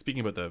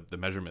speaking about the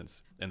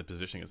measurements and the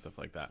positioning and stuff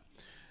like that.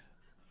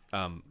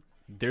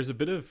 There's a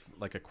bit of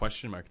like a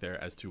question mark there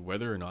as to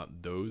whether or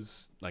not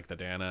those, like the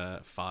Diana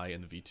Phi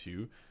and the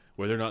V2,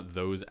 whether or not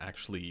those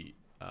actually,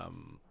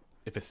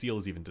 if a seal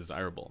is even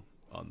desirable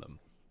on them.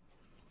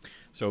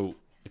 So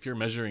if you're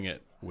measuring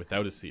it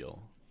without a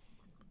seal,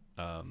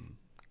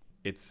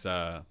 it's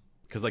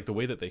because like the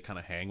way that they kind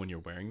of hang when you're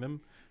wearing them,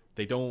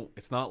 they don't.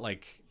 It's not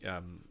like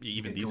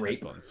even these Great.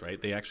 headphones,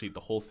 right? They actually, the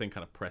whole thing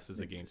kind of presses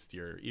against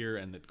your ear,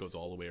 and it goes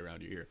all the way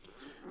around your ear.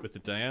 With the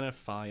Diana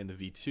Phi and the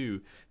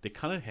V2, they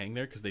kind of hang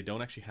there because they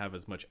don't actually have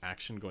as much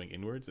action going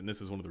inwards, and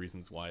this is one of the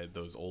reasons why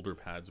those older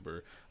pads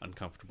were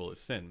uncomfortable as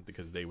sin,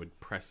 because they would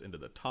press into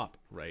the top,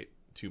 right,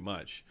 too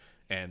much,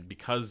 and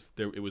because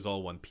it was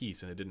all one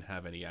piece and it didn't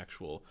have any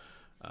actual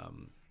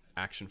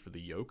action for the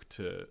yoke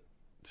to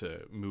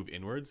move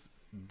inwards,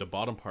 the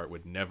bottom part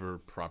would never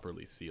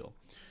properly seal.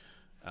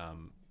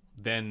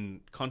 Then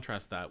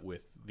contrast that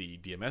with the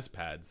DMS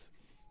pads.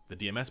 The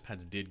DMS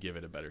pads did give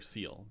it a better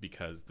seal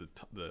because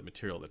the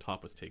material at the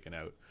top was taken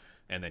out,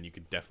 and then you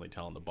could definitely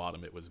tell on the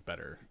bottom it was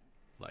better,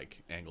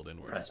 like angled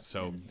inwards. Right.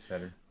 So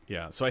better.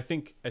 yeah, so I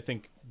think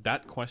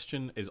that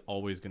question is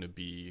always going to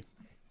be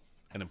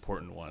an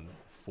important one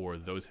for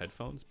those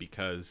headphones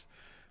because,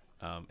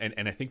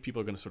 and I think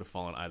people are going to sort of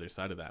fall on either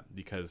side of that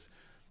because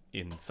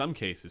in some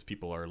cases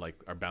people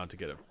are bound to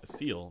get a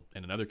seal,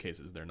 and in other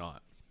cases they're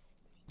not.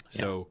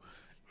 So,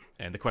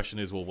 and the question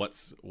is, well,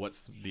 what's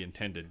the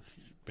intended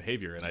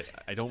behavior? And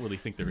I don't really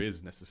think there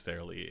is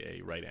necessarily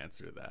a right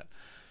answer to that.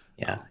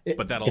 Yeah,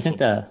 but that also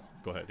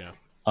go ahead. Yeah.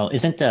 Oh,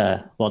 isn't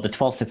the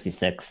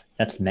 1266?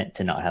 That's meant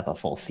to not have a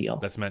full seal.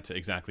 That's meant to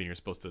exactly. You're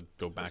supposed to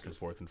go back and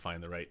forth and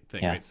find the right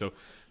thing, right? So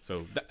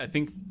I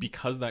think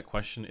because that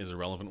question is a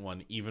relevant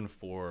one, even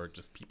for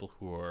just people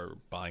who are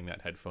buying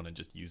that headphone and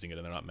just using it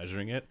and they're not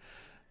measuring it,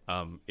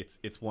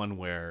 it's one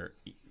where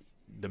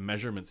the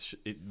measurements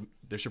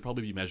there should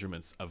probably be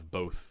measurements of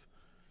both,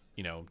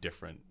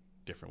 different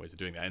ways of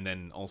doing that. And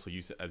then also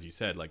as you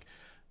said, like,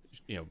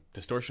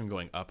 distortion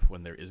going up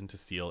when there isn't a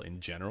seal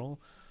in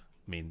general,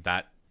 I mean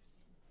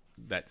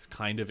that's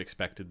kind of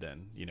expected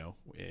then,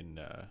 in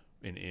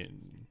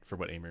for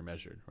what Amer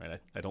measured, right?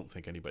 I don't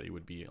think anybody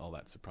should be all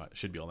that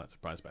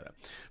surprised by that.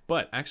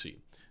 But actually,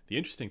 the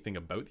interesting thing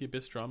about the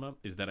Abyss drama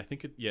is that I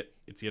think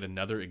it's yet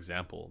another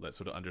example that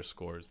sort of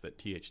underscores that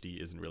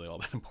THD isn't really all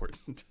that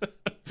important.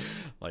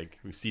 Like,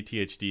 we see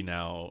THD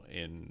now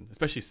in,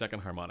 especially second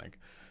harmonic,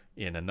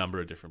 in a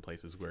number of different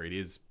places where it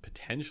is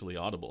potentially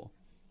audible.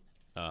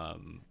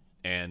 And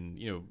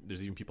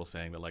there's even people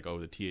saying that, like,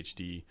 the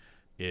THD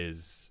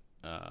is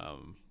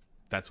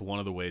that's one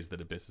of the ways that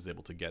Abyss is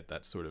able to get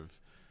that sort of,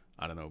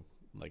 I don't know,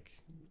 like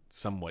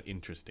somewhat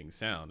interesting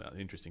sound,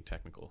 interesting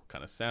technical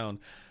kind of sound,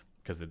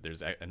 because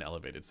there's an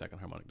elevated second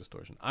harmonic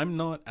distortion. I'm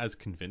not as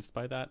convinced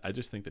by that. I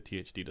just think that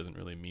THD doesn't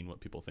really mean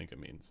what people think it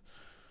means.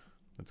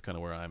 That's kind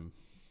of where I'm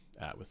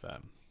at with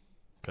that,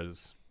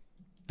 because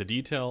the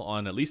detail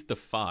on at least the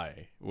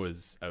Phi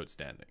was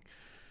outstanding.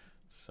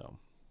 So,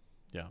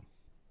 yeah.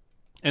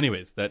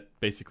 Anyways, that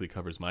basically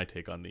covers my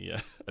take on the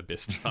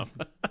Abyss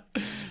drama.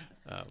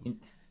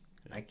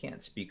 I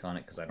can't speak on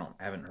it because I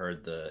haven't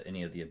heard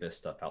any of the Abyss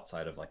stuff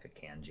outside of like a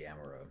Can Jam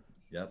or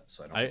a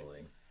so I don't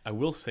really. I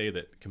will say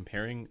that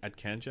comparing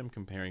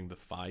the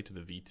Phi to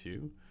the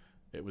V2,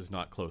 it was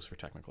not close for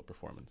technical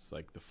performance.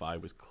 Like, the Phi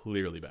was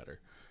clearly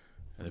better,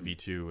 and the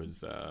V2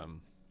 was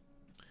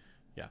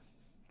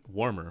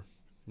warmer,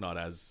 not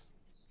as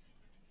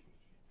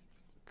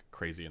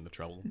crazy in the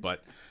treble,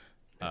 but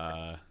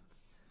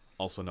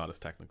also not as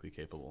technically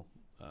capable.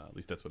 At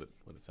least that's what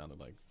it sounded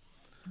like.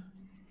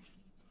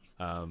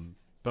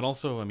 But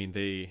also, I mean,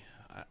 they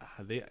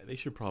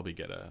should probably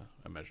get a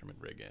measurement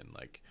rig in.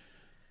 Like,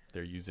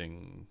 they're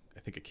using,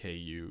 I think, a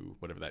KU,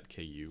 whatever that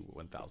KU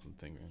 1000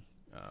 thing.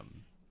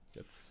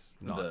 It's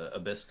not the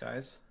Abyss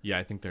guys. Yeah,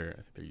 I think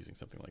they're using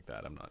something like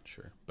that. I'm not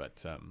sure,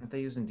 but aren't they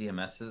using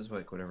DMS's,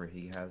 like whatever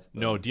he has?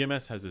 No,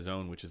 DMS has his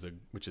own, which is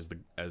the,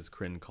 as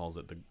Kryn calls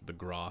it, the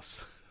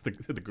gross, the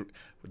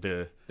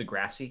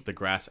grassy, the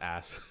grass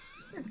ass.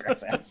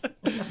 Grass ass.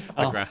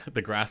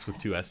 The grass with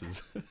two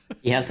S's.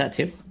 He has that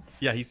too?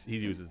 Yeah, he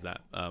uses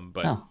that.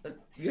 But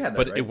you have that,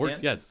 but right, it works.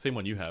 Dan? Yeah, it's the same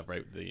one you have,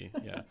 right?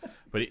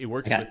 But it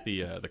works with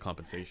the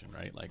compensation,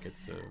 right? Like,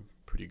 it's a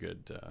pretty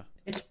good.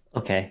 It's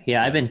okay.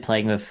 Yeah, I've been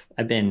playing with.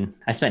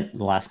 I spent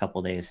the last couple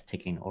of days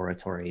taking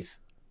Oratory's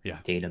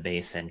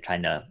database and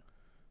trying to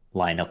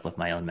line up with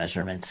my own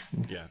measurements.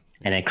 Yeah.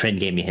 And then Kryn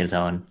gave me his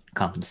own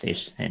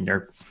compensation, and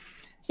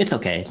it's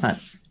okay. It's not.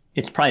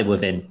 It's probably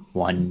within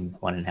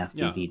 1.5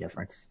 dB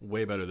difference.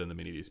 Way better than the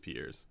mini DSP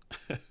ears.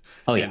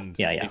 Oh yeah, and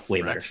yeah, way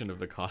better. A fraction of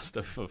the cost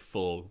of a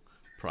full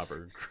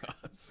proper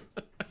cross.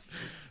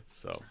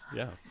 So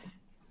yeah,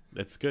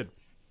 that's good.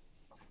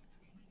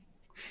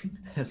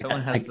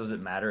 Someone has. Does it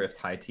matter if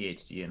high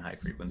THD and high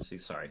frequency?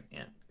 Sorry,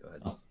 Ant, go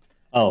ahead.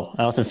 Oh,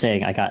 I was also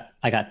saying I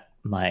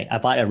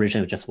bought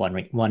originally with just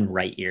one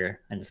right ear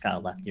and just got a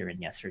left ear in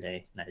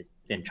yesterday, and I've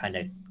been trying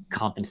to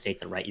compensate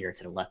the right ear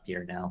to the left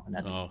ear now, and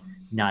that's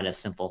not as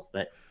simple,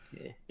 but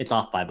it's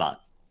off by about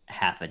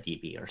half a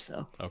dB or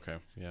so. Okay,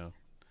 yeah.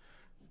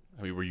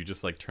 I mean, were you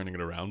just like turning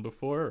it around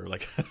before, or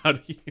like how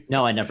do you?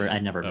 No, I never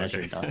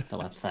measured the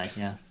left side.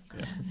 Yeah.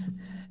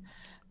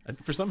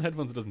 And for some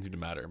headphones, it doesn't seem to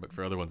matter, but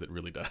for other ones, it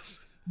really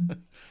does.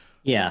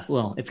 Yeah,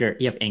 well, if you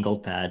have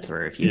angled pads,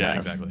 or if you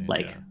have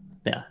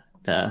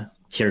the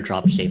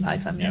teardrop shape high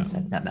femmes,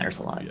 that matters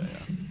a lot.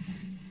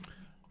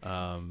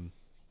 Yeah.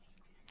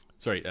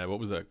 Sorry, what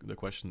was the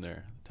question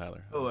there,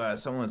 Tyler?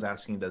 Someone was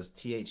asking, does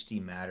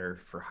THD matter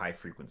for high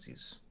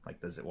frequencies?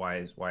 Like, does it? Why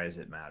does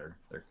it matter?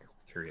 They're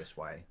curious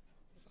why.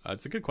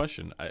 It's a good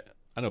question. I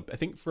don't know. I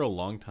think for a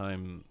long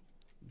time,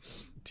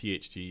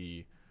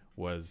 THD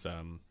was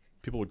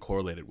people would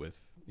correlate it with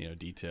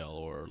detail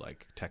or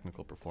like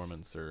technical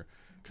performance or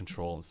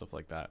control and stuff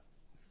like that.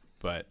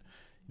 But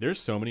there's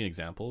so many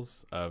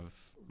examples of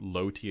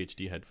low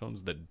THD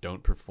headphones that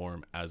don't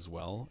perform as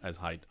well as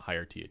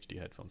higher THD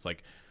headphones.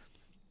 Like,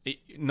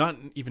 not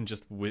even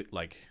just with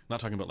like, not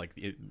talking about like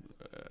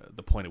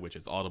the point at which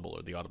it's audible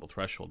or the audible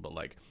threshold, but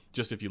like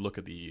just if you look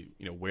at the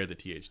where the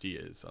THD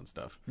is on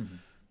stuff,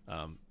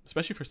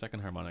 especially for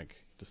second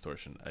harmonic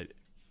distortion,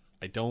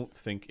 I don't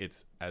think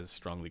it's as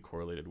strongly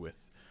correlated with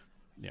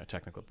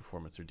technical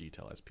performance or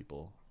detail as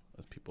people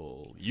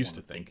used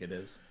to think it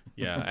is.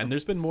 Yeah, and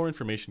there's been more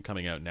information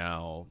coming out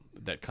now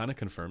that kind of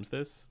confirms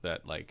this,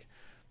 that like,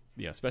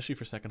 especially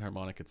for second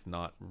harmonic, it's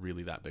not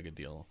really that big a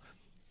deal.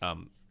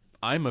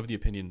 I'm of the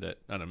opinion that,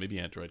 I don't know, maybe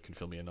Antdroid can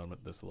fill me in on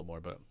this a little more,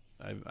 but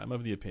I'm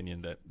of the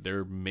opinion that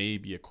there may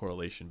be a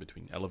correlation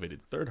between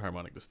elevated third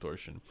harmonic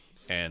distortion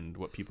and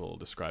what people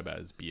describe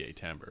as BA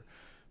timbre,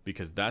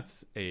 because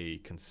that's a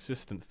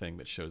consistent thing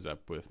that shows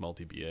up with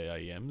multi-BA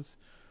IEMs,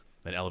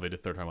 an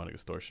elevated third harmonic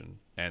distortion,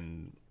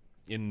 and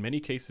in many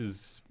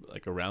cases,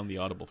 like around the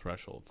audible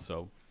threshold.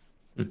 So,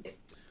 I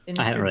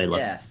haven't really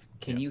looked.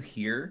 Can you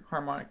hear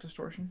harmonic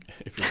distortion?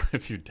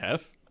 If you're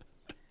deaf,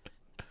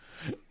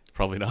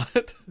 probably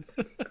not.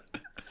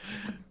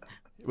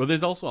 Well,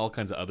 there's also all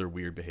kinds of other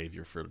weird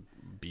behavior for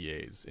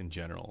BAs in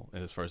general,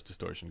 and as far as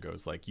distortion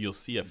goes, like you'll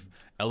see a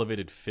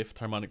elevated fifth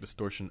harmonic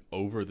distortion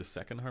over the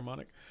second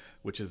harmonic,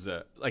 which is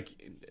like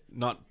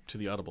not to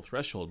the audible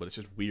threshold, but it's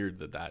just weird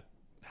that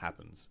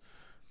happens.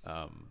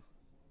 But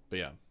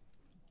yeah.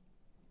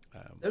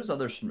 There's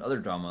some other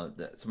drama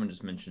that someone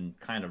just mentioned,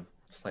 kind of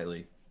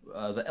slightly.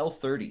 The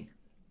L30.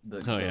 The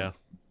L30.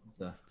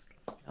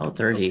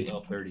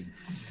 L30.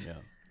 Yeah.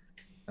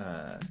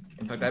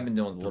 In fact, I've been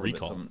doing a little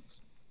recall.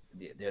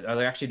 Bit. Are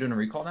they actually doing a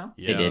recall now?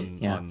 Yeah, they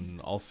did. On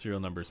all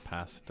serial numbers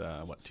past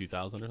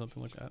 2000 or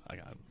something like that. I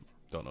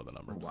don't know the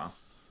number. Oh, wow.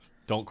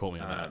 Don't quote me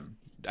on that.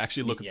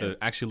 Actually look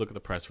at the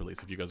press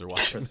release if you guys are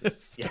watching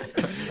this. Yeah.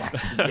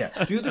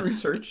 Do the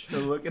research to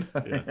look at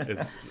it. Yeah,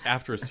 it's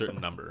after a certain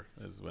number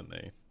is when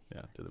they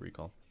do the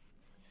recall.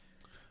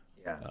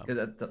 Yeah,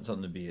 because that's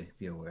something to be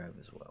aware of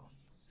as well.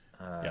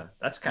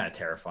 That's kind of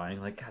terrifying.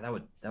 Like, God,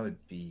 that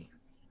would be.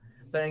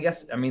 But I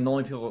guess the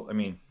only people.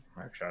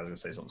 Actually, I was gonna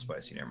say something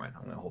spicy. Never mind.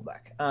 I'm gonna hold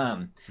back.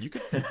 You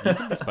can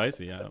be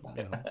spicy. Yeah,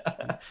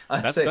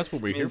 that's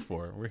what we're here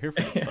for. We're here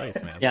for the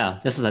spice, man. Yeah,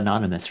 this is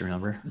anonymous.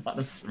 Remember?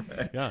 Anonymous,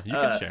 right? Yeah, you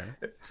can share.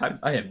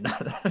 I am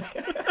not.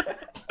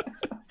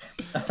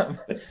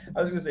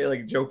 I was gonna say,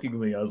 like,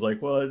 jokingly, I was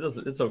like, well,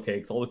 it's okay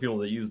because all the people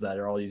that use that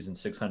are all using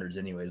 600s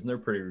anyways, and they're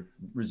pretty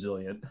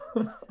resilient.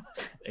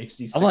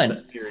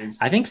 HD6 series.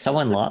 I think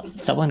someone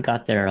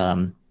got their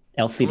LCD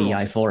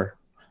i4.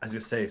 I was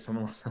gonna say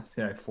someone lost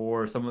LCD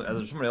i4.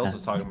 Somebody else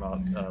was talking about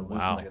losing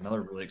like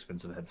another really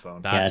expensive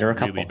headphone. That's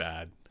really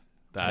bad.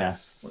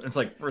 It's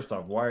like, first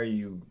off, why are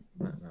you?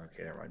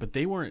 Okay, never mind. But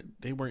they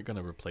weren't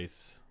gonna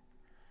replace,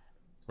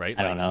 right?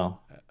 I don't know.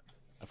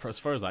 As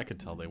far as I could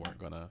tell, they weren't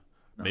gonna.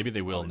 Maybe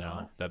they will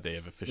now that they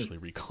have officially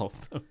recalled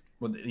them.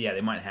 Well, yeah, they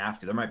might have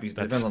to. There might be.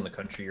 Depends on the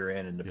country you're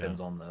in, and depends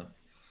on the.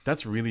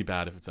 That's really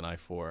bad if it's an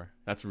i4.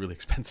 That's really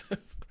expensive.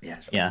 Yeah.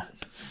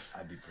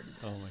 I'd be pretty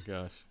bad. Oh my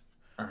gosh.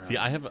 See,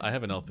 I have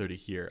an L30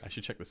 here. I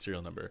should check the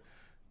serial number,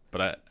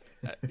 but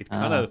it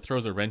kind of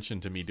throws a wrench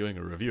into me doing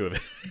a review of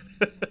it.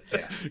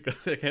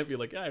 Because I can't be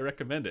like, I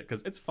recommend it,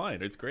 because it's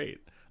fine, it's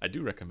great. I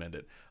do recommend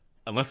it,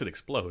 unless it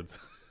explodes.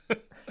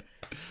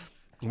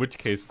 In which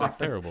case, that's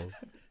terrible.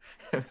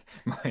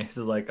 Mine is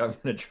like, I'm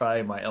gonna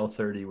try my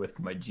L30 with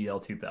my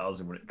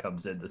GL2000 when it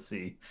comes in to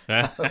see.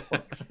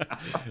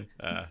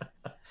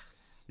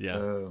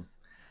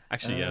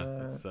 Actually,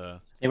 that's.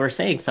 They were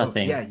saying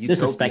something.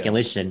 This is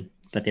speculation.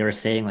 But they were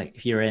saying, like,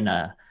 if you're in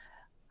a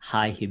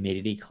high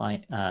humidity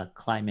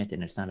climate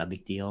and it's not a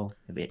big deal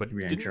if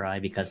you're dry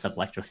because of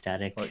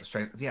electrostatic. That's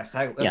what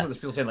the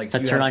people saying. Like,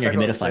 so turn on your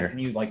humidifier.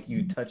 And you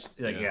touch.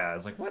 I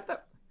was like, what the?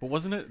 But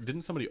wasn't it?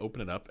 Didn't somebody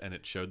open it up and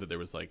it showed that there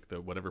was like the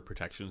whatever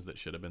protections that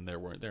should have been there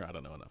weren't there? I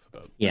don't know enough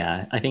about.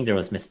 Yeah, I think it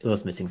was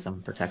missing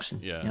some protection.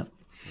 Yeah. Yep.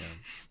 Yeah.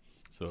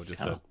 So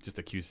just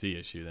a QC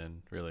issue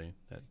then, really.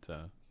 That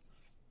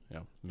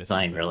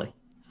design really.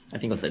 I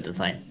think it was a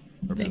design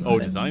thing. Oh,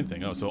 design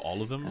thing. Oh, so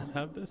all of them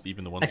have this,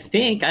 even the ones.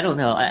 I don't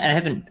know.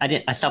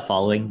 I stopped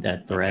following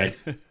the thread,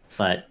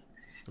 but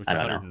it's I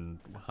don't know.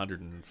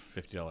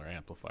 $150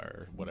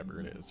 amplifier, whatever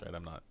it is, right?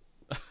 I'm not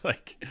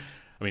like.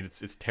 I mean,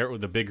 it's terrible.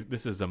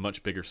 This is a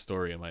much bigger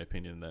story, in my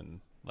opinion,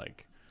 than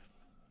like,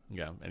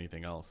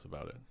 anything else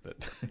about it.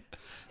 But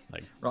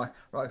like,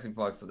 Roxy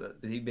Fox,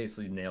 he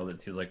basically nailed it.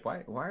 He was like,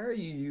 "Why are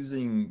you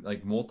using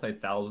like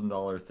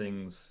multi-$1,000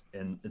 things?"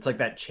 And it's like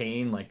that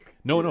chain, like.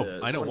 No,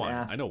 I know why.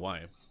 I know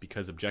why.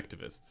 Because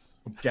objectivists.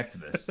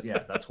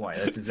 Yeah, that's why.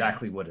 That's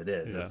exactly what it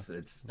is. Yeah.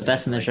 It's the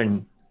best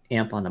measuring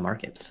amp on the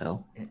market.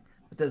 So.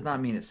 It does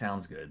not mean it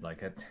sounds good.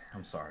 Like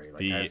I'm sorry. Like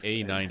the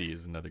A90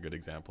 is another good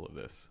example of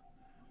this.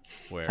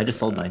 Where I just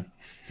sold mine.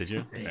 Did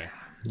you? Okay.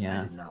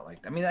 Yeah. I did not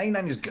like that. I mean, the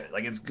A90 is good.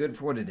 Like it's good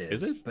for what it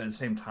is. Is it? But at the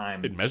same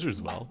time, It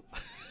measures well.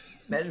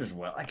 Measures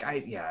well. Like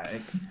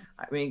I'm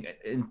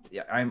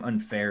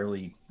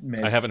unfairly.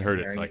 I haven't heard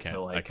it, so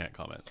I can't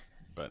comment.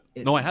 But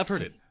no, I have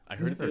heard it. I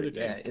heard it the other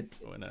day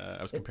when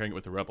I was comparing it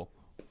with the Rebel.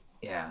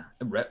 Yeah,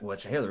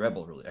 which I hear the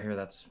Rebel really. I hear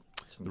that's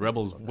the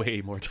Rebel's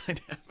way more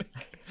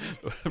dynamic.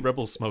 The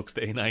Rebel smokes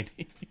the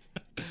A90.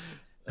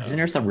 Isn't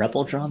there some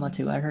Rebel drama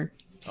too? I heard.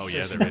 Oh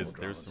yeah, there is.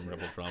 There's some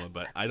Rebel drama,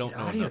 but I don't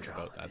know enough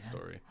about that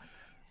story.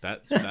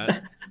 That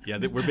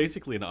we're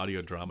basically an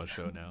audio drama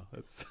show now.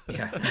 That's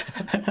yeah.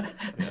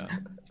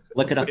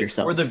 Look it up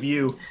yourself. We're the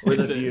View. We're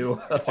the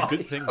View. It's a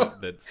good thing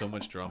that so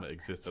much drama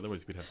exists.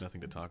 Otherwise, we'd have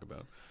nothing to talk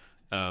about.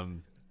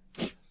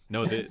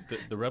 No, the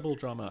Rebel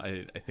drama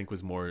I think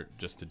was more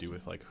just to do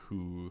with like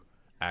whose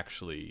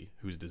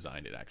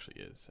design it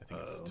actually is. I think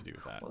it's to do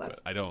with that. But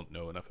I don't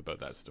know enough about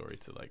that story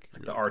to like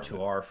really the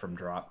R2R from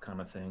Drop kind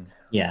of thing.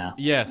 Yeah.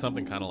 Yeah,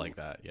 something kind of like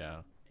that.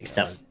 Yeah.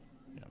 Except.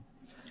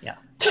 Yeah.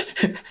 I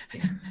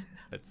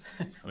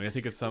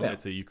think it's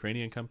it's a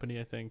Ukrainian company,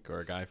 I think,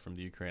 or a guy from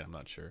the Ukraine. I'm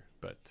not sure,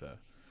 but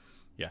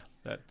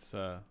that's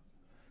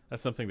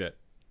something that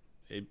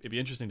it'd be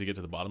interesting to get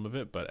to the bottom of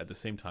it. But at the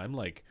same time,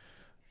 like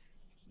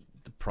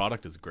the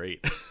product is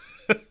great.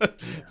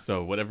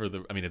 So whatever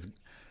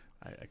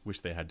I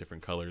wish they had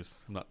different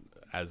colors. I'm not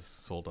as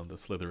sold on the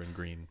Slytherin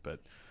green,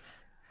 but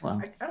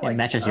it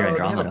matches your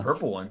Andromeda. They have a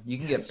purple one. You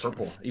can get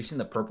purple. You've seen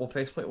the purple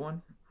faceplate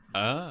one?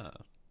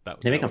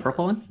 They make a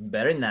purple one?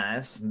 Very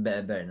nice.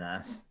 Very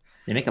nice.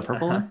 They make a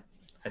purple one?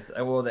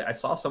 I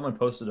saw someone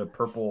posted a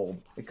purple.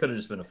 It could have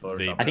just been a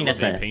photo. I think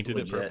they painted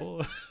it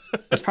purple.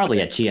 It's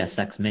probably a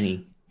GSX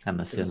Mini, I'm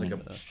assuming.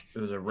 It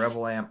was a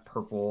Rebel Amp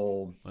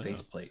purple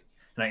faceplate.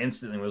 And I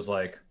instantly was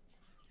like,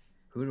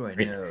 who do I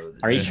know?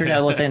 Are you sure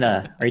that wasn't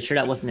a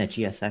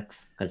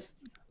GSX? Because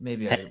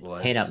maybe I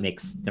was. Handout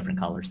makes different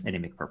colors and they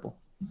make purple.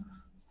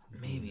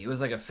 Maybe it was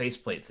like a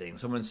faceplate thing.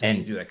 Someone said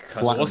you do like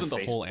it wasn't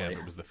the whole amp;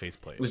 it was the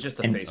faceplate. It was just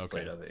the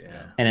faceplate of it.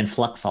 Yeah. And then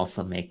Flux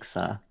also makes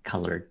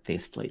colored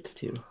faceplates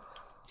too.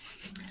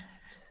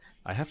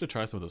 I have to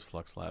try some of those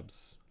Flux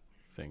Labs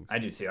things. I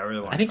do too. I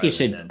really want. I think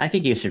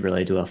you should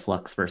really do a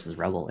Flux versus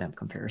Rebel amp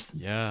comparison.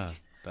 Yeah,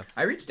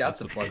 I reached out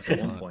to Flux at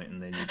one point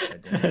and they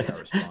didn't get a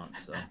response.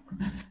 So,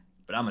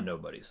 but I'm a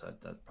nobody, so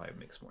that probably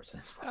makes more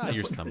sense.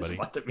 You're somebody.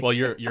 Well,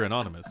 you're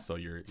anonymous, so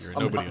you're a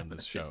nobody on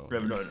this show.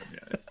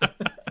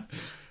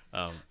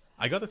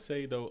 I gotta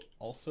say though,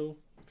 also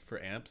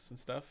for amps and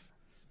stuff,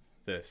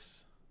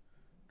 this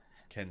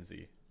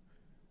Kenzie.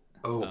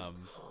 That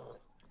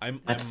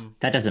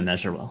doesn't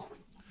measure well.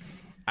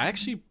 I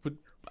would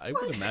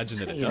imagine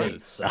that it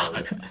does.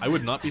 I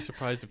would not be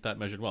surprised if that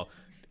measured well.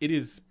 It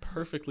is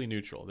perfectly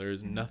neutral. There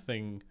is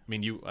nothing. I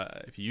mean,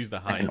 if you use the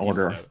high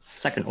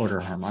second order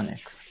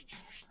harmonics.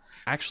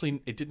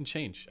 Actually, it didn't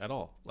change at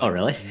all. Oh,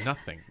 really?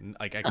 Nothing.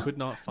 Like I could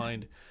not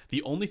find.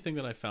 The only thing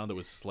that I found that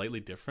was slightly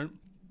different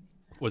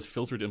was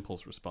filtered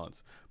impulse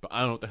response, but I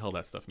don't know what the hell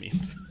that stuff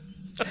means.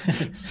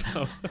 It's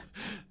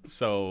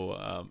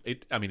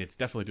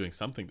definitely doing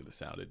something to the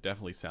sound. It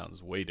definitely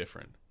sounds way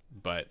different,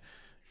 but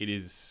it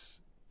is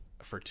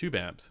for tube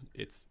amps.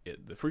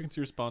 The frequency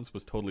response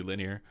was totally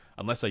linear,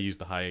 unless I used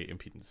the high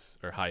impedance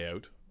or high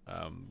out.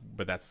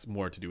 But that's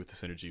more to do with the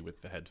synergy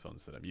with the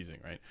headphones that I'm using,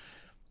 right?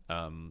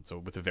 So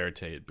with the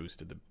Verite, it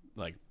boosted the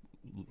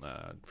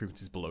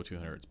frequencies below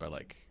 200 hertz by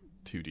like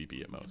 2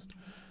 dB at most.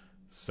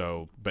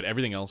 So, but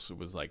everything else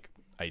was like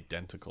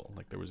identical.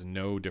 Like there was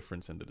no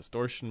difference in the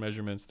distortion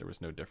measurements. There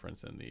was no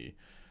difference in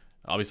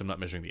obviously I'm not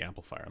measuring the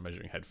amplifier. I'm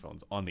measuring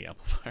headphones on the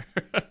amplifier.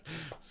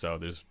 So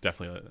there's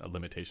definitely a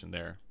limitation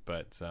there.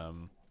 But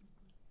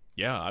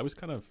I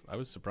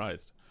was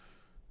surprised.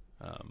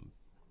 When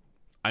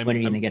are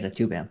you going to get a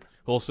tube amp?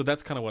 Well, so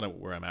that's kind of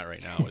where I'm at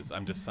right now is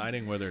I'm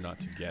deciding whether or not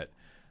to get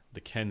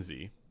the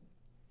Kenzie,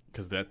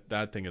 because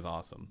that thing is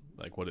awesome.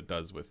 Like what it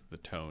does with the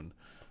tone.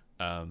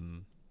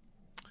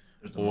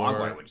 There's the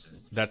Mogwai, which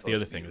is that's the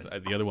other thing. Is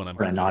the other one I'm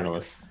considering.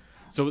 Nautilus.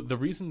 So the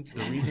reason,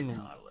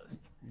 Nautilus.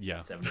 Yeah,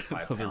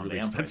 75 those are really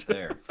expensive.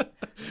 Right there.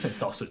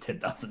 It's also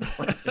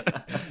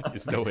 $10,000.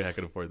 There's no way I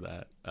could afford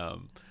that.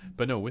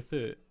 But no, with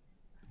the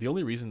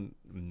only reason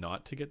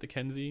not to get the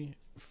Kenzie,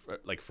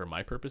 for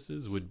my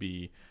purposes, would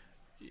be,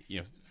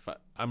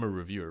 I'm a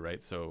reviewer,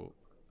 right? So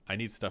I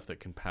need stuff that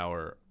can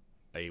power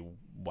a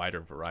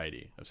wider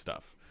variety of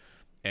stuff.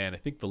 And I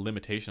think the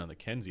limitation on the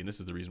Kenzie, and this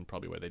is the reason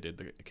probably why they did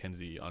the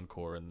Kenzie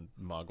Encore and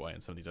Mogwai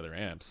and some of these other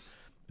amps,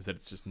 is that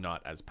it's just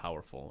not as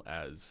powerful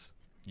as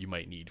you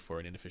might need for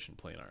an inefficient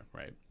planar,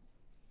 right?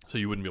 So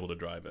you wouldn't be able to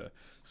drive a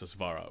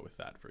Susvara with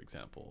that, for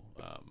example,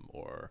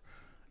 or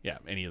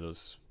any of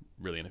those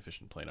really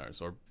inefficient planars,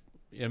 or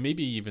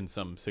maybe even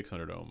some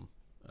 600 ohm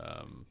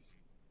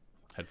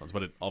headphones.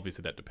 But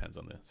obviously that depends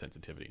on the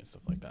sensitivity and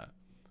stuff like that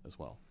as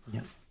well.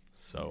 Yeah.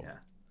 So. Yeah.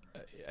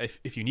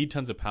 If you need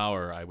tons of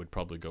power, I would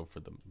probably go for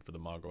the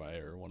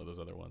Mogwai or one of those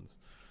other ones.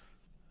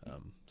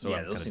 I'm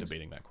kind of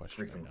debating that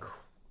question right now.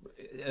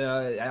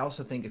 I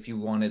also think if you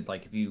wanted,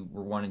 like, if you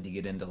were wanting to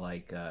get into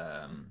like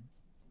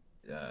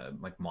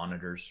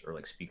monitors or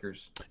like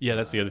speakers. Yeah,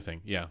 that's the other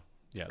thing. Yeah,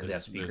 because they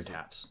have speaker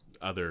taps.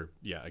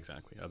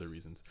 Exactly, other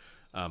reasons.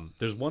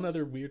 There's one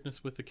other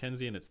weirdness with the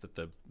Kenzie, and it's that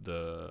the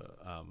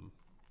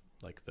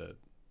like the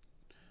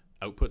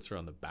outputs are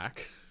on the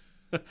back.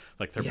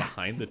 Like they're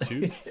behind the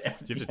tubes,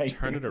 so you have to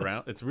turn it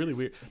around. It's really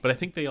weird, but I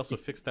think they also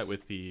fixed that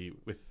with the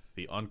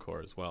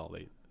Encore as well.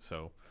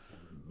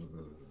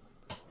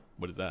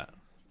 What is that?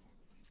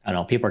 I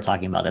don't know. People are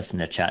talking about this in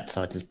the chat,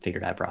 so I just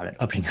figured I brought it,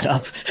 opening it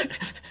up.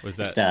 What is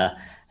that?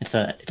 It's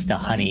the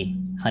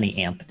honey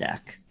amp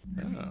deck.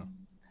 Oh.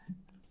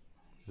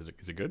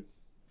 Is it good?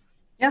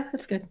 Yeah,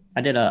 it's good.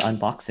 I did a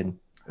unboxing,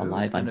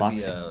 live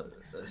unboxing.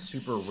 Be a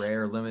super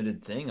rare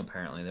limited thing.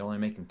 Apparently, they're only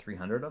making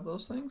 300 of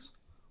those things.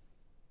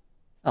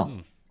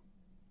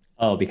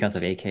 Oh, because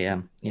of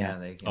AKM. Yeah.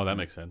 Oh, that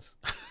makes sense.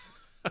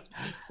 Well,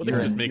 they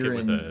can just make it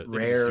with a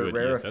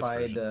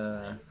rarefied ESS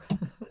version.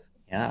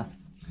 Yeah.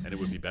 And it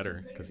would be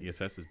better because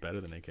ESS is better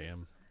than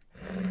AKM.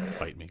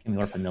 Fight me. Give me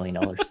worth $1 million.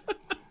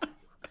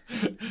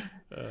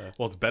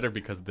 Well, it's better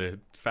because the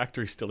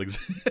factory still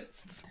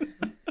exists.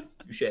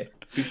 Touche.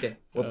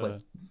 Well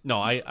played. No,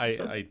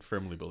 I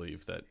firmly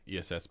believe that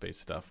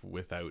ESS-based stuff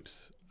without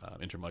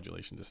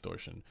intermodulation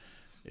distortion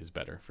is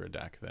better for a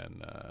DAC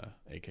than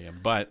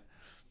AKM. But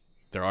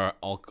there are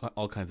all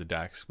kinds of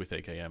DACs with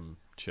AKM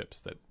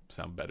chips that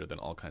sound better than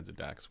all kinds of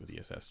DACs with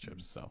ESS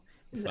chips. So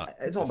it's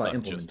all about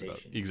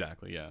implementation.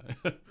 Exactly, yeah.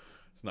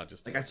 It's not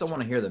just like I still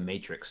want to hear the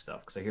Matrix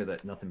stuff because I hear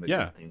that nothing but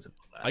good things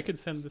about that. I could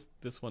send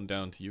this one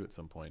down to you at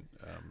some point.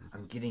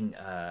 I'm getting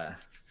the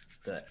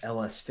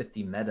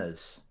LS50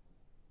 metas.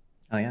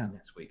 Oh yeah,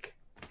 next week.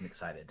 I'm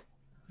excited.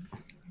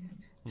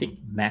 I think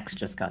Max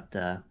just got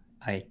the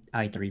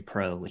i3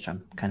 Pro, which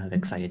I'm kind of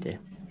excited to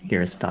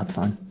hear his thoughts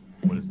on.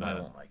 What is that? I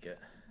don't like it.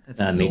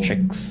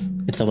 Matrix.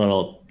 It's a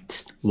little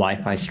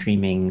Wi-Fi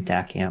streaming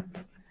DAC amp.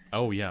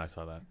 Oh yeah, I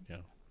saw that. Yeah.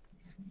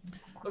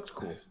 Looks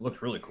cool.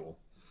 Looks really cool.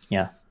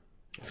 Yeah.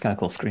 It's got a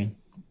cool screen.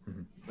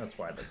 Mm-hmm. That's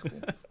why it looks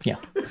cool. Yeah,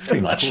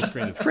 pretty much. Cool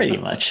screen is pretty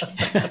much.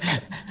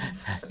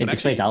 It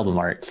displays album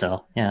art,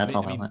 so yeah, that's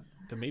all I want.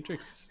 The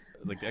Matrix,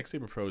 like the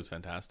X-Saber Pro is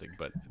fantastic,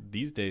 but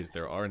these days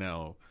there are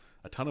now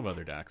a ton of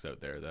other DACs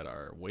out there that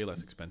are way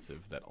less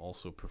expensive that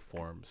also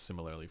perform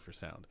similarly for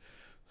sound.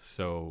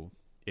 So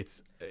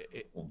it's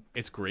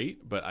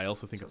great, but I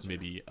also think it's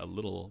maybe a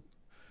little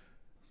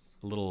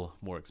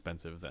more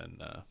expensive than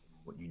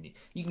what you need.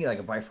 You can get like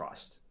a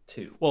Bifrost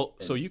too. Well,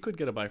 so you could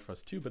get a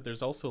Bifrost too, but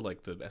there's also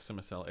like the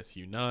SMSL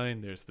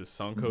SU9. There's this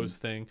Sonkos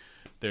thing.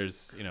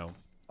 There's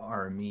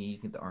RME. You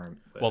can get the RME.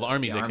 Well, the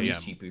RME is AKM. RME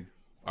is cheaper.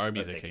 RME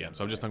is AKM.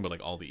 So I'm just talking about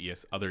like all the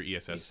other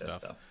ESS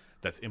stuff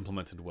that's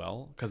implemented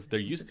well. Because there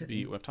used to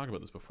be, I've talked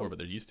about this before, but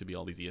there used to be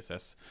all these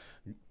ESS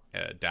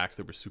DACs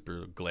that were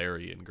super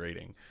glary and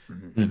grating,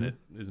 and it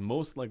is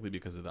most likely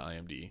because of the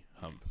IMD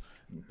hump.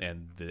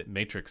 And the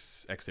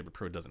Matrix X-Saber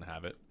Pro doesn't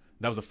have it.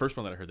 That was the first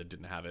one that I heard that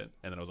didn't have it,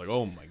 and then I was like,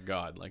 "Oh my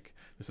god! Like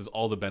this is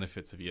all the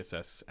benefits of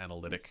ESS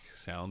analytic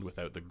sound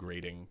without the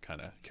grating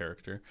kind of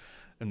character."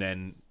 And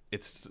then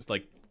it's just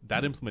like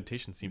that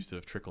implementation seems to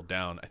have trickled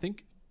down. I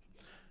think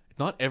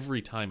not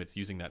every time it's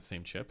using that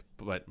same chip,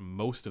 but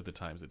most of the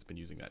times it's been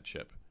using that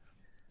chip.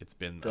 It's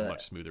been a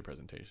much smoother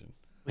presentation.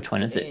 Which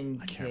one is it?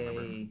 I can't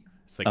remember.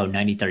 It's like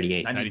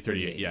 9038.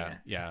 9038,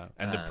 yeah.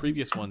 And the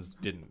previous ones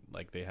didn't.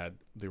 Like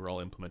they were all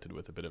implemented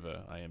with a bit of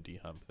a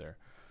IMD hump there.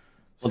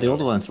 Well, the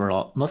older ones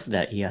were most of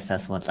that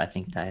ESS ones. I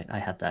think that I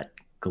had that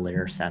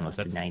glare sound was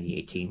the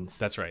 9018s.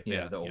 That's right.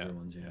 Yeah, the older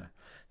ones.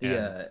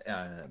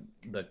 Yeah.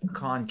 The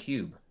Con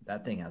Cube,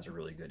 that thing has a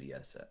really good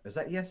ESS. Is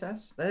that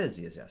ESS? That is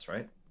ESS,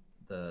 right?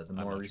 The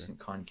more recent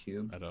Con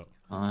Cube.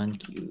 Con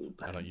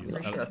Cube. I don't use.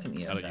 That's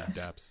an ESS. I don't use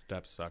DAPs.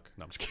 DAPs suck.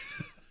 No, I'm just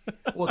kidding.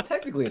 Well,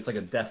 technically, it's like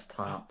a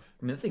desktop.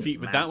 I mean, the thing's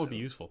but that would be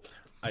useful.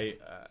 I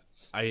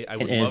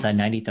would. It is a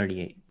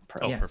 9038.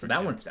 Pro. Oh, yeah, perfect.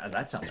 So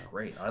that sounds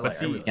great.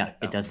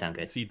 It does sound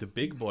good. See, the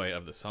big boy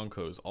of the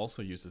Sonkos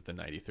also uses the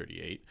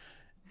 9038,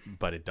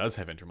 but it does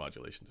have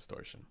intermodulation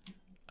distortion.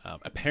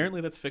 Apparently,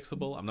 that's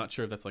fixable. I'm not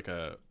sure if that's like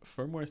a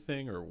firmware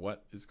thing or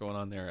what is going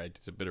on there. I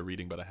did a bit of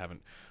reading, but I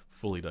haven't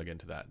fully dug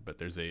into that. But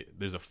there's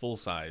a full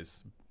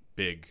size,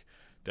 big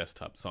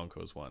desktop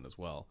Sonkos one as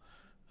well.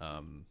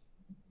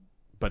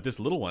 But this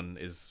little one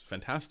is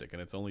fantastic, and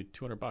it's only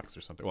 $200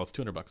 or something. Well, it's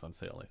 $200 on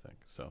sale, I think.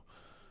 So,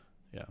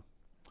 yeah.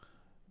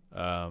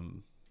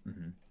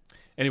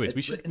 Anyways,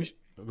 we should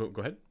go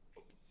ahead.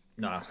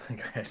 No, go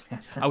ahead.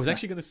 I was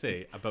actually going to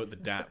say about the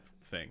DAP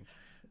thing.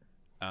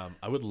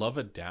 I would love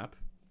a DAP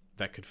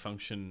that could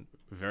function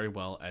very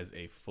well as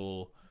a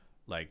full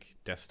like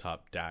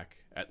desktop DAC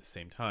at the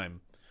same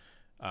time.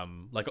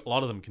 Like a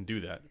lot of them can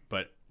do that,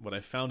 but what I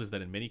found is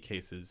that in many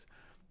cases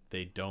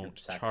they don't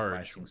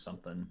charge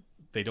something.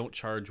 They don't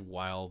charge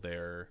while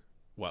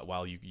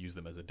you use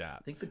them as a DAP.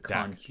 I think the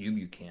Con Cube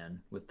you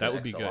can with the that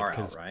would be XLR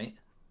good right?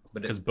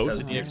 Because both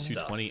the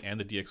DX220 and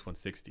the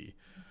DX160,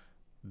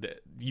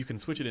 you can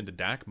switch it into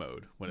DAC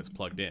mode when it's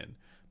plugged in,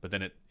 but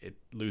then it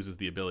loses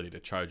the ability to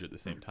charge at the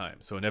same time.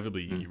 So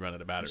inevitably you run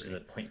out of battery. Which is a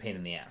pain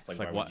in the ass. It's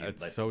like, what?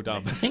 It's so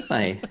dumb. I think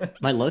my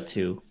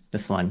Lotu,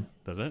 this one,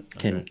 does it?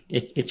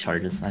 It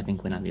charges, I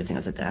think, when I'm using it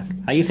as a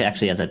DAC. I use it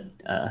actually as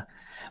a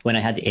when I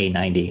had the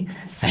A90,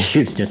 I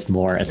used just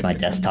more as my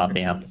desktop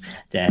amp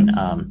than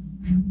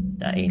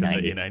the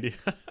A90. The A90.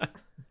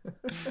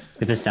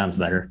 Because it sounds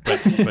better. but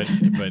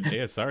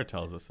ASR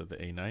tells us that the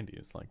A90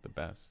 is like the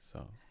best.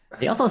 So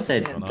they also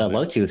said the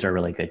Lotus are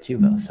really good too,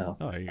 though. So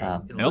there you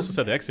go. They also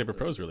said the X-Saber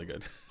Pro is really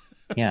good.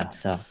 Yeah,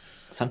 so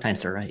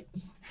sometimes they're right.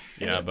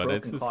 Yeah, but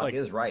it's just like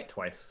is right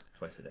twice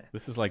a day.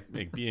 This is like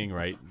being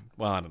right.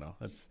 Well, I don't know.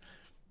 That's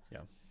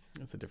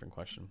a different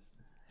question.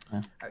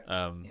 Yeah.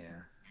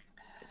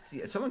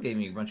 See, someone gave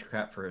me a bunch of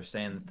crap for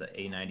saying that the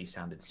A90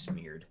 sounded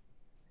smeared,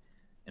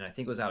 and I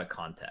think it was out of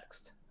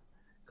context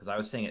because I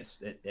was saying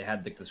it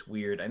had like this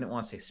weird. I didn't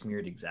want to say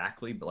smeared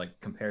exactly, but like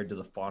compared to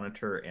the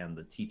Phonitor and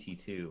the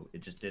TT2,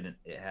 it just didn't.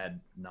 It had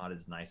not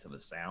as nice of a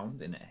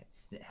sound, and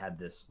it had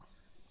this.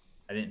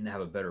 I didn't have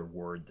a better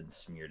word than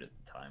smeared at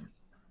the time,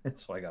 and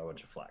so I got a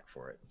bunch of flack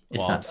for it.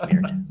 It's not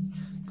smeared.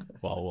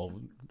 Well,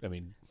 I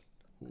mean,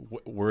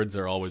 words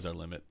are always our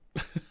limit.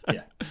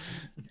 Yeah.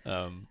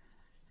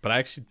 But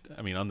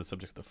I mean, on the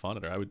subject of the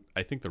Phonitor,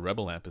 I think the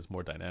Rebel amp is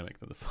more dynamic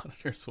than the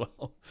Phonitor as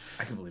well.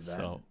 I can believe that.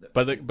 So,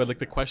 but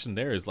the question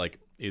there is like,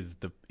 is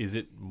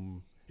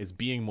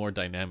being more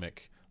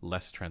dynamic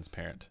less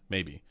transparent?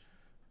 Maybe,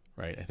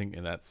 right? I think,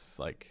 and that's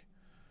like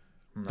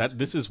that.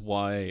 This is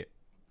why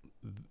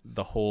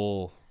the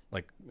whole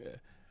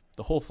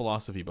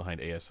philosophy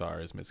behind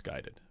ASR is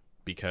misguided,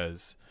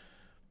 because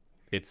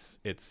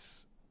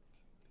it's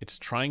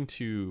trying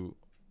to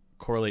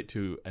correlate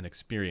to an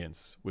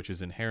experience which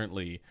is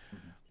inherently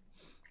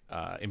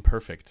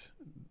imperfect.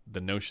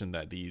 The notion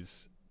that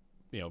these,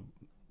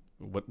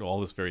 all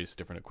this various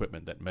different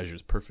equipment that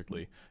measures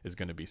perfectly is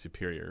going to be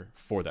superior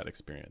for that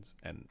experience,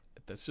 and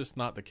that's just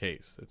not the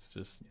case. It's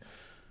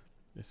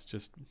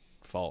just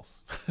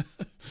false.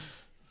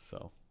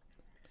 So,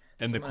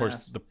 and of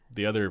course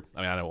the other.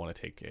 I mean, I don't want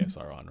to take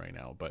ASR on right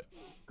now, but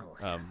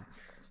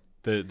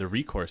the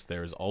recourse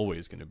there is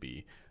always going to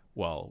be,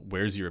 well,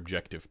 where's your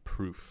objective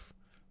proof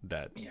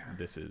that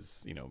this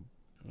is,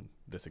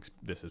 this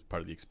is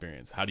part of the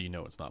experience? How do you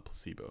know it's not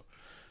placebo?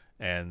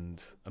 And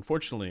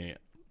unfortunately,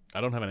 I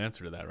don't have an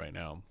answer to that right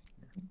now.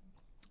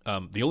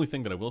 The only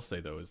thing that I will say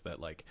though is that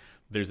like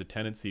there's a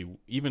tendency,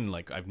 even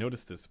like I've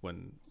noticed this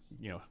when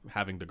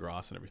having the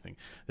Gross and everything,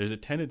 there's a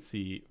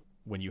tendency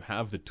when you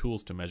have the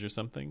tools to measure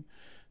something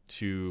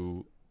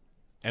to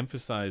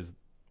emphasize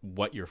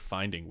what you're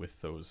finding with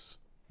those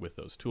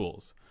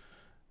tools.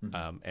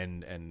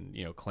 And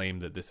claim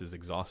that this is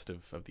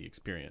exhaustive of the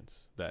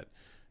experience, that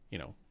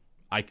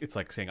it's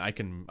like saying I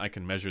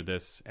can measure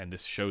this and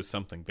this shows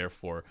something,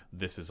 therefore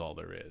this is all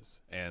there is.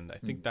 And I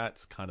think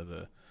that's kind of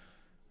the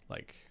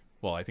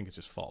I think it's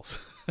just false.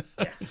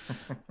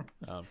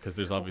 Because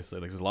there's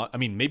obviously there's a lot. I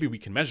mean, maybe we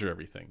can measure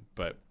everything,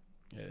 but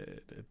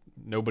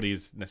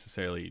nobody's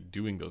necessarily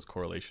doing those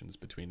correlations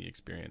between the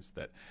experience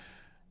that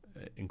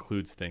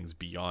includes things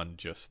beyond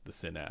just the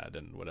SYNAD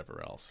and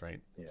whatever else, right?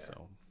 Yeah.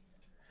 So.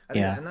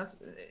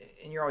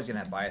 And you're always gonna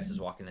have biases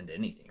walking into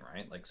anything,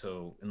 right? Like,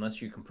 so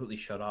unless you completely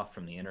shut off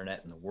from the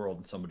internet and the world,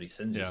 and somebody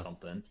sends you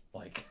something,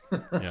 like,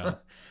 I'm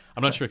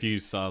not sure if you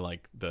saw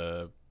like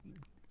the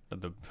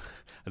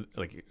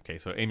okay,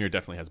 so Amir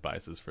definitely has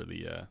biases for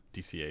the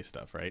DCA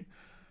stuff, right?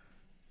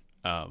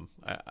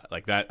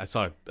 I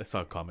saw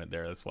a comment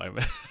there. That's why I'm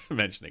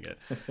mentioning it.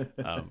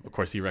 Of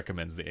course, he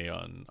recommends the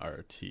Aeon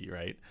RT,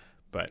 right?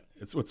 But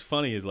what's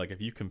funny is like if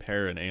you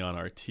compare an Aeon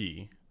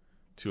RT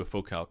to a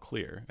Focal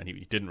Clear, and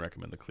he didn't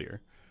recommend the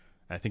Clear.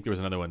 And I think there was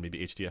another one, maybe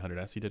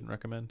HD100S he didn't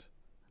recommend.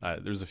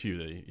 There's a few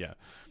that,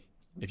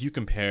 if you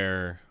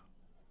compare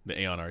the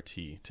Aeon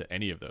RT to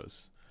any of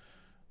those,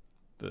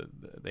 the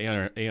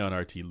Aeon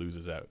RT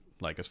loses out.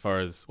 Like as far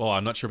as, well,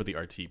 I'm not sure about the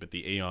RT, but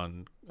the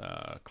Aeon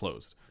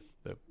closed,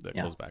 the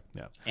closed back,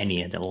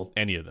 any of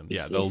them,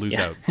 they'll lose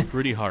out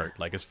pretty hard.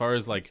 Like as far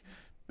as like,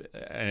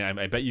 and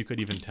I bet you could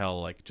even tell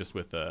like just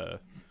with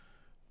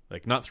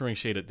like not throwing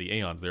shade at the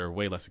Aeons, they're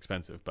way less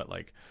expensive, but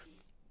like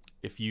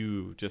if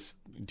you just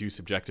do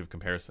subjective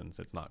comparisons,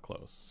 it's not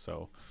close.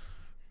 So,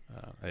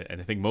 and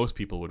I think most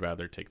people would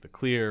rather take the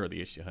Clear or the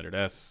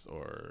HD100S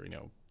or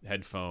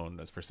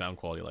headphone as for sound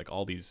quality, like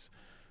all these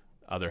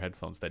other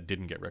headphones that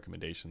didn't get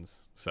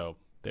recommendations. So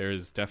there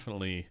is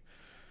definitely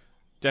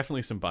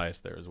some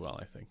bias there as well,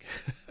 I think.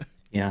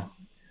 Yeah,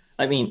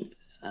 I mean,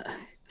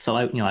 so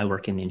I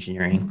work in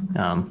engineering,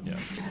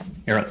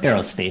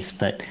 aerospace,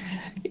 but.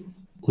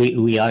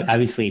 We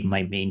obviously,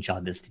 my main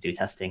job is to do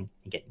testing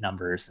and get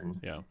numbers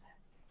and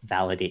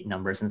validate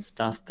numbers and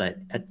stuff. But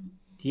at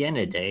the end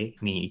of the day,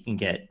 I mean, you can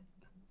get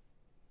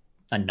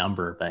a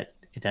number, but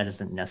that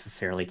doesn't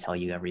necessarily tell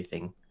you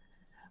everything.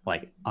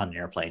 Like on an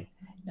airplane,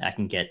 I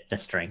can get the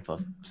strength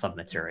of some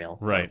material,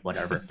 right? Or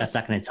whatever. That's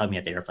not going to tell me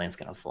if the airplane's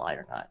going to fly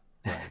or not.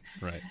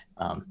 Right.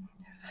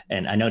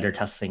 And I know they're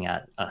testing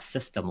at a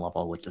system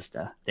level with just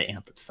the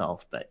amp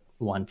itself, but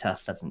one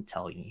test doesn't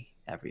tell you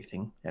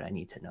everything that I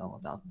need to know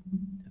about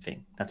the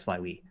thing. That's why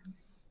we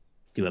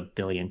do a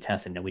billion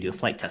tests and then we do a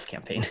flight test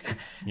campaign.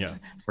 Yeah.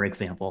 For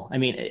example, I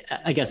mean,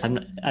 I guess I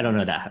don't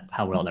know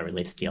how well that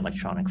relates to the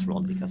electronics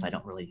world because I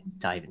don't really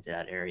dive into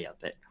that area,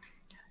 but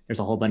there's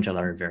a whole bunch of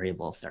other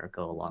variables that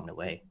go along the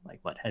way, like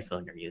what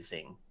headphone you're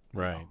using,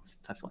 right,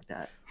 stuff like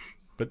that.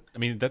 But I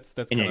mean, that's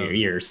in your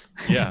ears.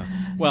 Yeah.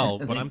 Well,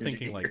 but I'm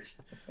thinking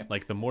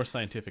like the more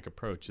scientific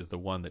approach is the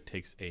one that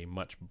takes a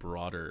much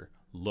broader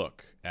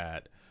look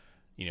at,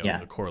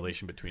 the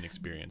correlation between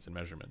experience and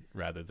measurement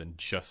rather than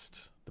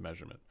just the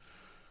measurement.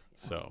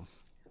 So,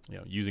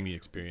 using the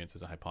experience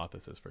as a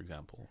hypothesis, for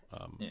example.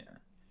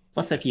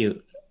 Plus, if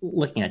you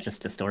looking at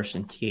just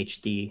distortion,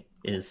 THD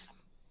is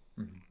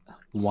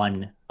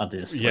one of the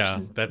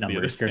distortion that's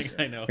numbers. The other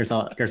thing I know.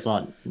 There's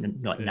about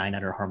 9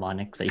 other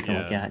harmonics that you can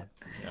look at.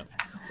 Yeah.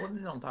 Well,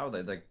 then on top of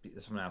that, like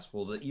someone asked,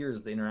 well, the ear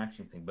is the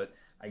interaction thing, but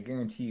I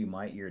guarantee you,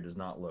 my ear does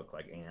not look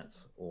like ants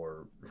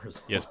or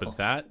results. Yes, but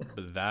that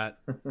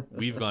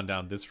we've gone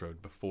down this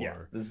road before. Yeah,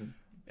 this is.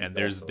 And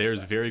there's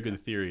very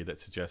good theory that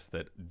suggests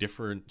that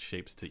different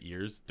shapes to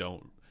ears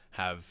don't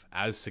have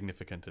as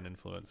significant an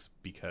influence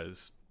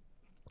because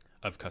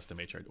of custom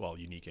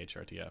unique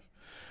HRTF,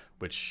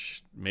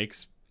 which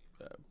makes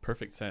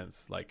perfect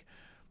sense. Like,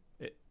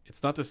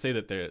 it's not to say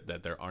that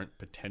there aren't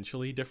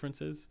potentially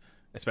differences,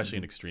 especially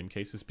in extreme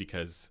cases,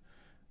 because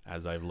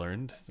as I've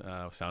learned,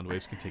 sound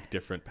waves can take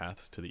different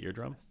paths to the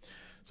eardrum.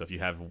 So if you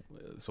have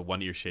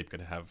one ear shape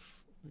could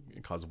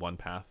cause one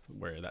path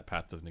where that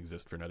path doesn't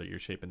exist for another ear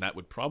shape, and that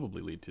would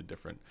probably lead to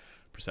different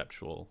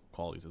perceptual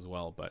qualities as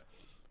well. But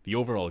the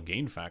overall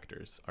gain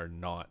factors are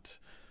not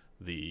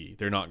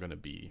they're not going to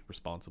be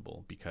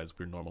responsible because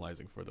we're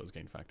normalizing for those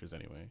gain factors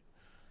anyway.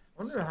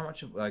 I wonder how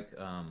much of like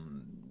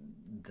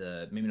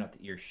the maybe not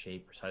the ear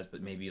shape or size,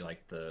 but maybe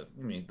like the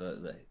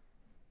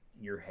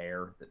your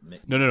hair that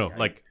no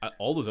like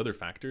all those other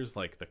factors,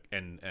 like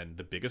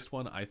the biggest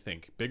one, I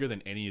think bigger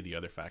than any of the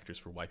other factors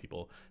for why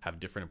people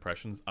have different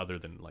impressions other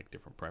than like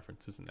different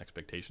preferences and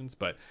expectations,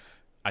 but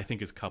I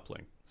think is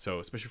coupling. So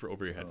especially for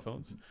over-ear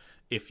headphones,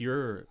 if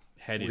your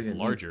head is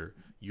larger,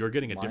 you're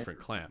getting a different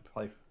clamp,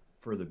 probably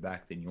further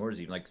back than yours,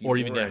 even like or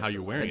even how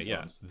you're wearing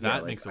headphones. it.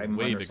 That makes a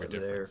way bigger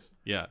difference.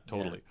 Yeah,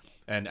 totally.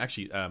 And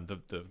actually,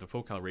 the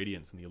Focal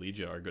Radiance and the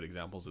Allegia are good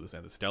examples of this,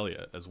 and the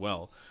Stellia as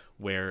well,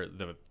 where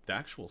the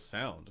actual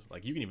sound,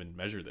 like you can even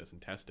measure this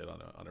and test it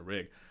on a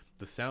rig.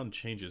 The sound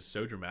changes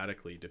so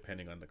dramatically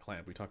depending on the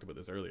clamp. We talked about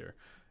this earlier.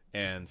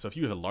 And so if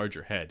you have a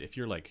larger head, if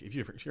your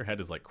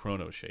head is like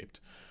chrono shaped,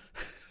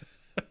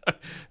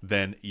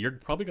 then you're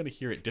probably going to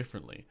hear it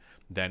differently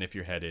than if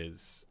your head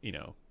is,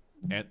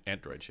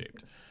 Antdroid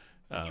shaped.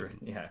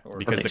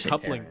 Because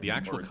the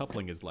actual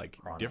coupling is like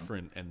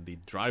different, and the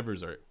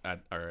drivers are at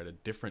a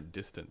different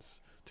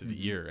distance to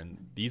the ear, and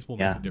these will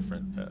make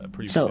a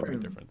pretty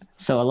significant difference.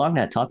 So along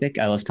that topic,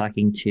 I was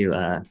talking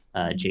to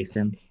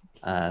Jason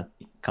a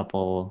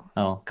couple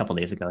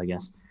days ago, I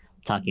guess,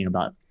 talking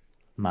about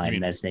my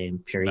Meze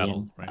Empyrean.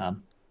 Metal, right?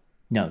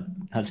 No,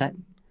 how's that?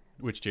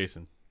 Which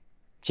Jason?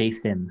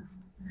 Jason.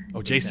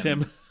 Oh,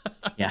 Jason.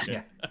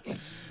 Yeah.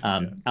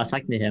 I was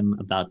talking to him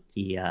about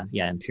the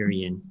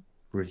Empyrean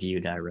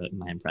review that I wrote in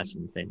my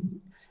impressions,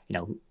 and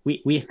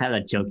we had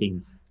a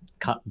joking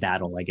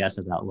battle, I guess,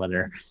 about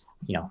whether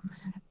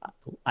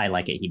I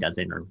like it, he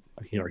doesn't, or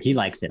he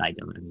likes it, I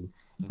don't. I mean,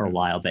 for a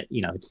while, but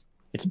it's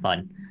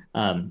fun.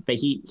 But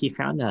he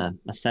found a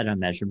set of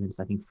measurements,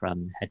 I think,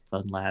 from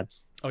Headphone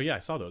Labs. Oh yeah, I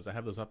saw those. I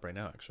have those up right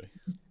now, actually.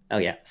 Oh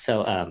yeah,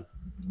 so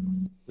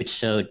which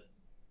showed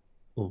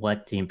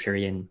what the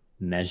Empyrean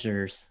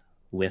measures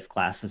with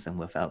glasses and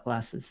without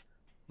glasses,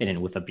 and then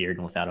with a beard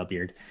and without a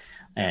beard,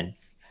 and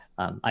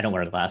I don't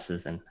wear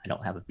glasses and I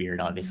don't have a beard,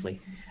 obviously.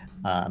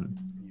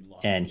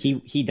 And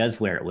he does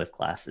wear it with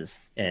glasses,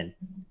 and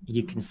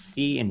you can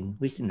see, at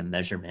least in the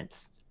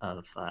measurements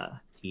of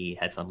the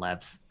Headphone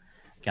Labs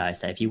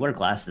guys, that if you wear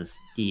glasses,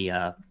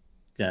 the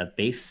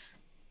bass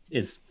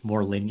is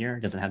more linear,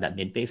 doesn't have that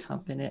mid bass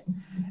hump in it,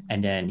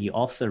 and then you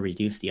also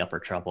reduce the upper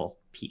treble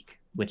peak,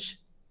 which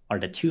are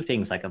the two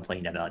things I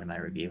complained about in my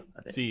review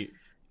of it. See,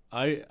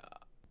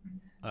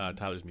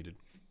 Tyler's muted.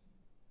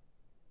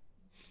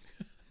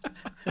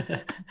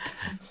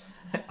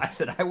 I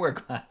said I wear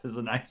glasses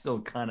and I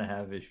still kind of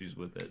have issues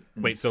with it.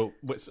 Wait, so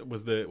was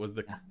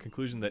the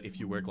conclusion that if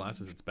you wear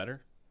glasses it's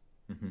better?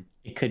 Mm-hmm.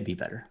 It could be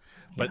better,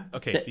 but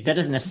okay. That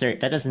doesn't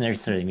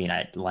necessarily mean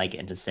I like it.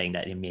 I'm just saying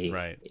that it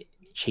may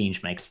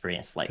change my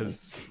experience slightly.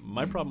 Because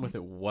my problem with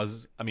it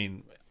was,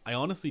 I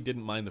honestly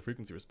didn't mind the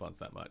frequency response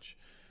that much.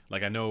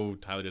 Like, I know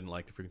Tyler didn't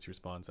like the frequency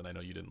response, and I know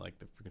you didn't like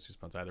the frequency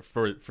response either,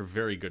 for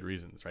very good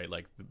reasons, right?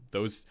 Like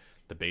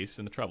the bass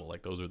and the treble,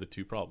 like those are the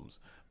two problems.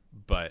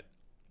 But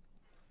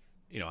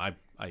I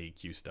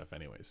EQ stuff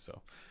anyways,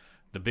 so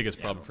the biggest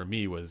problem for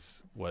me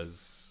was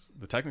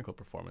the technical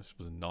performance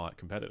was not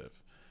competitive.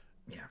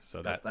 Yeah,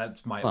 so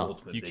that's my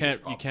ultimate. You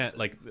can't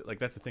like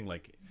that's the thing.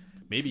 Like,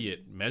 maybe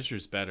it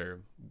measures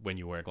better when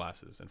you wear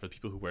glasses, and for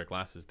people who wear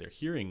glasses, they're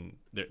hearing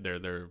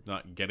they're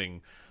not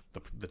getting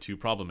the two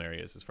problem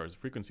areas as far as the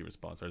frequency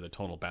response or the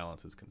tonal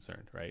balance is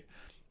concerned, right?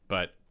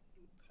 but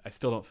I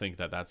still don't think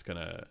that that's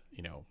gonna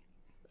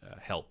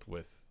help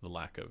with the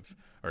lack of,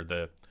 or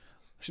the,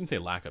 I shouldn't say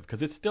lack of,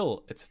 because it's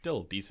still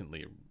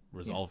decently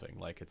resolving.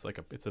 Like it's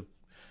a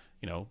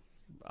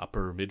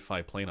upper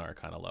mid-fi planar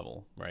kind of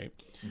level, right?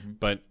 Mm-hmm.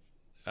 But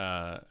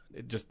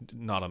it just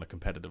not on a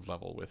competitive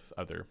level with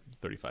other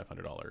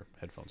 $3,500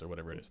 headphones or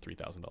whatever it is,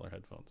 $3,000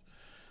 headphones.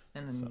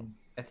 And then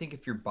I think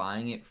if you're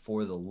buying it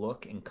for the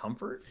look and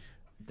comfort,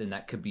 then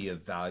that could be a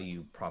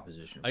value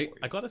proposition for you.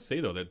 I gotta say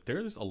though that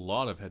there's a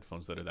lot of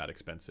headphones that are that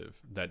expensive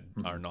that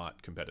are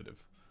not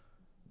competitive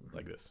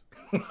like this.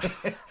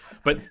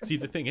 But see,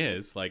 the thing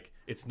is, like,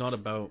 it's not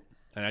about,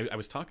 and I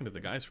was talking to the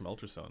guys from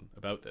Ultrasound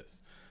about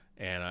this,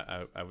 and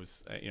I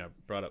was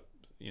brought up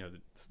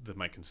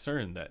my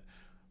concern that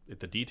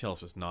the detail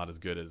is just not as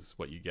good as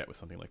what you get with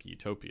something like a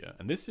Utopia,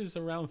 and this is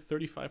around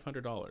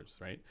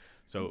 $3,500, right?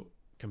 So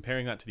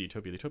comparing that to the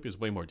Utopia is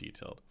way more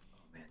detailed.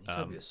 Oh, man,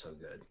 Utopia is so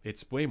good.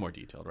 It's way more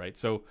detailed, right?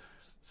 So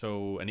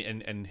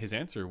and his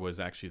answer was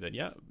actually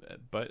that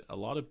but a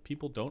lot of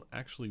people don't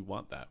actually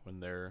want that when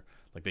they're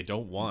like, they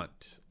don't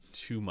want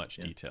too much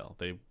detail.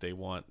 They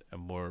want a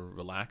more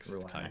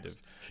relaxed kind of.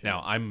 Sure.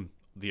 Now I'm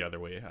the other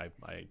way.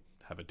 I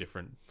have a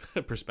different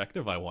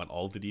perspective. I want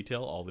all the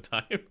detail all the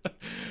time.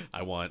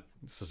 I want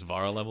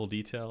Susvara level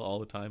detail all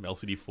the time,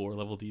 LCD4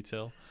 level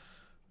detail.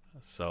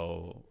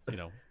 So,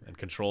 and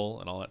control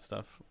and all that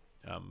stuff.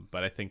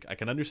 But I think I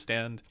can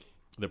understand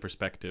the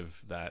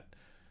perspective that,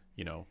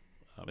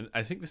 and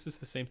I think this is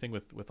the same thing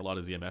with a lot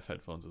of ZMF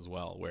headphones as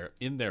well, where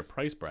in their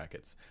price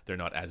brackets, they're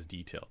not as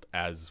detailed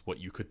as what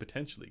you could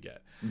potentially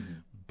get. Mm-hmm.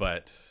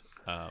 But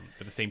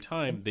at the same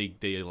time,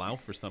 they allow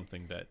for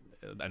something that,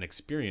 an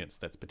experience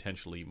that's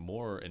potentially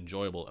more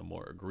enjoyable and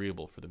more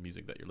agreeable for the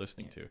music that you're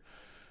listening to.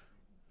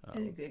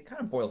 And it kind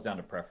of boils down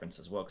to preference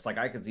as well. Because like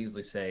I could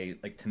easily say,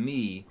 like, to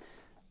me,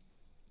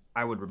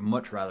 I would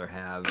much rather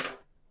have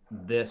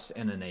this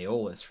and an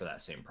Aeolus for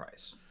that same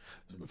price.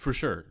 For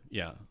sure,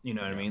 yeah. You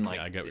know what I mean? Like,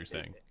 I get what you're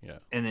saying. Yeah.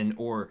 And then,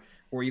 or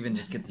even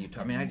just get the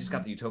Utopia. I mean, I just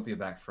got the Utopia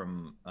back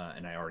from,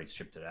 and I already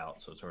shipped it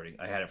out, so it's already.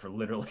 I had it for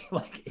literally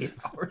like 8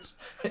 hours,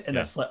 and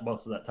I slept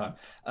most of that time.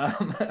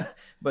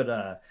 But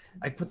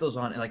I put those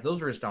on, and like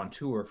those were just on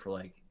tour for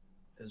like,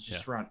 it was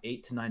just around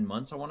 8 to 9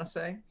 months, I want to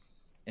say.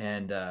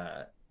 And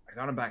I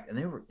got them back, and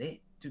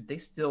they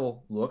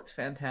still looked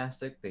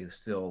fantastic. They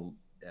still.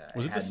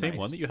 Was it the same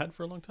one that you had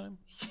for a long time?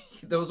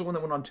 That was the one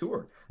that went on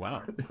tour.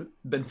 Wow.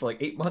 Been for like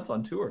 8 months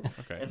on tour.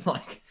 Okay. And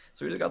like,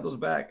 so we just got those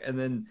back. And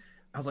then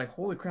I was like,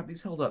 holy crap,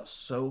 these held up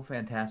so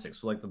fantastic.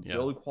 So like the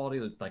build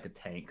quality, like a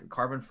tank,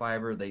 carbon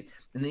fiber, and I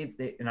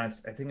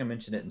think I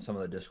mentioned it in some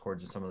of the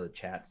Discords and some of the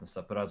chats and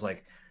stuff, but I was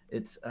like,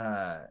 it's,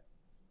 they're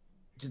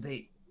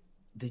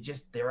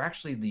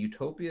actually, the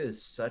Utopia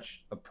is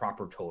such a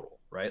proper total,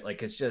 right?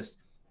 Like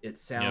it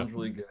sounds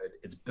really good.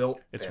 It's built.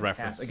 It's fantastic.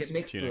 reference. Like it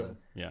makes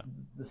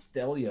the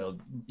Stelio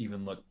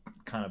even look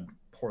kind of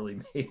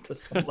poorly made to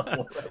some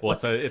level. Right? Well,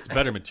 it's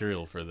better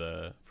material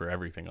for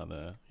everything on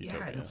the Utopia.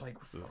 Yeah, and it's like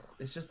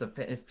it's just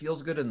it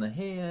feels good in the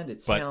hand.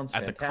 It sounds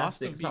fantastic. At the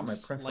cost of being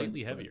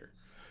slightly heavier.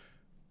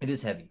 It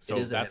is heavy. So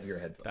it is a heavier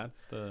headphone.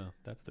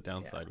 That's the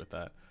downside with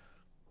that.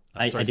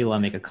 I do want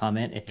to make a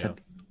comment. It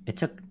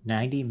took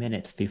 90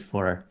 minutes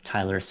before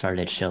Tyler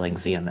started shilling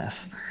ZMF.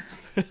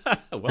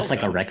 That's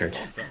like a record.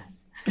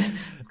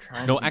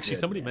 No, actually,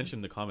 somebody mentioned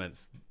in the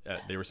comments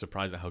they were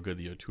surprised at how good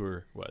the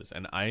Auteur was,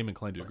 and I am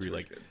inclined to agree.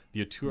 Like good.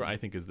 The Auteur, I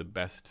think, is the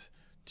best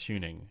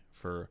tuning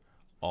for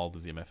all the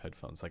ZMF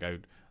headphones. Like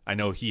I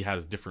know he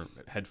has different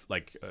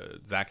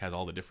Zach has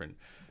all the different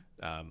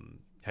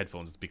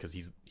headphones because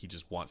he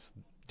just wants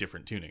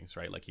different tunings,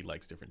 right? Like he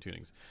likes different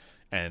tunings,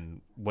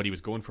 and what he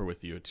was going for with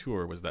the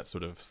Auteur was that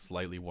sort of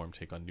slightly warm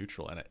take on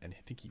neutral, and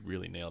I think he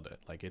really nailed it.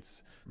 Like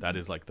that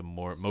is like the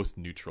most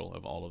neutral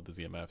of all of the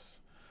ZMFs.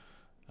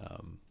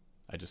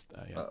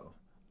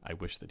 I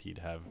wish that he'd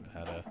have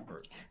had a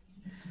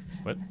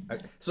what?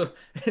 So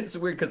it's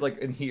weird because like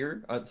in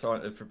here,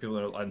 so for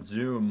people on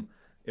Zoom,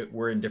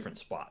 we're in different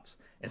spots,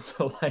 and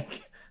so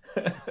like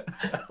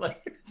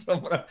so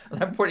when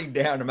I'm pointing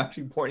down, I'm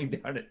actually pointing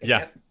down at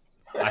Ant.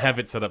 I have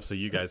it set up so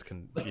you guys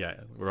can.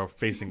 Yeah, we're all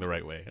facing the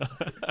right way.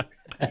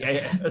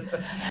 yeah.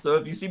 So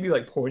if you see me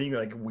like pointing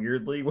like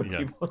weirdly when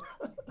people.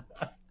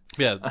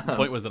 Yeah, the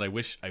point was that I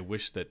wish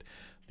that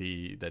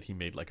that he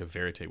made like a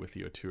Verite with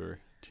the Auteur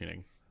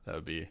tuning. That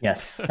would be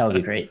that would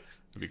be great.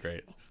 It'd be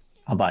great.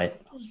 I'll buy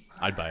it.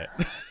 I'd buy it.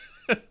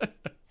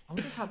 I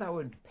wonder how that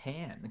would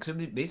pan, because it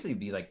would basically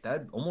be like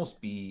that'd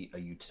almost be a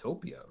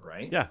Utopia,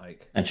 right? Yeah,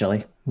 like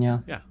eventually. Yeah.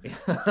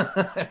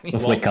 I mean,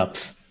 with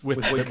cups. With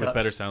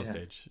better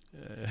soundstage.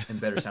 And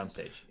better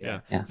soundstage.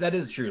 Yeah. That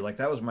is true. Like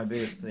that was my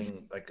biggest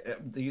thing. Like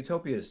the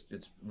Utopia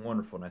it's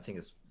wonderful, and I think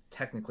it's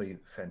technically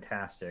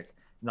fantastic.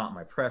 Not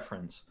my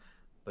preference,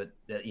 but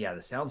the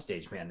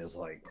soundstage, man, is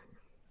like.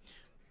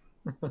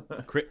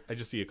 I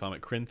just see a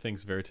comment. Crin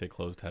thinks Verite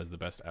closed has the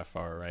best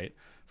FR, right?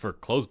 For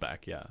closed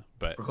back,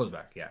 but for closed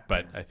back,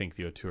 But I think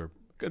the Auteur,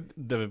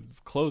 the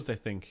closed, I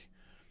think,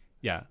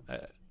 I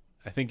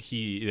think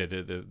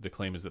the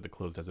claim is that the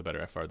closed has a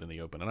better FR than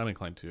the open, and I'm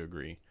inclined to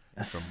agree.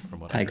 Yes, from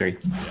what I agree.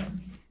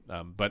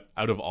 Yeah. But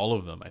out of all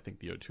of them, I think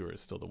the O2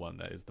 is still the one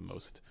that is the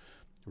most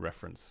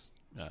reference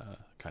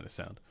kind of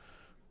sound.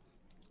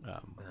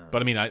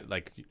 But I mean, I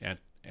like Ant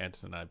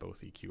and I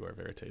both EQ our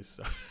Verites.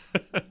 So.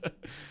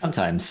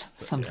 Sometimes.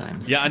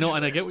 Yeah, I know,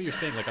 and I get what you're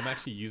saying. Like, I'm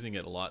actually using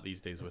it a lot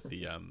these days with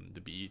the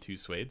BE2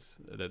 Suedes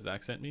that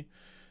Zach sent me,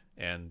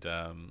 and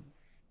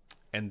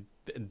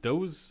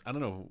those, I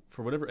don't know,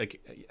 for whatever,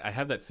 like, I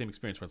have that same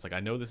experience where it's like,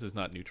 I know this is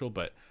not neutral,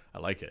 but I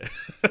like it.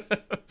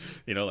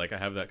 Like I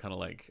have that kind of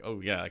like, oh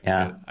yeah,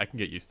 I can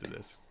get used to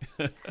this.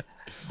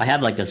 I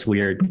have like this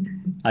weird.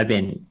 I've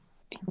been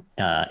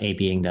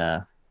ABing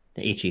the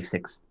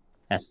HE6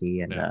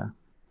 SE and the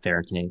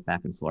Verite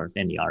back and forth,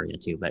 and the Aria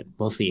too. But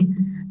we'll see.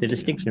 The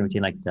distinction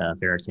between like the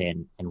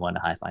Verite and one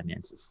of the Hi-Fi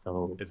Mans is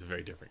so. It's a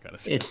very different kind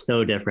of stuff. It's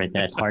so different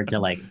that it's hard to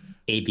like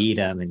AB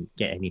them and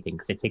get anything,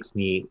 because it takes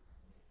me,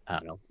 I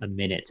don't know, a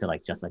minute to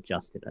like just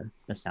adjust to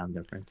the sound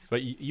difference.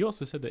 But you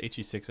also said the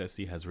HE6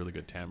 SE has really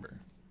good timbre.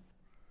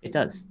 It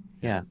does,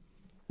 yeah. At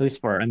least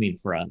for a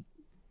Hi-Fi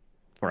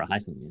Man,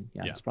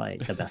 it's probably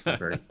the best I've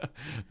heard.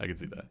 I can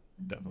see that,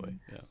 definitely,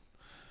 yeah.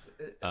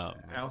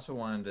 I also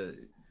wanted to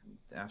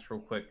ask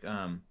real quick.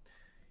 Ant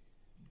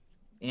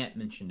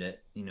mentioned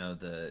it.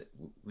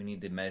 We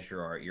need to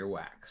measure our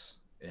earwax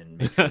and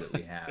make sure that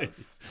we have.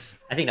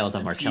 I think that was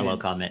a Marcello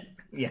comment.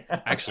 Yeah,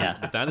 actually,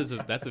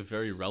 that's a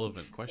very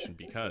relevant question,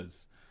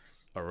 because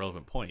a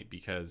relevant point,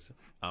 because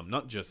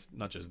not just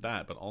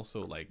that, but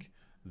also like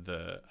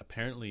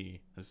apparently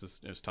I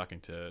was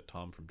talking to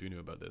Tom from Dunu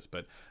about this,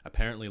 but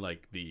apparently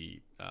like the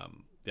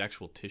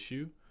actual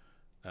tissue,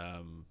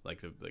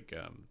 like the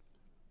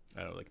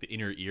I don't know, like the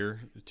inner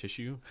ear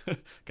tissue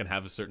can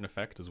have a certain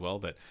effect as well.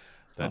 That's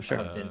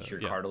dent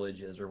your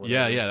cartilages or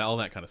whatever. Yeah, all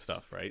that kind of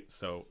stuff, right?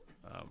 So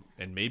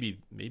and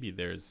maybe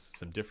there's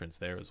some difference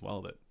there as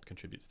well that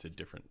contributes to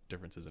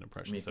differences in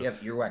impression. I mean, if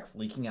you have earwax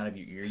leaking out of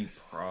your ear, you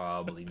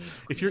probably need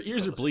to if your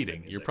ears are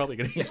bleeding, you're probably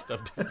going to hear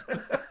stuff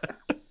different.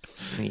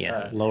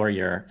 Lower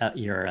your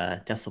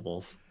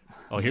decibels.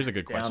 Oh, here's a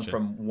good down question.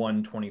 From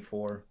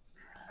 124.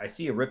 I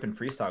see a rip and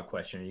freestyle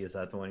question. Is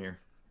that the one here?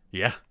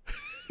 Yeah.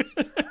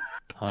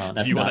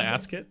 Do you want to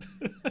ask it?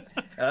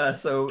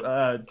 So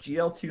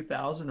GL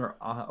 2000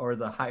 or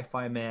the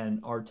Hi-Fi Man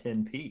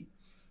R10P?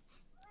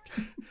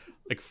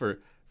 Like for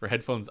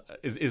headphones,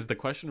 is the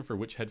question for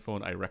which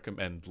headphone I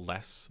recommend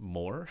less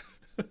more?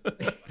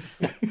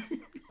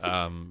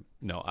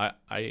 No,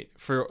 I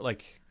for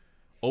like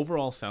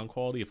overall sound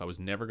quality, if I was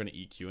never going to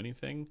EQ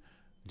anything,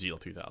 GL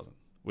 2000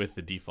 with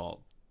the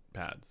default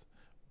pads,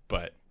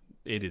 but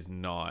it is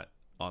not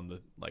on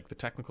the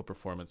technical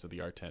performance of the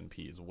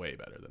R10P is way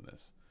better than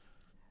this.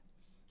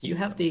 Do you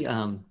have the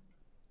other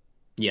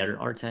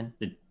R10,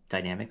 the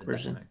dynamic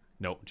version?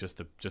 No, just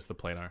the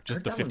planar,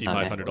 just the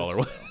 $5,500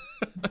 one.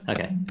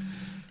 Okay.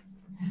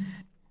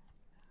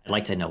 I'd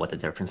like to know what the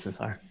differences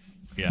are.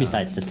 Yeah.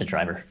 Besides just the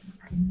driver.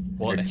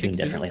 Well, they're tuned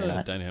differently isn't than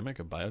the that. dynamic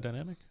a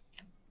biodynamic?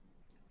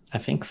 I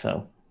think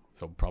so.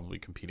 So probably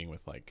competing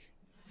with like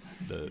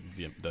the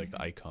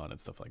Icon and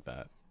stuff like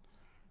that,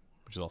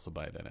 which is also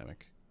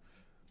biodynamic.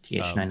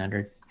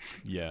 TH900.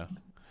 Yeah.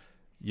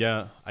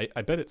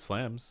 I bet it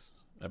slams.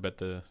 I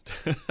bet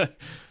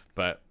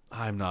but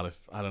I'm not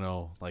I don't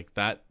know, like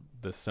that,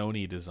 the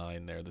Sony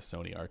design there, the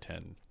Sony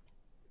R10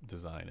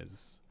 design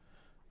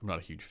I'm not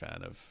a huge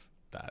fan of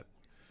that.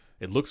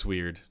 It looks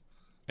weird,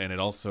 and it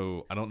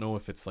also, I don't know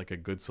if it's like a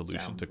good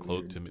solution to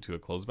a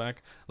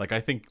closeback. Like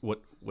I think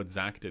what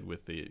Zach did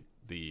with the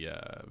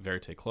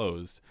Verite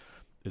closed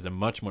is a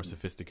much more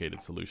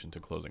sophisticated solution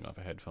to closing off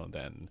a headphone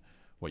than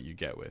what you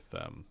get with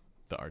the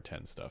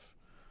R10 stuff.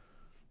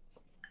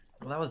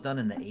 Well, that was done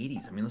in the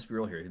 80s. I mean, let's be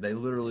real here. They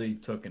literally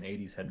took an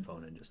 80s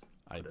headphone and just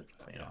put a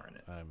planar in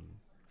it.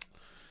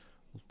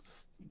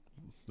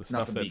 The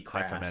stuff that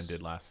Hi-Fi Man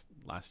did last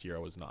year, I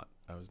was not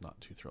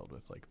too thrilled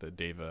with, like the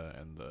Deva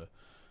and the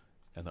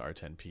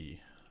R10P.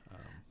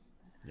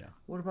 Yeah.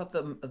 What about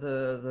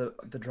the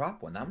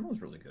drop one? That one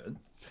was really good.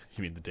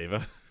 You mean the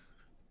Deva?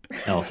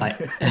 No, if I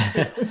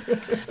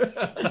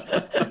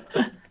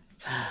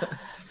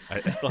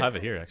still have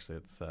it here, actually.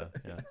 It's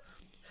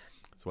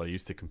that's what I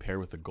used to compare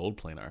with the gold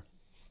planar.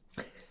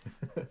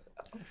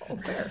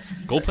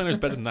 Gold planar is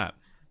better than that.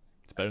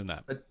 It's better than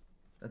that. But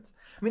I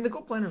mean, the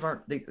gold planars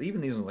aren't.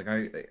 Even these ones, like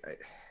I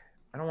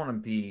don't want to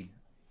be.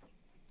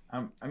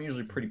 I'm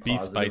usually pretty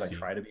positive. Be spicy. I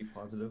try to be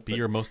positive. Be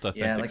your most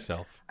authentic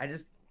self. I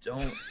just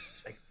don't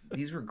like.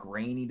 These were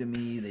grainy to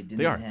me. They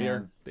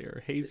didn't. They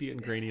are hazy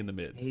and grainy in the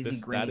mids.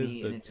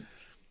 Grainy.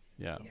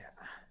 Yeah.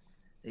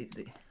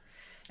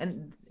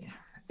 And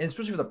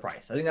especially for the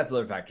price, I think that's the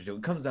other factor too.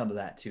 It comes down to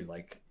that too.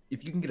 Like,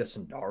 if you can get a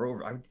Sundar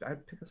over,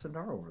 I'd pick a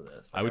Sundar over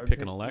this. I would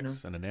pick an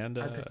Alex and an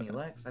Ananda. I'd pick an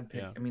Alex. I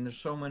mean, there's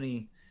so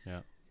many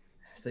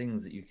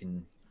things that you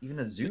can. Even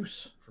a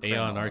Zeus.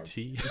 Aeon RT.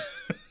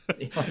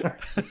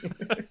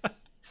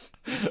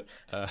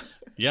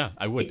 Yeah,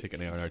 I would take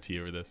an Aeon RT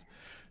over this,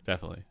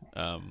 definitely.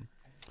 But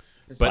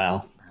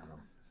wow.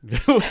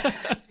 Just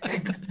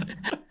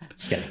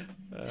kidding.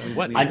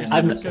 What?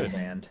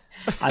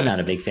 I'm not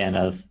a big fan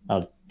of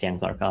Dan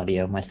Clark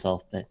audio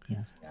myself, but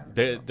yeah.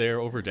 They're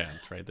over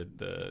damped, right?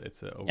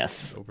 It's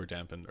over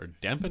dampened or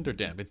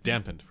damp. It's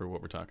dampened for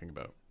what we're talking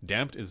about.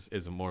 Damped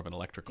is more of an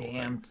electrical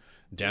thing.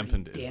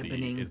 Dampened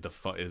is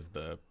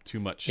the too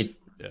much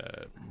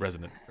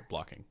resonant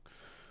blocking.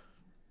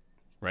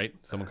 Right?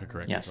 Someone could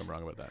correct me if I'm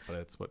wrong about that, but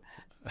it's what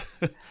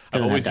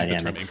I've always used the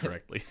term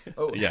incorrectly.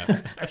 Oh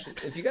yeah. Actually,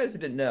 if you guys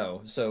didn't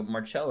know, so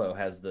Marcello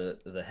has the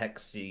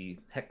hex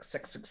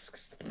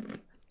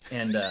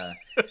and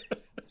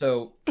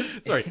so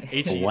sorry,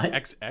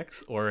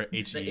 HEXX or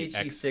HEX?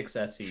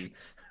 HE6SE.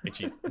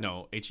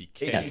 HEK.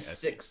 HEK.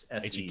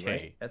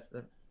 That's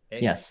the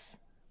yes.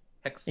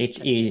 Hex.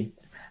 HE.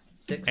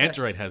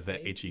 Antdroid has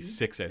that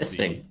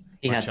HE6SE.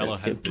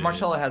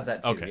 Marcello has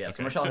that too. Okay, yeah, okay.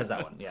 So Marcello has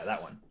that one. Yeah,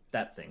 that one.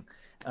 That thing.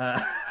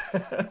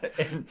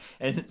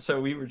 And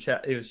so we were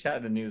he was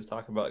chatting and he was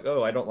talking about, like,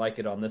 oh, I don't like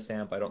it on this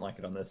amp. I don't like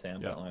it on this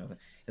amp. Yeah. I don't like it.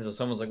 And so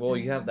someone's like, well,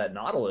 you have that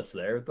Nautilus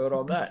there. Throw it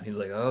on that. And he's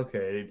like,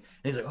 okay. And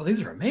he's like, oh,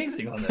 these are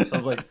amazing on this. I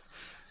was like,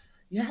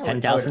 yeah.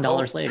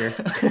 $10,000 later.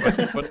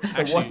 But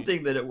actually, the one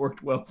thing that it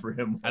worked well for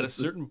him. At a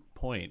certain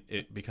point,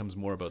 it becomes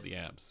more about the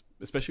amps,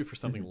 especially for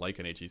something like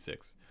an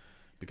HE6.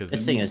 Because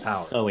this thing is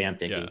so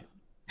amped. Yeah.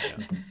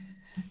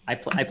 I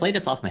played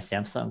this off my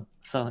Samsung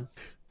phone.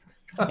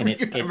 And I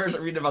remember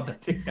reading about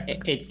that too.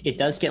 It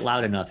does get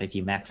loud enough if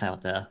you max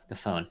out the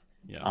phone.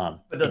 Yeah.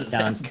 It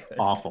sounds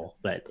awful,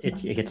 but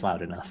it gets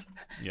loud enough.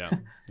 Yeah.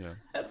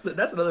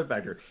 That's another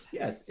factor.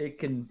 Yes, it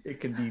can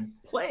be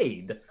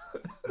played.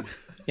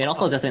 It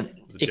also doesn't.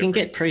 It can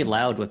get pretty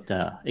loud with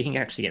the. It can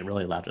actually get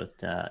really loud with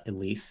the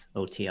Elise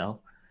OTL.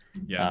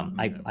 Yeah.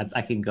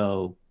 I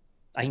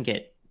can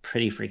get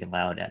pretty freaking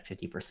loud at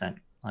 50%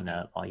 on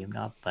the volume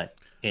knob, but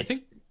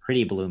it's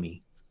pretty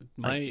bloomy.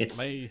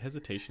 My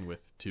hesitation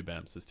with tube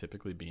amps has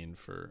typically been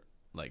for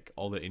like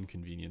all the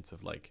inconvenience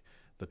of like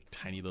the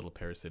tiny little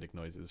parasitic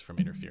noises from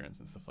interference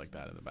and stuff like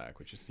that in the back,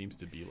 which just seems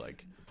to be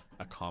like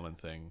a common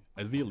thing.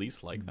 Is the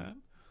Elise like that?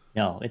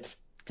 No, it's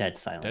dead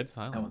silent. Dead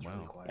silent. Wow.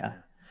 Really quiet, yeah.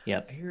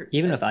 Yep.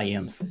 Even with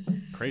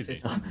IEMs.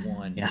 Crazy.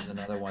 There's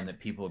another one that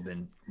people have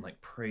been like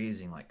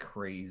praising like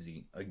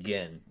crazy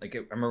again. Like I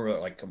remember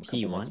like a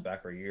couple months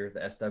back or a year, the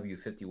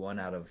SW51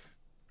 out of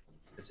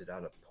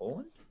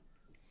Poland?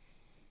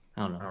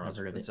 I don't know. I've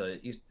heard of it.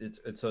 It's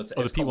the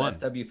P1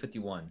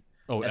 SW51.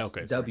 Oh,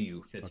 okay.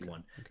 SW51.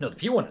 Okay. No, the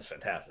P1 is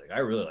fantastic. I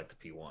really like the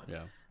P1.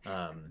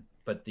 Yeah.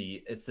 But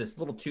it's this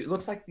little tube. It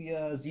looks like the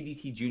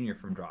ZDT Junior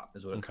from Drop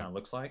is what it kind of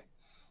looks like,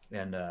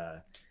 and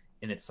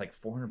it's like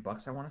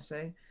 $400 I want to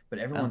say. But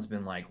everyone's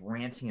been like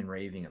ranting and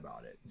raving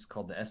about it. It's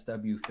called the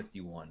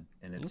SW51,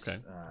 and it's okay.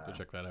 Go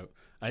check that out.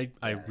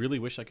 I really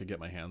wish I could get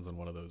my hands on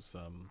one of those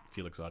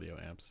Felix Audio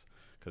amps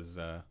because.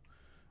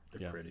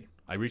 They're pretty.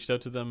 I reached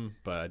out to them,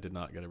 but I did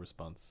not get a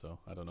response, so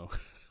I don't know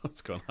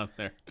what's going on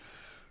there.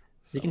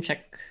 So, you can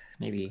check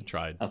maybe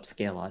tried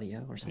Upscale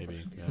Audio or something.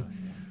 Maybe,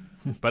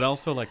 yeah. But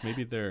also, like,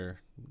 maybe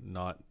they're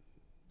not.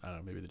 I don't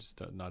know. Maybe they're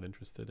just not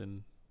interested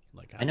in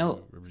like. I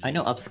know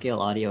Upscale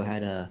Audio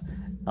had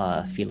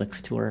a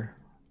Felix tour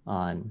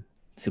on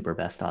Super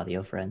Best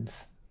Audio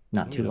Friends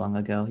not too long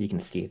ago. You can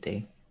see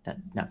if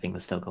that thing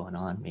was still going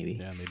on. Maybe.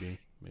 Yeah,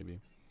 maybe.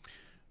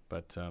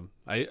 But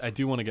I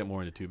do want to get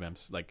more into tube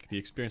amps. Like the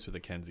experience with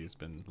the Kenzie has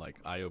been like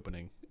eye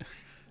opening.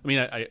 I mean,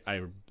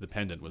 I the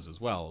Pendant was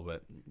as well,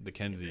 but the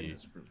Kenzie,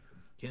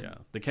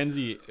 the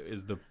Kenzie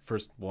is the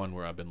first one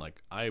where I've been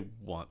like, I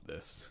want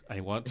this. I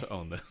want to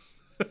own this.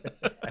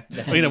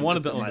 I mean, I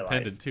wanted to own the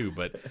Pendant too,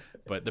 but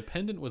the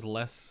Pendant was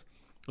less.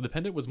 The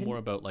Pendant was more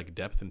about like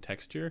depth and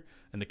texture,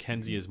 and the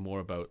Kenzie is more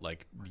about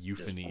like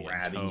euphony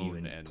and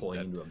tone and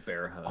pulling into a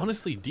bear hug.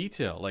 Honestly,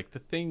 detail. Like the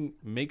thing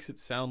makes it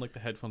sound like the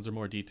headphones are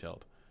more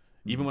detailed.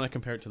 Even when I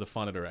compare it to the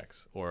Phonitor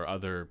X or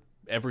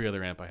every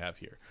other amp I have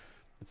here,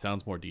 it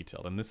sounds more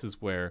detailed. And this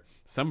is where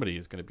somebody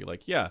is going to be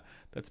like, yeah,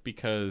 that's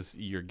because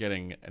you're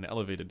getting an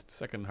elevated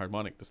second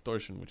harmonic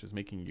distortion, which is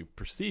making you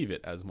perceive it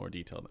as more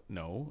detailed.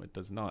 No, it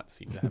does not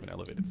seem to have an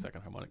elevated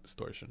second harmonic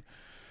distortion.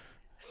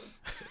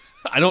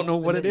 I don't know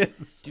what it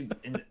is. Dude,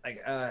 and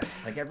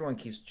like everyone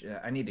keeps,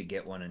 I need to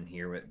get one in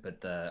here, but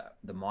the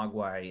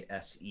Mogwai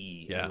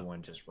SE,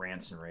 everyone just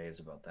rants and raves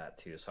about that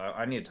too. So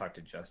I need to talk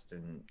to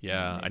Justin.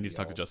 Yeah, I need to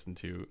talk to Justin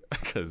too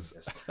because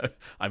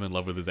I'm in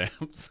love with his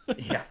amps.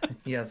 Yeah,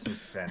 he has some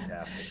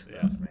fantastic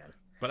stuff, man.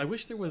 But I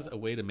wish there was a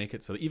way to make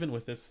it so that even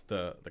with this,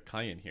 the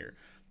Cayenne here,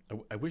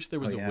 I wish there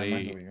was a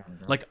way.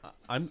 Like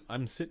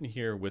I'm sitting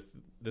here with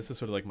this is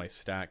sort of like my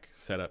stack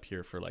set up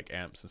here for like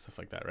amps and stuff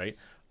like that, right?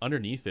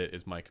 Underneath it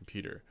is my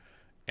computer,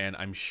 and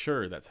I'm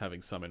sure that's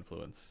having some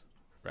influence,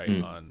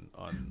 right? On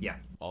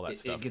all that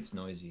stuff. It gets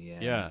noisy,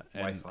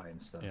 Wi-Fi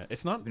and stuff. Yeah,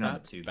 it's not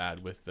that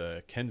bad with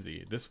the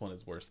Kenzie. This one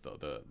is worse though.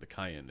 The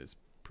Cayenne is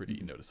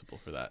pretty noticeable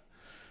for that.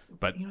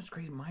 But you know what's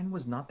crazy? Mine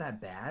was not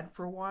that bad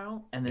for a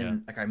while, and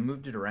then like I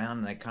moved it around,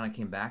 and I kind of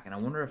came back, and I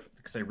wonder if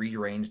because I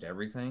rearranged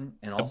everything,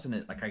 and all of a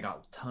sudden I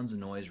got tons of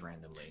noise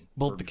randomly.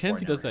 Well, the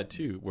Kenzie does that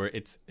too, where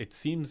it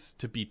seems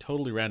to be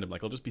totally random.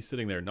 Like I'll just be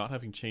sitting there, not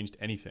having changed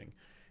anything,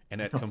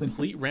 and at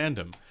complete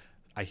random,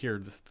 I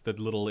hear the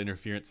little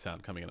interference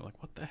sound coming in. I'm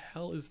like, what the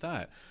hell is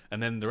that?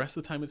 And then the rest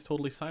of the time it's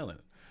totally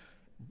silent.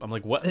 I'm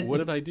like, what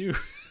did I do?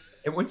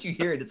 And once you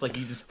hear it, it's like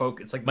you just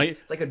focus.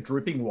 It's like a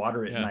dripping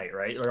water at night,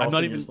 right? Or I'm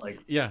not even just like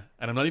and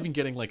I'm not even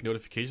getting like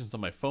notifications on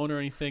my phone or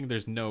anything.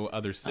 There's no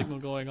other signal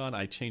going on.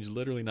 I changed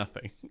literally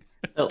nothing.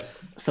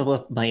 So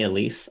with my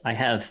Elise, I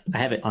have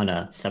it on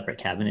a separate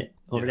cabinet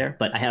over there,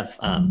 but I have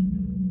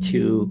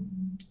two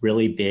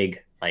really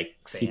big like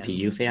fans.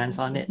 CPU fans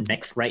on it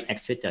right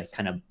next to it to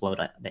kind of blow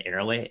the air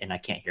away, and I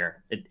can't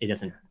hear it. It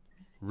doesn't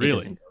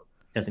really.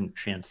 It doesn't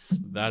transfer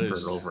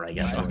over, I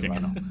guess.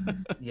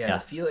 Yeah,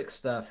 Felix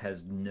stuff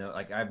has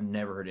I've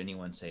never heard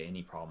anyone say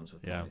any problems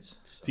with noise.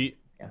 So. See,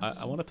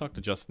 I want to talk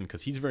to Justin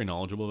because he's very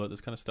knowledgeable about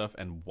this kind of stuff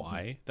and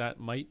why that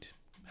might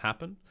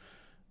happen.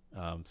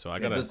 So I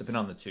gotta. It does depend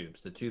on the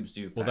tubes. The tubes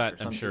do. Well,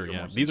 that I'm sure.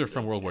 Yeah, these are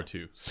from World War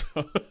II. So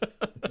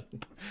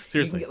seriously,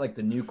 you can get like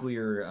the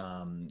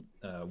nuclear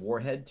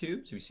warhead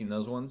tubes. Have you seen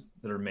those ones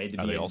that are made to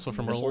be? Are they also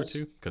from World War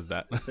II? Because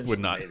that would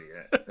not. Maybe,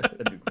 yeah.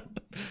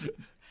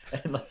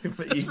 And like,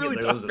 it's really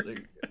dark.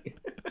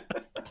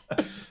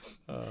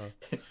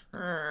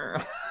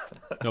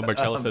 No,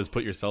 Marcella says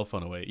put your cell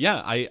phone away.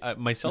 Yeah, I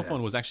my cell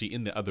phone was actually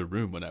in the other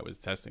room when I was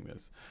testing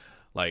this.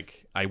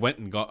 Like I went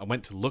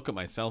to look at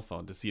my cell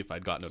phone to see if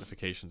I'd got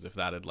notifications, if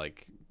that had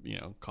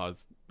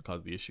caused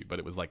the issue. But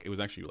it was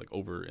actually like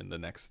over in the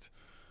next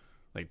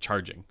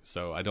charging.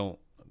 So I don't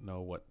know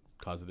what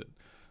caused it.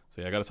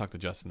 So yeah, I got to talk to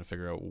Justin to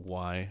figure out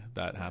why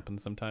that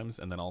happens sometimes,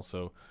 and then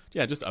also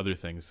just other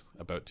things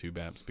about tube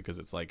amps, because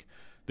it's like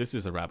this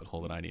is a rabbit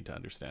hole that I need to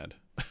understand.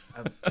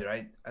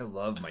 I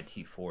love my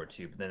T4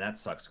 too, but then that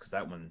sucks because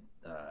that one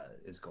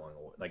is going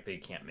away. Like they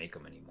can't make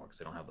them anymore because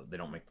they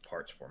don't make the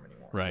parts for them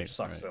anymore. Right, which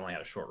sucks. Right. They only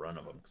had a short run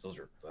of them because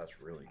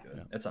that's really good.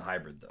 Yeah. It's a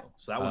hybrid though,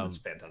 so that one's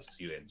fantastic.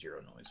 You had zero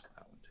noise for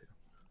that one too.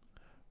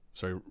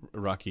 Sorry,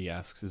 Rocky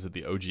asks, is it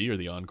the OG or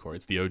the Encore?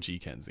 It's the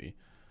OG, Kenzie,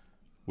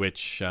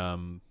 which there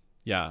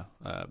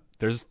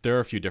are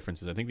a few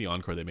differences. I think the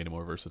Encore, they made it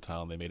more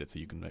versatile and they made it so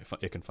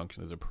it can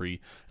function as a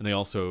pre, and they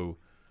also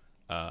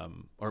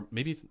or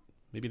maybe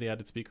they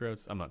added speaker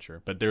outs. I'm not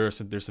sure, but there's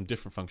some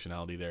different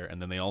functionality there.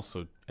 And then they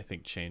also, I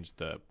think, changed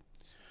the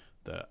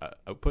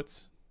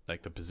outputs,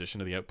 like the position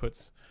of the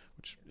outputs,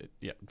 which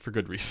for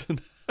good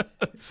reason.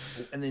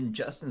 And then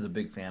Justin's a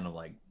big fan of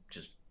like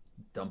just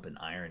dumping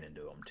iron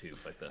into them too,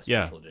 like the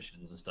special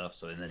editions and stuff.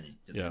 So then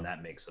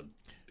that makes a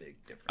big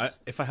difference.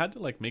 If I had to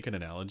like make an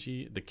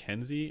analogy, the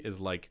Kenzie is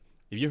like,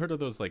 have you heard of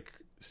those like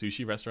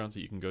sushi restaurants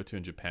that you can go to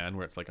in Japan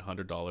where it's like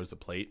 $100 a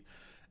plate?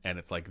 And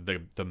it's like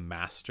the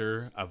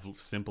master of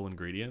simple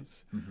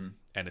ingredients. Mm-hmm.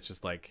 And it's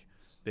just like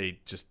they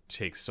just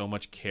take so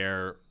much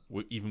care,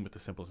 even with the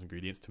simplest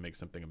ingredients, to make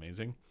something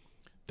amazing.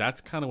 That's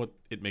kind of what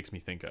it makes me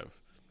think of,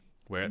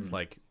 where it's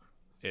like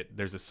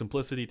there's a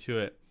simplicity to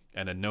it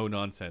and a no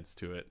nonsense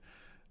to it,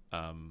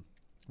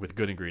 with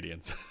good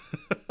ingredients.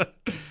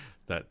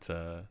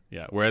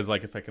 Whereas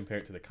like if I compare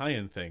it to the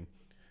Cayenne thing,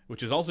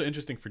 which is also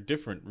interesting for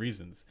different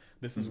reasons.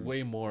 This is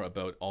way more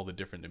about all the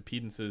different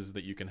impedances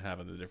that you can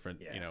have and the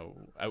different,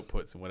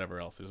 outputs and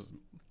whatever else.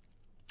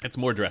 It's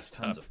more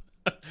dressed up,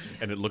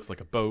 and it looks like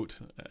a boat.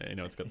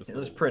 It's got this. It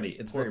was pretty.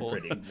 It's very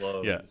pretty.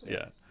 Lows.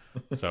 Yeah.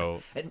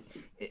 So, and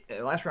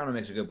last round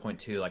makes a good point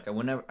too. Like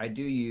whenever I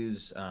do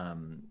use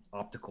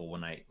optical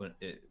when I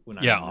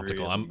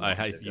optical.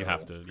 You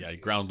have to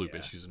ground loop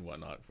issues and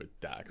whatnot with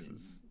DACs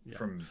is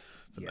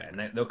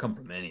and they'll come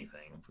from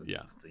anything. The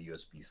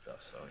USB stuff.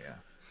 So yeah.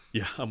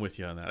 Yeah, I'm with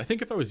you on that. I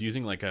think if I was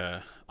using like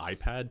a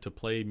iPad to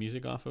play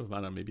music off of, I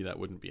don't know, maybe that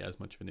wouldn't be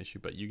as much of an issue.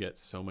 But you get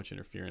so much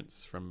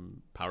interference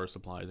from power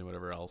supplies and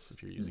whatever else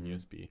if you're using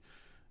USB,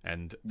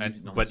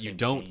 but you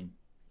don't. Chain.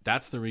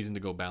 That's the reason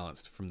to go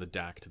balanced from the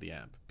DAC to the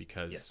amp,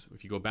 because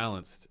if you go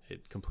balanced,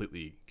 it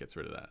completely gets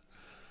rid of that.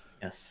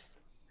 Yes,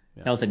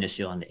 that was an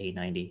issue on the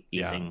A90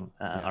 using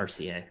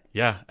RCA.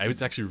 Yeah, I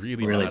was actually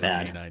really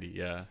bad on the A90.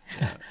 Yeah.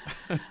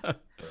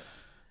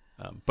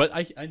 But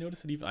I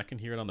noticed it even. I can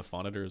hear it on the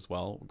Phonitor as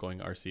well, going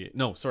RCA.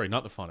 No, sorry,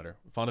 not the Phonitor.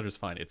 Phonitor's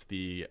fine. It's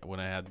when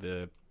I had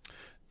the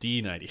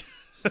D90,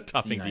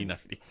 topping D90.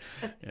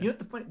 Yeah. You know what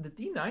the point? The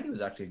D90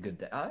 was actually a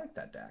good. I like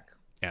that DAC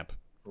amp.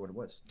 For what it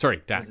was. Sorry,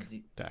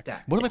 DAC.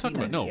 DAC. What am I talking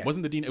about? No, it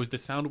wasn't the D. It was the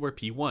Soundware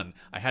P1.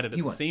 I had it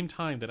at the same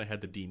time that I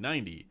had the D90,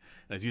 and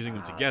I was using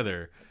them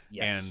together.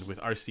 Yes. And with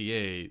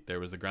RCA, there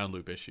was a ground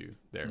loop issue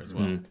there as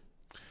well.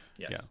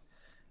 Yes. Yeah.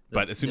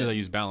 But as soon as I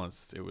used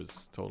balanced,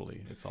 it's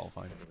all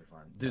fine.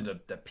 Dude,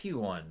 the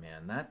P1,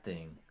 man, that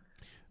thing.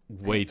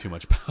 Way too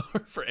much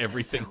power for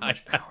everything. So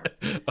much power.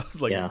 I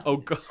was like, oh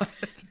god.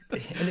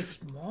 And it's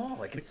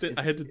small. I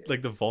had to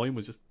the volume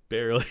was just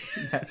barely.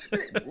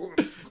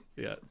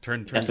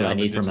 Turn that's what I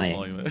need for my.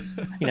 I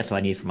think that's what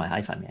I need for my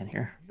Hi-Fi Man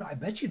here. No, I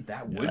bet you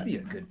that would be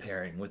a good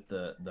pairing with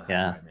the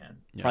Hi-Fi Man.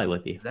 Probably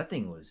would be. That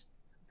thing was.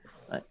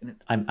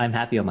 I'm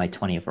happy on my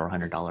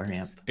 $2,400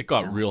 amp. It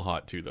got real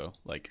hot too, though.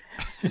 Like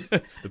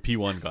the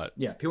P1 got.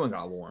 Yeah, P1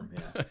 got warm.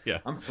 Yeah. Yeah.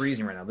 I'm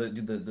freezing right now. The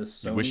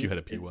Sony, I wish you had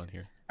a P1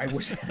 here. I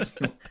wish.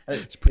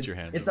 Just put your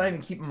hand. It's not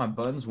even keeping my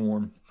buns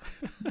warm.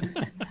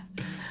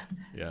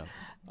 Yeah.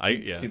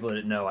 People that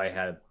didn't know, I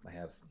have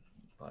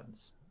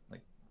buns,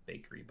 like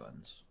bakery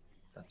buns.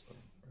 That's what.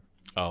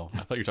 Oh, I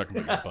thought you were talking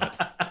about your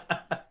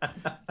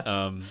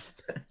butt.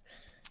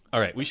 All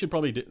right, we should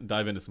probably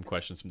dive into some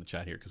questions from the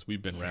chat here because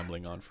we've been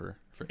rambling on for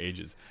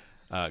ages.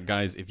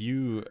 Guys, if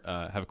you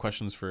have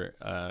questions for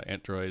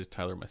Antdroid,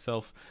 Tyler, or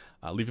myself,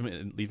 leave them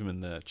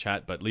in the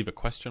chat, but leave a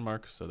question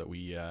mark so that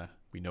we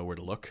know where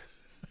to look.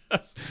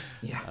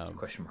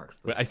 Question mark.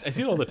 But I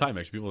see it all the time.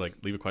 Actually, people like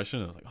leave a question,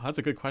 and I was like, "Oh, that's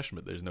a good question,"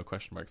 but there's no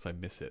question mark, so I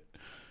miss it.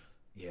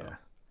 Yeah.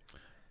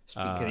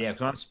 Because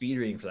when I'm speed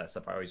reading for that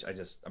stuff, I'm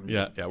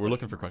we're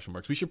looking for question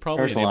marks. We should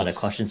probably there's a lot of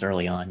questions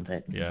early on,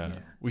 but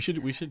we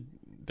should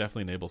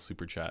definitely enable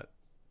super chat,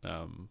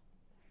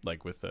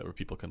 like with where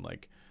people can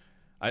like.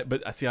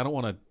 But I don't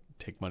want to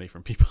take money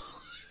from people.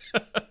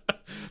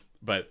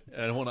 But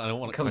I don't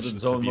want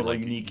questions to be like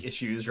unique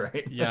issues,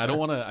 right? Yeah, I don't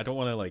want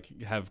to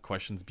like have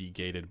questions be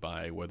gated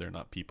by whether or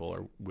not people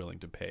are willing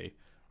to pay.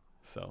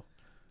 So,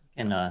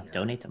 and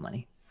donate the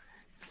money.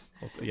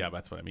 Well, yeah,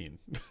 that's what I mean.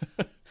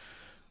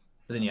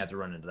 But then you have to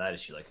run into that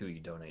issue, like who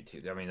you donate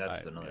to. I mean,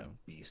 that's another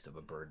beast of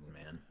a burden,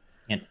 man.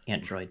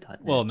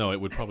 Antdroid.net. Well, no,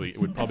 it would probably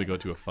go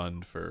to a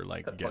fund for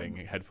like getting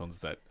headphones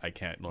that I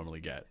can't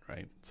normally get,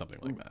 right? Something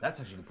like that. That's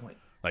actually a good point.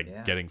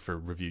 Like getting for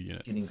review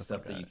units, getting and stuff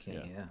like that you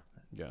can't.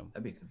 Yeah,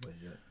 that'd be a good way to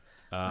do it.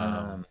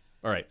 All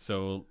right,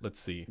 so let's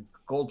see.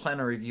 Gold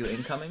Planner review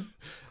incoming.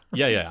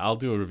 yeah, I'll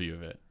do a review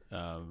of it.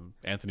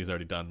 Anthony's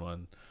already done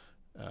one.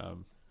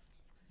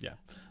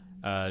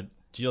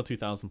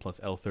 GL2000 plus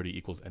L30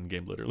 equals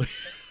endgame, literally.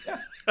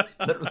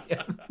 Literally,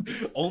 yeah.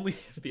 Only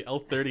if the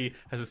L30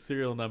 has a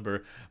serial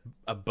number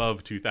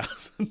above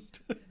 2000.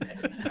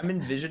 I'm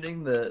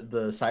envisioning the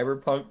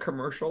Cyberpunk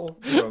commercial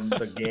from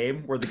the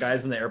game where the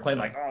guy's in the airplane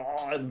like,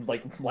 oh, and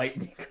like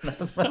lightning.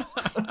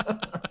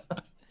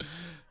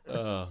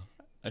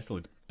 I still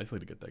need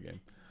to get that game.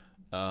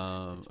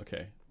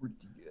 Okay.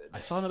 I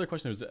saw another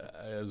question. It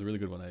was a really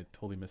good one. I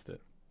totally missed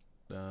it.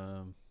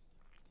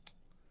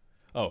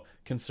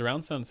 Can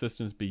surround sound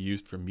systems be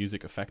used for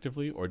music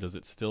effectively, or does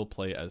it still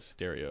play as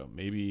stereo?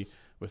 Maybe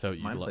without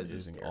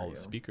using all the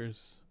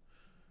speakers.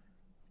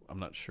 I'm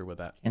not sure what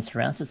that. Can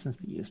surround systems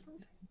be used?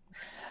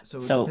 So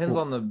it depends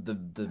on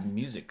the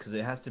music, because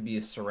it has to be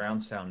a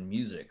surround sound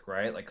music,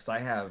 right? Like, cause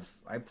I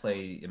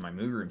play in my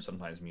movie room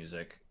sometimes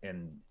music,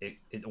 and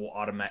it will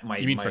automatically.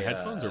 You mean for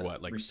headphones or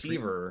what? Like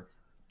receiver?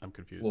 I'm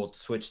confused. Will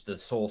switch the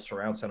sole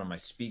surround sound on my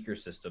speaker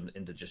system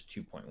into just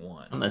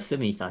 2.1. I'm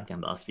assuming he's talking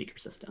about a speaker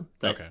system.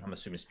 But okay. I'm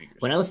assuming speakers.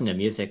 When I listen to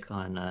music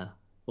on, I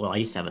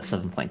used to have a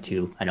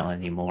 7.2. I don't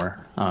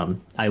anymore.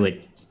 I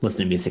would listen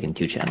to music in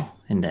 2-channel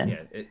and then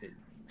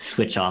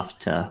switch off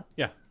to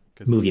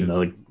movie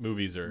mode.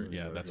 Movies are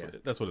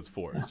that's what it's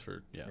for. Yeah. Is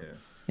for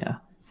Yeah.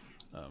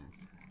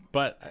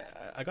 But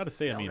I got to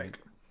say, I mean,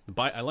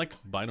 I like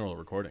binaural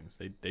recordings.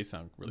 They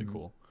sound really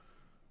cool.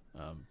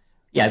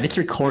 Yeah, if it's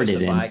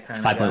recorded in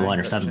 5.1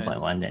 or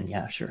 7.1, then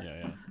yeah, sure.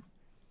 Yeah.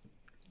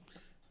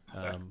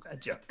 A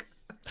joke.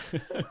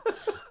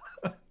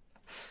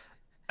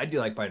 I do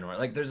like binaural.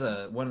 Like, there's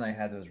one I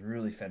had that was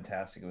really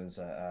fantastic. It was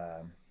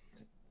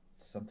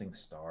something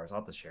stars. I'll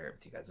have to share it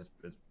with you guys.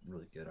 It's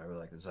really good. I really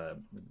like it. There's a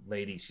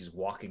lady. She's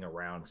walking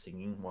around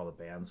singing while the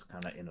band's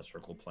kind of in a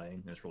circle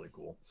playing. It's really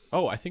cool.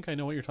 Oh, I think I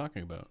know what you're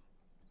talking about.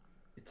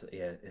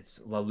 It's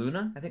La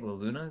Luna. I think La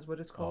Luna is what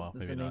it's called.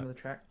 Is the name of the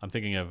track. I'm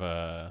thinking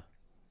of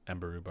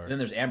Amber Rhubarb. And then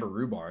there's Amber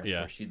Rhubarb.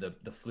 Yeah. Where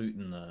the flute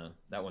and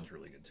that one's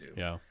really good too.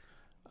 Yeah.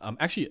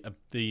 Actually,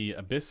 the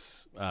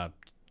Abyss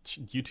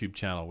YouTube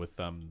channel with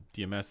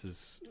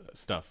DMS's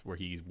stuff, where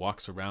he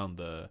walks around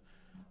the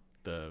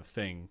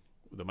thing,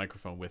 the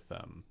microphone with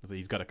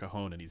he's got a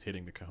cajon and he's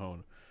hitting the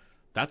cajon.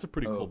 That's a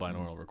pretty cool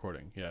binaural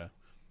recording. Yeah.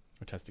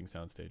 Or testing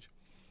soundstage.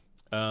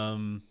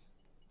 All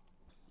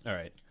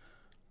right.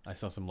 I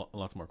saw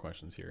lots more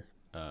questions here.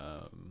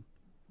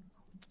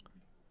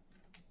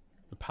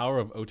 The power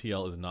of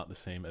OTL is not the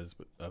same as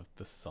of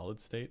the solid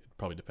state. It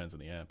probably depends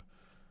on the amp.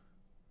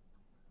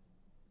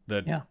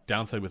 The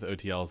downside with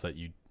OTL is that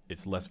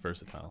it's less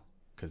versatile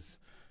because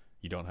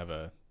you don't have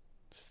a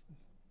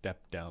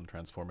step down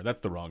transformer.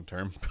 That's the wrong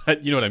term,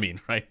 but you know what I mean,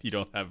 right? You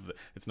don't have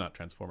it's not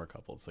transformer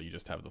coupled, so you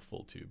just have the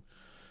full tube.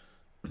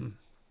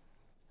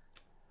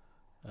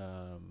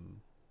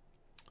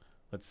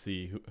 Let's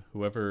see.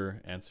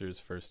 Whoever answers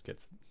first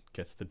gets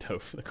the dough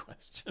for the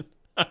question.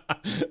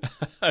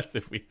 That's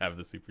if we have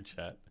the super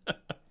chat.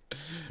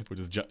 We're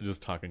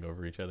just talking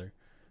over each other.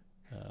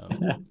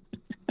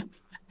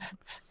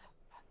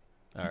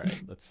 All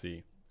right, let's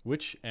see.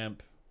 Which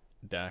amp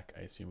DAC,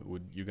 I assume,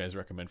 would you guys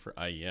recommend for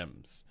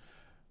IEMs?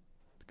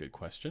 It's a good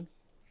question.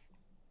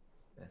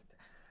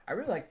 I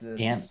really like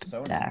the amp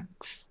Sony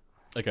DACs.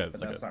 But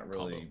that's not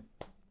really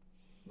combo.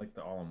 Like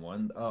the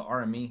all-in-one.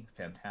 RME,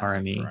 fantastic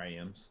RME. for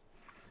IEMs.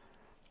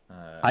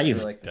 I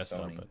use like the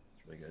desktop, Sony. but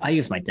Really I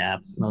use my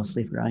DAB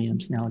mostly for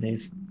IEMs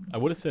nowadays. I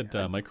would have said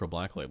Micro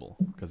Black Label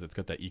because it's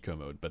got that eco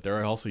mode, but there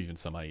are also even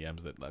some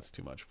IEMs that's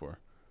too much for.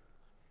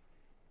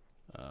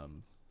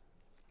 And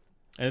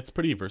it's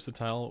pretty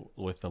versatile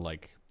with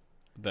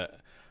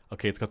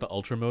it's got the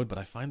ultra mode, but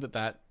I find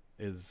that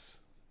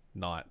is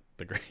not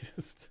the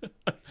greatest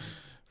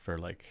for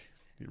like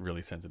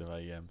really sensitive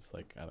IEMs.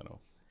 Like, I don't know.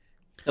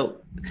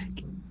 So,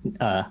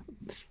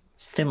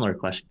 similar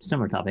question,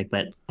 similar topic,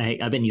 but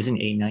I've been using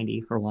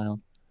A90 for a while.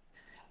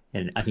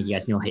 And I think you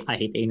guys know I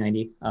hate the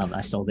A90.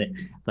 I sold it.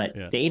 But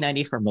Yeah. the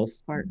A90, for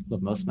most part,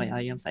 with most of my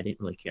IEMs, I didn't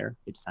really care.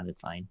 It sounded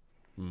fine.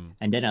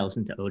 And then I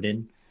listened to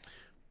Odin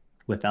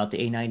without the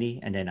A90.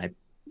 And then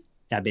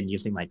I've been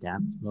using my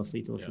DAP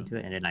mostly to listen to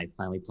it. And then I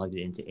finally plugged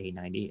it into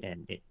A90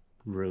 and it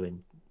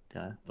ruined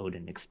the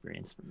Odin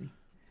experience for me.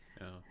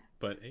 Yeah.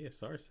 But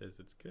ASR says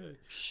it's good.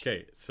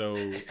 Okay, so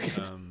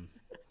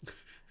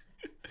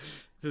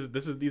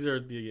these are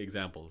the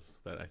examples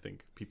that I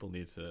think people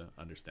need to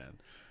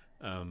understand.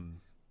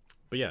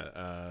 But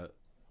yeah,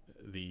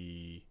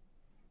 the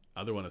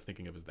other one I was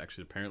thinking of is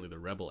actually apparently the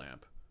Rebel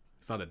amp.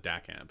 It's not a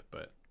DAC amp,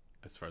 but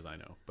as far as I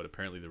know, but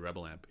apparently the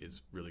Rebel amp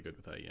is really good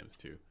with IEMs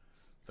too.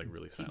 It's like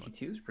really silent.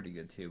 TT2 is pretty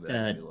good too, but that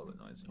can be a little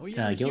bit noisy. Oh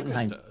yeah,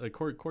 Jotunheim,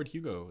 Chord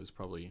Hugo is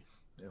probably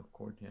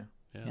Chord,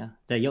 yeah.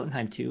 The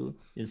Jotunheim 2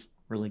 is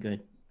really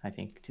good, I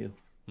think too.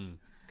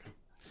 Okay.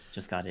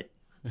 Just got it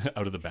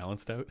out of the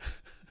balanced out.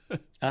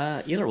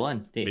 Either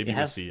one. It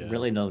has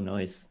really no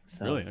noise,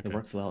 so really? Okay. It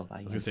works well.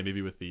 I was gonna say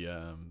maybe with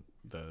the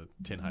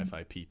Tin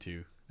Hi-Fi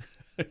P2.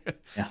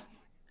 Yeah.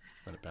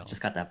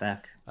 Just got that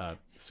back.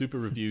 Super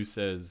Review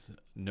says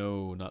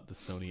no, not the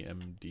Sony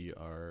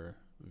MDR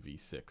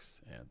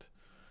V6 and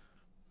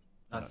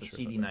that's the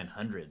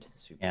CD900.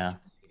 Super. Yeah.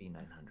 CD900.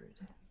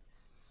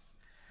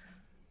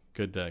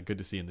 Good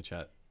to see you in the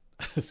chat.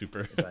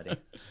 Super. Hey, buddy.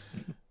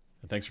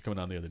 And thanks for coming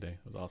on the other day.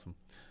 It was awesome.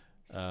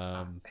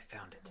 I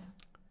found it.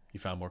 You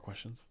found more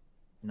questions?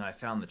 No, I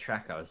found the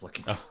track I was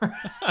looking for.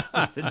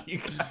 Listen to you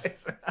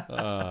guys.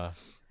 All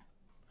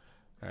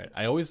right.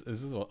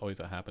 This is always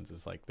what happens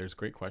is like there's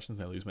great questions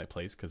and I lose my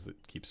place because it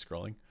keeps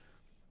scrolling.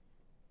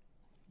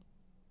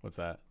 What's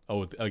that?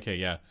 Oh, okay,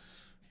 yeah.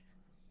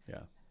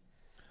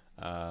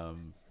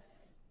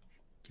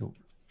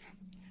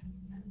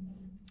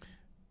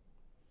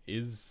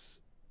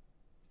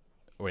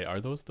 Are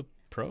those the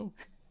Pro?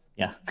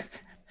 Yeah.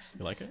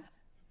 You like it?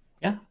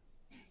 Yeah.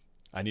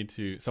 I need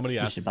to. Somebody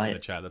asked in the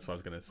chat. That's what I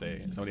was gonna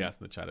say. Somebody asked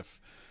in the chat if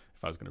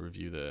I was gonna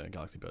review the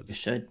Galaxy Buds. You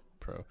should.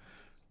 Pro.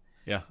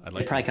 Yeah, I'd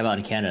like. It'll probably come out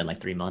in Canada in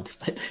like 3 months.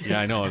 But yeah,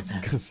 I know. I was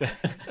gonna say.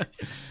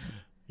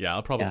 Yeah,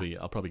 I'll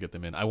probably get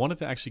them in. I wanted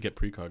to actually get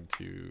Precog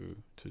to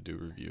do a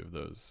review of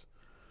those.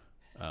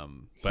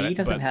 But he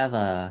doesn't have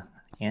a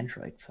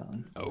Android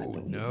phone.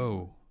 Oh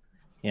no.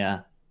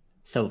 Yeah.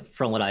 So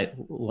from what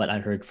I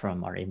heard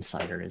from our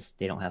insider is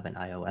they don't have an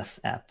iOS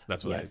app.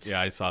 That's what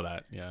I saw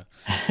that. Yeah.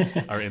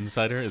 Our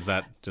insider, is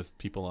that just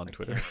people on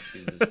Twitter?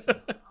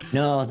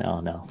 No.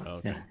 Oh,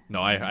 okay. Yeah.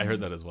 No, I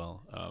heard that as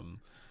well.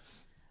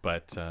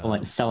 But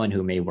someone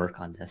who may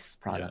work on this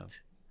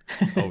product.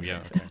 Yeah. Oh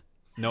yeah, okay.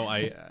 No,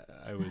 I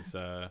was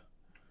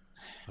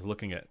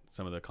looking at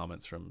some of the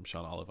comments from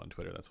Sean Olive on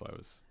Twitter. That's why I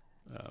was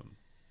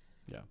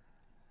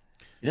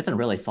It doesn't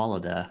really follow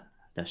the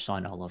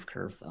Sean Olive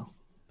curve though.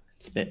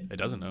 It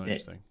doesn't know.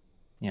 Interesting.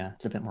 Yeah,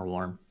 it's a bit more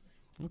warm.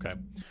 Okay,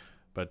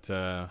 but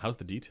how's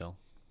the detail?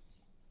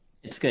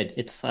 It's good.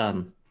 It's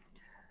have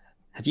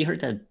you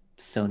heard the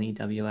Sony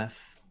WF?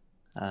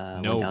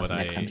 No, but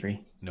XM3?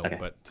 No, okay.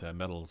 But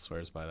Metal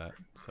swears by that.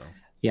 So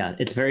yeah,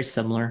 it's very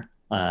similar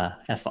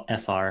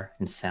FR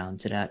and sound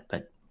to that,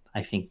 but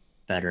I think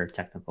better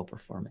technical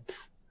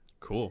performance.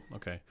 Cool.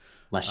 Okay.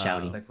 Less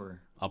shouty.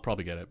 I'll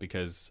probably get it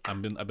because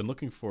I've been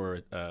looking for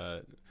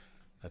a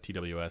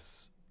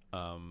TWS.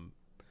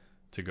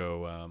 To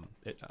go,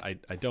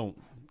 I don't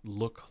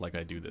look like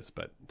I do this,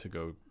 but to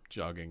go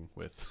jogging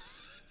with.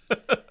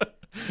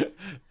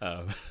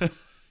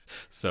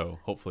 So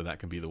hopefully that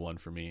can be the one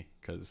for me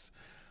because,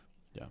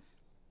 yeah,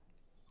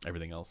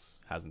 everything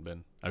else hasn't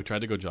been. I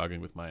tried to go jogging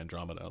with my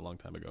Andromeda a long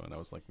time ago, and I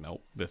was like,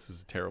 nope, this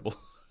is a terrible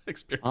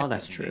experience. Oh,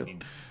 that's true.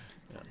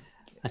 Yeah.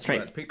 That's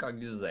right. Precog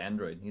uses the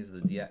Android. He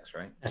uses the DX,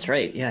 right? That's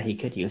right. Yeah, he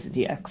could use the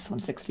DX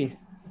 160.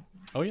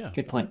 Oh yeah.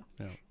 Good point.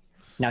 Yeah.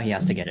 Now he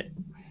has to get it.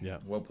 Yeah.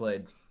 Well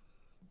played.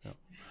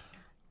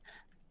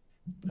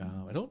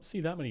 I don't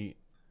see that many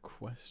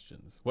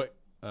questions. What?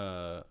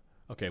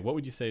 Okay. What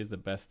would you say is the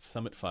best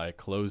Summit Fi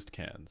closed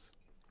cans?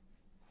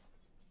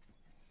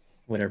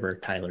 Whatever,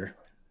 Tyler.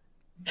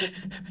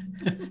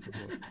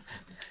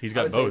 He's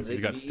got both.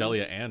 He's got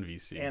Stelia and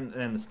VC. And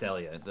the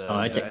Stelia.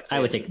 I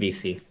would take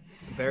VC.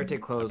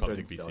 Verite closed or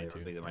the VC Stelia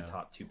would be my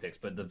top two picks,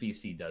 but the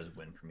VC does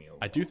win for me overall.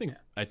 I do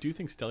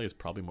think Stelia is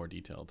probably more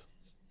detailed.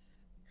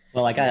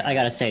 Well, I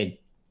gotta say.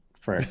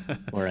 For a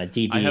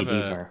DB,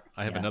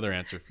 I have another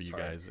answer for you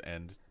guys,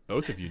 and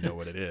both of you know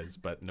what it is,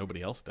 but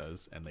nobody else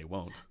does, and they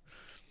won't.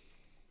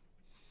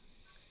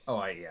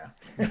 Oh, yeah.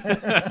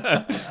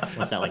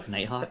 Was that like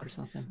Nighthawk or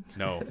something?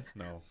 No.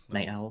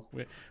 Night Owl.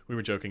 We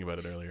were joking about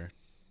it earlier.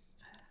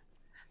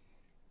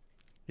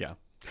 Yeah,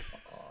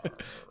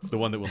 it's the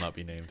one that will not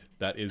be named.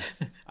 That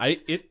is,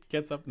 it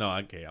gets up. No,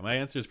 okay. My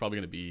answer is probably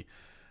going to be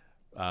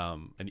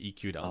an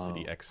EQ'd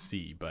LCD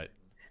XC, but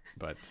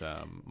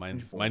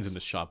mine's in the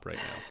shop right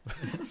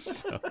now.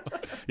 So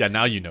Yeah,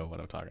 now you know what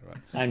I'm talking about.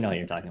 I know what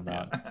you're talking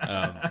about.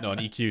 Yeah. No, an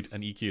EQ'd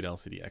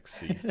LCD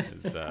XC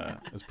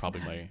is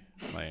probably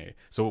my.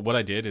 So what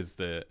I did is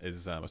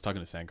I was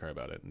talking to Sankar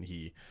about it, and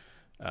he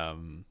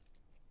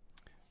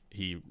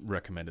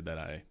recommended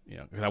that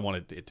because I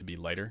wanted it to be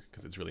lighter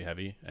because it's really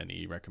heavy, and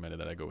he recommended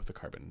that I go with the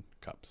carbon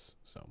cups.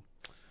 So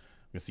I'm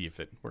gonna see if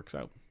it works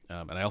out.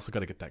 And I also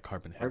got to get that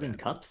carbon headband.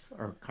 Cups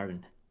or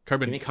carbon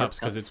cups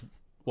because it's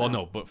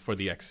no, but for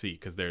the XC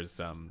because there's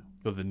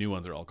the new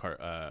ones are all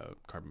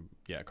carbon,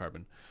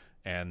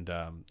 and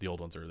the old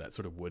ones are that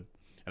sort of wood.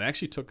 And I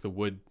actually took the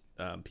wood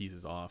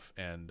pieces off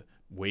and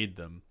weighed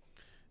them,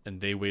 and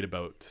they weighed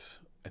about,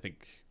 I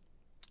think,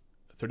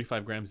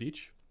 35 grams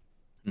each.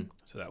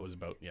 So that was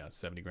about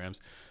 70 grams.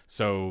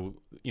 So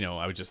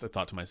I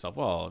thought to myself,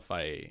 well, if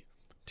I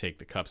take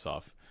the cups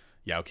off,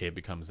 it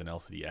becomes an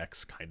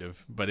LCD-X kind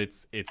of, but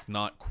it's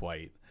not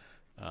quite,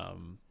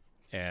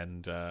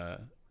 and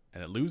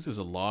it loses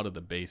a lot of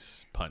the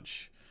bass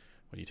punch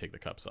when you take the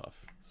cups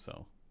off.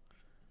 So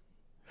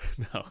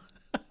no.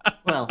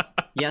 Well,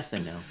 yes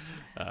and no.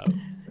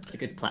 It's a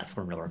good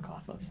platform to work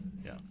off of.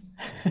 Yeah.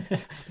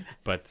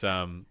 But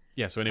so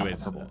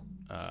anyways,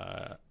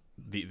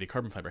 the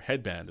carbon fiber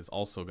headband is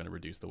also going to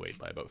reduce the weight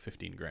by about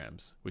 15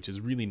 grams, which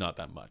is really not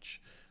that much,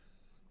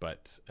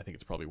 but I think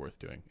it's probably worth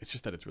doing. It's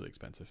just that it's really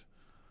expensive.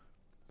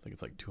 I think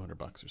it's like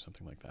 $200 or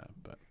something like that,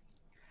 but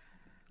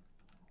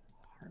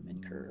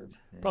Harman curve.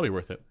 Probably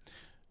worth it.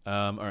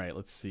 All right,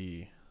 let's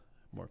see.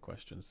 More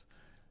questions.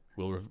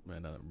 Will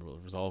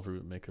Resolve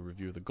make a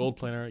review of the gold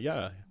planer?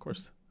 Yeah, of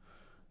course.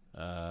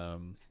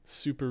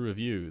 Super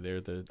review.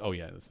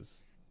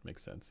 This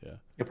makes sense. Yeah.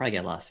 You'll probably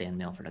get a lot of fan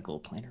mail for the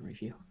gold planer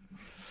review.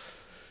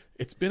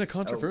 It's been a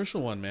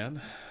controversial one,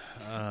 man.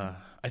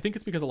 I think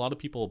it's because a lot of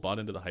people bought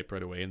into the hype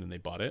right away and then they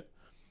bought it.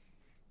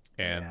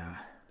 And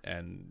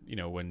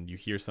when you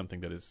hear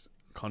something that is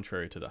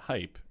contrary to the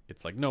hype,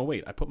 it's like, no,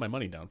 wait, I put my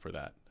money down for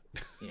that.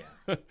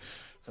 Yeah.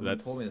 Someone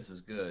told me this is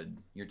good.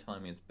 You're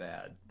telling me it's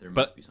bad. There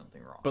must be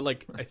something wrong. But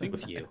like, I think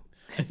with you,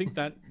 I think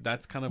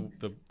that's kind of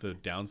the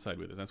downside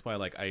with it. That's why,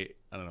 like, I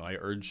don't know. I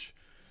urge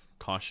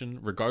caution,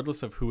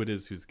 regardless of who it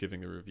is who's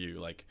giving the review.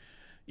 Like,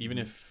 even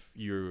if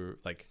you're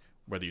like,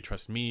 whether you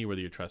trust me,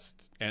 whether you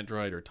trust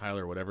Antdroid or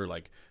Tyler or whatever,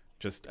 like,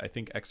 just I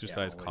think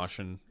exercise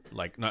caution,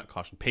 like not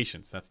caution,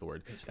 patience. That's the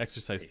word.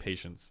 Exercise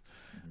patience,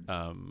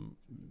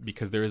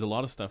 because there is a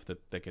lot of stuff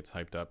that gets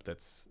hyped up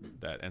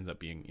that ends up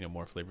being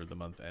more flavor of the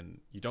month,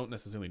 and you don't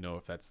necessarily know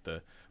if that's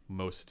the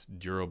most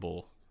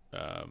durable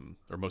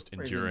or most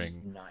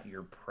enduring. Not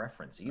your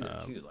preference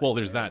either. Too. Well,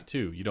 there's that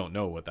too. You don't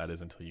know what that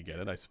is until you get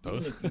it, I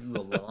suppose.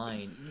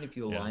 Even if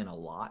you align a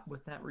lot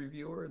with that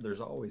reviewer,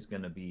 there's always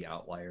going to be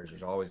outliers.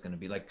 There's always going to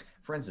be, like,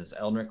 for instance,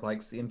 Elnick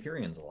likes the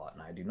Empyreans a lot,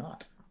 and I do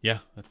not. Yeah,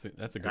 that's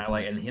a good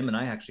point. And him and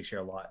I actually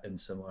share a lot in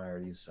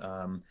similarities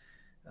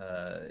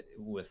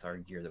with our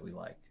gear that we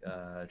like.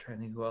 Trying to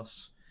think who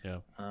else. Yeah.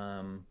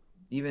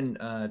 Even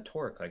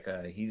Torque, like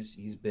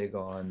he's big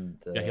on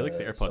the. Yeah, he likes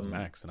the AirPods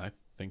Max, and I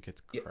think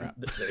it's crap.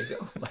 Yeah, there you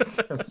go.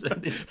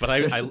 But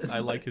I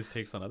like his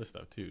takes on other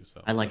stuff too.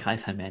 So I like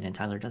Hi-Fi Man, and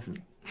Tyler doesn't.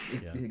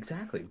 Yeah.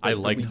 Exactly. I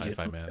liked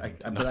Hi-Fi Man.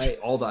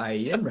 All the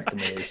IEN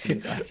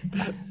recommendations I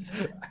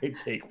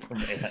take from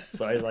Ant.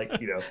 So I like,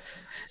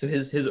 so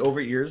his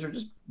over ears are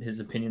just, his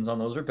opinions on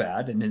those are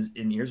bad, and his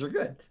in ears are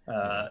good.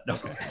 No.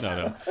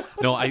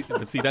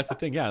 But see, that's the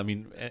thing. Yeah, I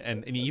mean,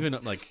 and even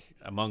like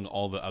among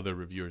all the other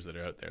reviewers that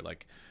are out there,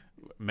 like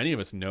many of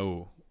us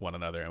know one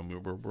another, and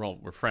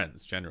we're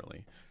friends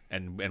generally,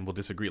 and we'll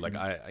disagree. Like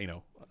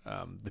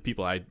the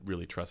people I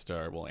really trust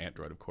are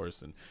Antdroid, of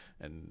course, and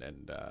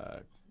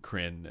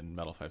Kryn and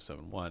Metal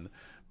 571.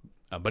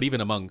 But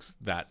even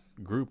amongst that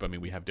group, I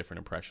mean, we have different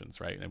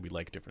impressions, right? And we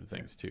like different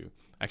things too.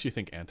 I actually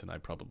think Ant and I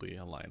probably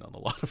align on a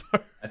lot of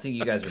our. I think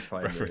you guys are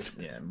probably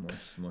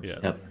more.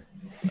 Yeah.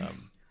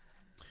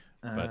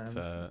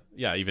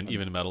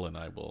 Even Metal and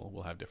I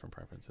will have different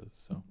preferences.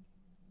 So.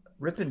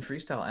 Ripin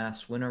Freestyle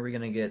asks, when are we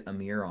going to get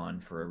Amir on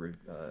for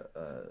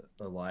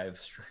a live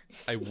stream?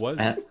 I was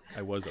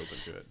open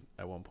to it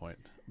at one point,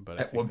 but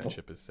I think that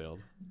ship has sailed.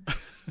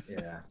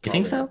 Yeah. You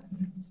think so?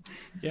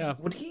 Yeah.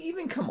 Would he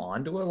even come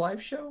on to a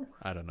live show?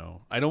 I don't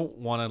know. I don't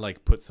want to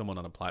like put someone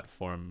on a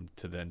platform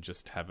to then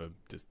just have a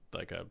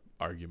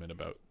argument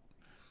about.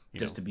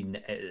 To be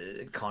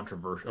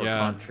controversial.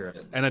 Yeah.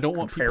 And I don't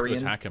want people to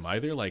attack him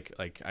either.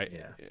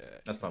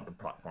 That's not the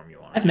platform you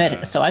want.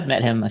 I've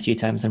met him a few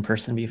times in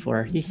person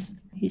before. He's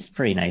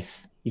pretty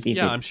nice. He's easy.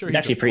 Yeah, I'm sure he's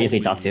actually pretty easy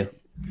to talk to.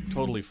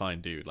 Totally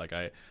fine dude. Like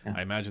I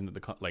imagine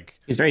that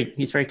he's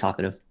very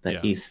talkative,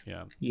 but it's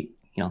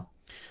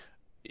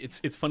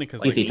funny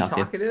because like me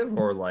talkative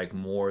or like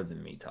more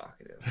than me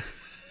talkative.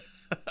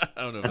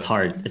 I don't know. It's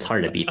hard. It's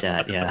hard to beat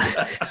that.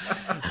 Yeah.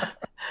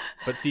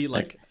 But see,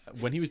 like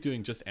when he was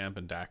doing just amp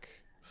and DAC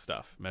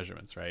stuff,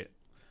 measurements, right?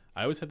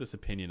 I always had this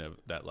opinion of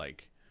that,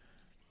 like,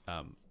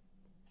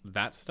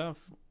 that stuff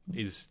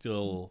is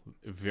still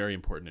very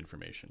important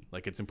information.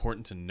 Like, it's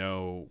important to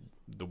know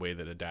the way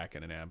that a DAC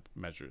and an amp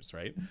measures,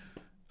 right?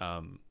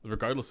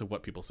 Regardless of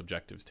what people's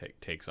subjective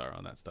takes are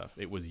on that stuff,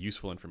 it was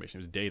useful information.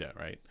 It was data,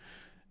 right?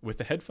 with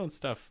the headphone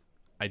stuff,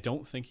 I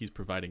don't think he's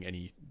providing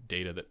any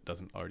data that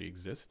doesn't already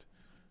exist.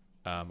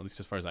 At least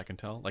as far as I can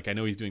tell. Like, I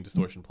know he's doing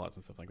distortion plots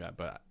and stuff like that,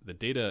 but the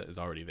data is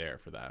already there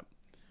for that.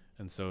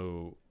 And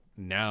so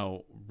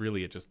now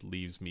really it just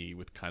leaves me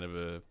with kind of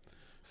a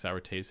sour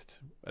taste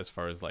as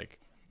far as like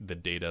the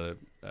data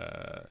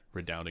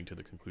redounding to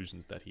the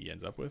conclusions that he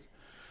ends up with.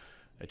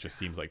 It just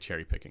seems like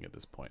cherry picking at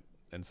this point.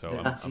 And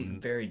so I'm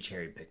very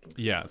cherry picking.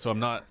 Yeah, so I'm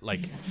not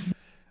like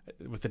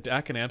with the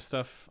DAC and amp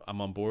stuff,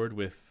 I'm on board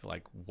with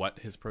like what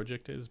his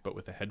project is, but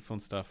with the headphone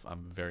stuff,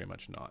 I'm very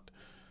much not.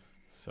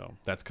 So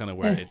that's kind of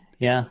where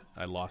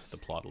I lost the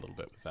plot a little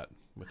bit with that,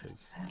 with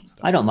his stuff.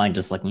 I don't mind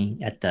just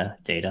looking at the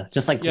data,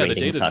 just like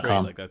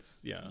ratings.com. Like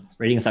that's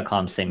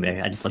ratings.com, same way.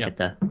 I just look at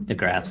the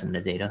graphs and the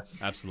data.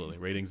 Absolutely.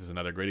 Ratings is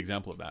another great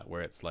example of that,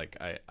 where it's like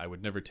I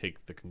would never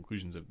take the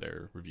conclusions of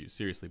their reviews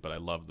seriously, but I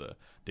love the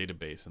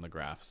database and the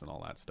graphs and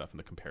all that stuff and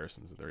the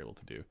comparisons that they're able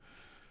to do.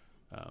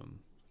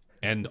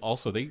 And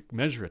also they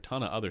measure a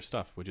ton of other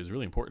stuff, which is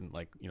really important,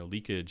 like, you know,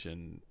 leakage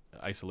and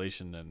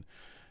isolation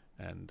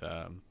and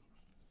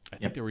I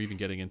think they were even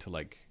getting into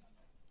like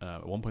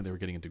at one point they were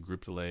getting into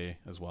group delay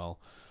as well,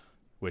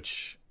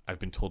 which I've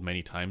been told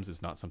many times is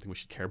not something we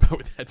should care about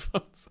with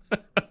headphones.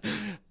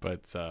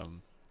 But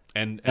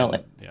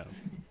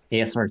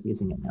ASR is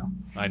using it now.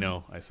 I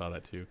know, I saw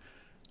that too.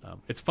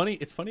 It's funny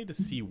to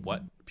see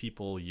what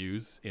people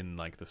use in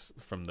like this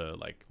from the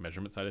like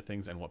measurement side of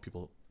things and what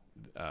people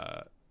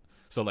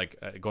so like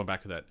going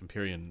back to that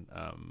Empyrean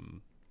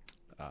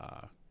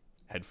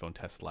headphone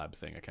test lab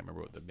thing. I can't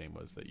remember what the name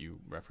was that you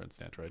referenced,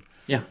 Antdroid.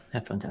 Yeah,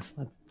 headphone test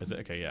lab. Is it?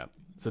 Okay, yeah.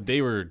 So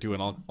they were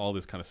doing all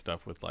this kind of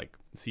stuff with like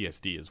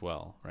CSD as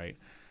well, right?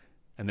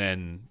 And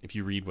then if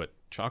you read what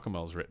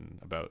Chocomel's written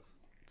about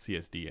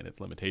CSD and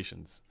its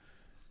limitations,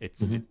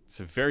 it's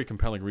a very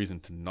compelling reason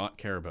to not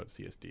care about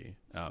CSD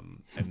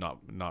and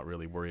not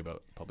really worry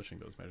about publishing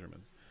those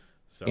measurements.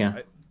 So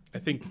I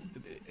think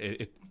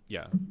it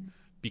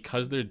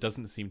because there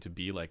doesn't seem to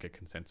be like a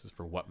consensus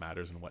for what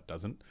matters and what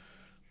doesn't.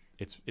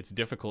 It's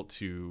difficult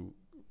to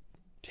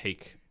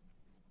take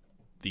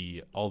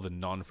all the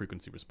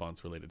non-frequency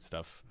response related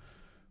stuff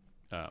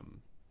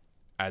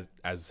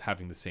as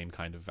having the same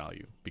kind of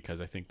value, because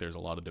I think there's a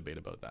lot of debate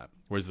about that.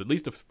 Whereas at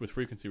least with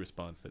frequency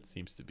response, that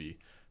seems to be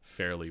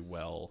fairly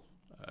well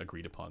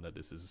agreed upon that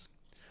this is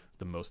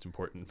the most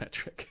important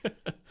metric.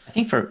 I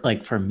think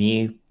for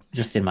me,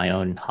 just in my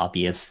own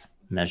hobbyist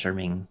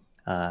measuring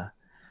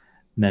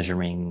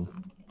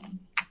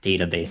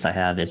database I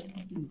have, is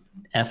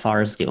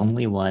FR is the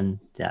only one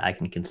that I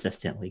can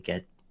consistently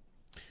get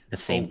the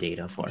same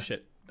data for.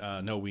 Shit.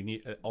 No, we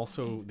need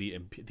also the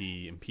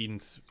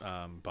impedance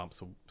bump.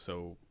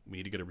 So we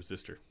need to get a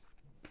resistor,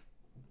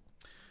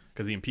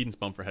 because the impedance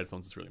bump for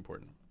headphones is really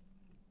important,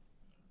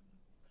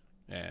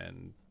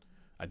 and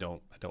I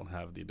don't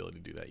have the ability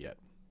to do that yet.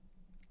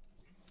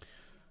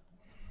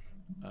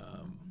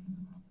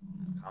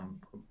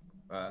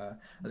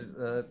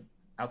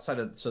 Outside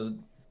of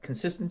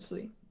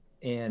consistency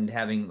and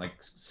having like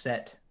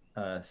set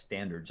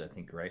standards, I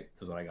think, right?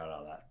 Is what I got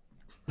out of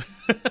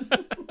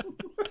that.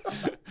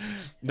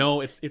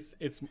 No, it's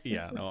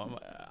no.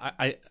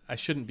 I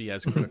shouldn't be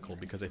as critical,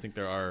 because I think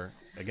there are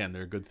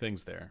good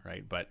things there,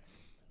 right? But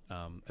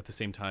at the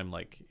same time,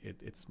 like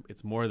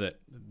it's more that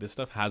this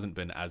stuff hasn't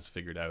been as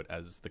figured out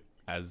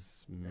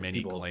as many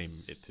people claim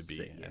it to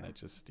be, and it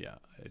just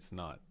it's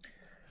not.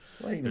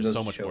 Well, there's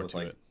so much more to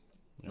it.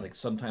 Like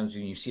sometimes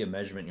when you see a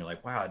measurement, you're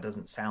like, wow, it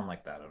doesn't sound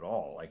like that at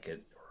all. Like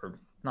it, or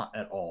not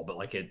at all, but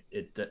like it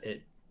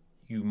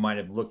you might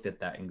have looked at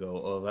that and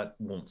go, oh, that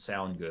won't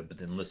sound good, but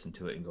then listen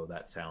to it and go, it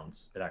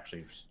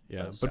actually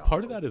but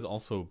part of that is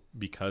also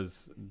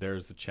because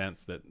there's a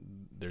chance that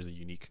there's a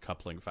unique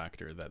coupling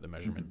factor that the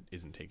measurement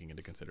isn't taking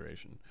into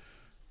consideration.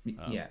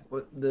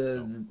 But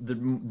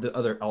the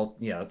other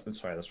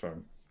sorry, that's what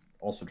I'm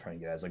also trying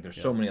to get at, is like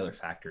there's so many other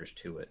factors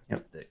to it.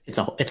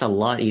 It's a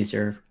lot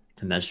easier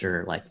to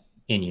measure like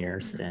in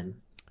ears than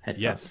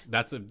headphones.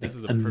 This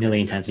is a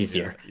million times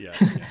easier.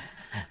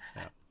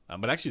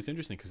 But actually, it's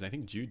interesting because I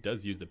think Jude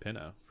does use the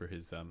pinna for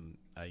his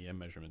IEM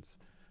measurements.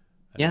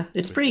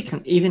 It's pretty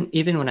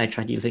even when I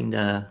tried using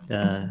the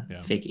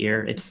fake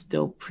ear, it's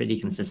still pretty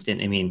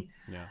consistent. I mean,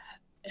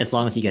 as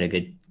long as you get a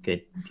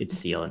good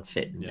seal and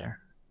fit in there.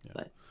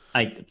 But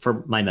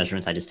for my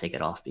measurements, I just take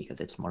it off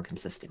because it's more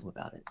consistent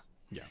without it.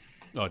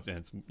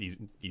 It's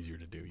easier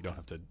to do. You don't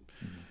have to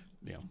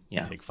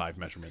take 5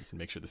 measurements and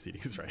make sure the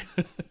seating is right.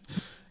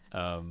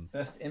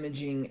 Best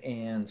imaging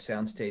and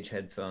soundstage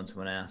headphones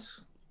when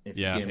asked.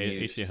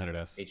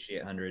 HD800S,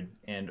 HD800,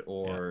 and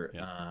or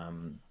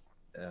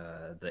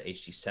the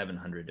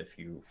HD700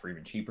 for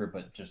even cheaper,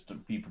 but just to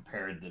be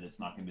prepared that it's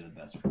not going to be the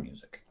best for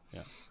music.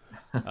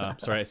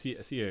 Sorry, I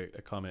see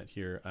a comment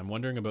here. I'm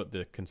wondering about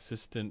the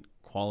consistent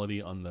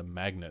quality on the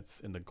magnets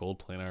in the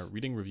gold planar.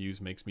 Reading reviews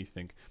makes me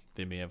think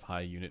they may have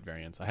high unit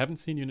variance. I haven't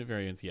seen unit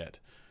variance yet.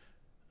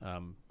 I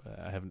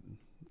haven't,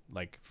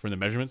 like, from the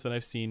measurements that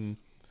I've seen.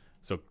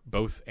 So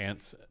both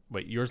ants.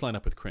 Wait, yours line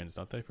up with Crin's,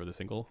 don't they, for the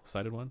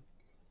single-sided one?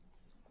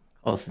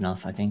 Close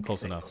enough, I think.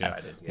 Close enough,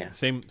 yeah.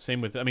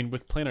 Same with, I mean,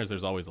 with planars,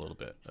 there's always a little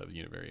bit of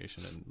unit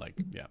variation, and like,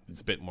 yeah,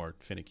 it's a bit more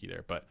finicky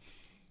there. But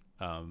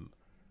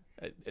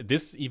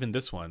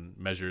this one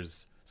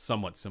measures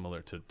somewhat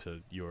similar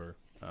to your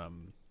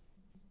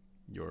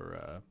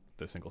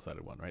the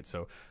single-sided one, right?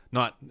 So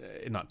not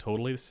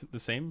totally the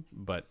same,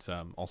 but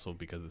also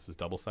because this is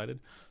double-sided,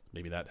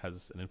 maybe that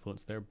has an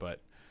influence there.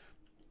 But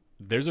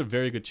there's a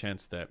very good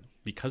chance that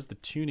because the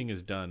tuning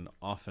is done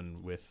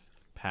often with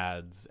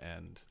pads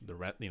and the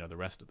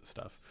rest of the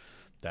stuff,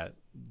 that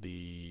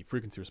the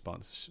frequency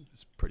response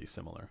is pretty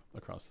similar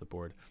across the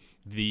board.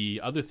 The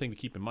other thing to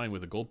keep in mind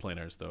with the gold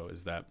planars, though,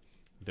 is that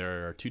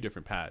there are 2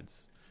 different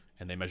pads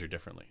and they measure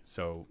differently.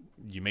 So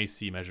you may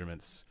see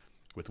measurements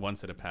with one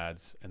set of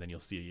pads, and then you'll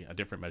see a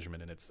different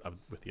measurement, and it's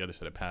with the other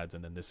set of pads,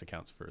 and then this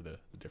accounts for the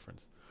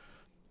difference.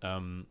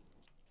 And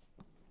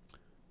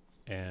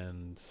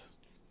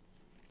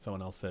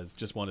someone else says,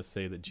 just want to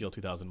say that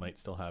GL2000 might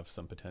still have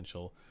some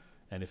potential,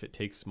 and if it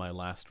takes my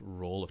last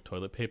roll of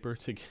toilet paper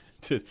to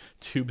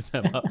tube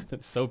them up,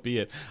 then so be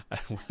it.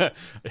 I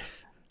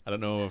don't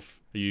know if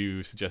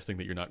you suggesting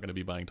that you're not going to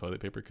be buying toilet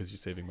paper because you're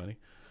saving money.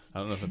 I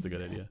don't know if that's a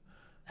good idea.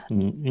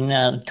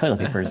 No, toilet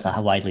paper is a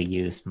widely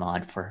used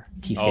mod for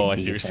T50s I see what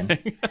you're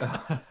saying.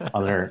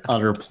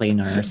 other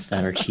planars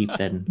that are cheap,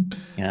 and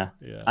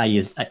I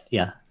use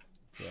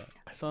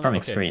from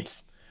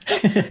experience.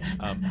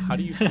 How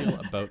do you feel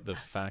about the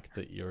fact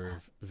that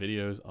your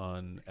videos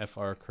on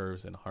FR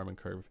curves and Harman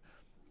curve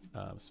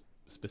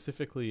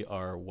specifically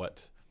are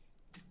what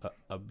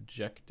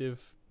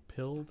objective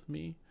pilled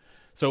me?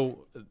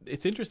 So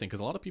it's interesting because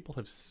a lot of people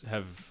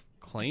have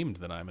claimed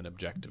that I'm an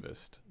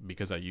objectivist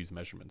because I use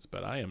measurements,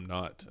 but I am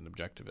not an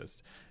objectivist.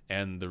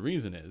 And the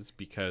reason is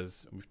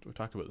because we've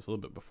talked about this a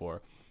little bit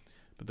before,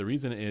 but the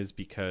reason is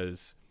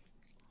because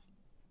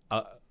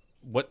all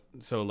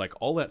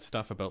that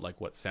stuff about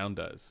like what sound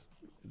does,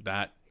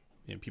 that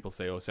people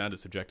say, oh, sound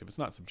is subjective. It's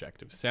not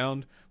subjective.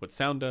 What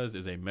sound does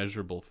is a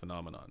measurable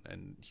phenomenon,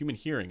 and human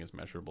hearing is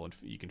measurable, and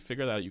you can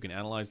figure that out. You can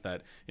analyze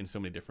that in so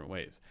many different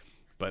ways.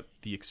 But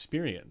the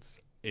experience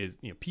is,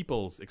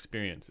 people's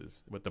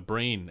experiences, what the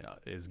brain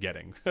is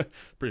getting,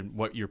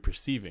 what you're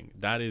perceiving,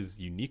 that is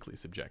uniquely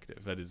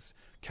subjective. That is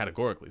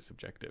categorically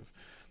subjective.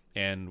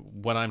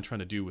 And what I'm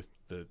trying to do with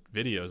the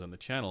videos on the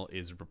channel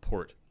is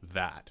report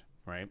that,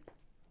 right?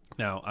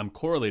 Now, I'm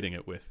correlating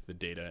it with the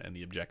data and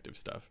the objective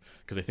stuff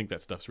because I think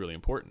that stuff's really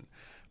important.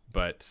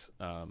 But,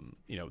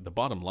 the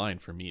bottom line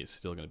for me is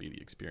still going to be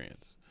the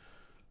experience.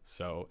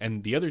 So,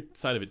 and the other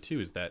side of it too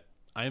is that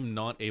I am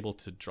not able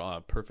to draw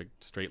a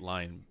perfect straight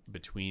line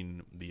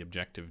between the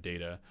objective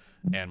data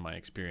and my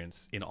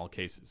experience in all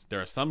cases.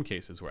 There are some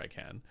cases where I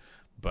can,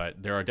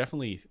 but there are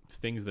definitely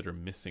things that are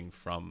missing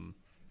from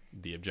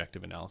the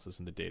objective analysis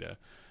and the data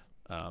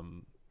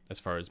as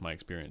far as my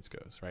experience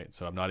goes, right?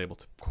 So I'm not able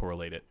to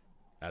correlate it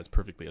as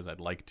perfectly as I'd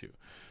like to.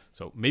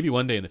 So maybe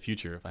one day in the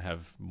future, if I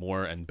have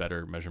more and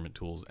better measurement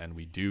tools and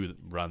we do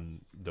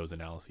run those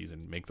analyses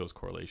and make those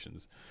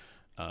correlations,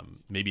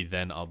 maybe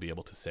then I'll be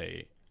able to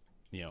say,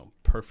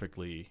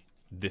 perfectly,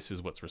 this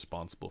is what's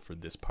responsible for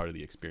this part of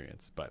the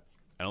experience. But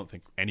I don't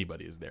think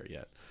anybody is there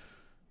yet,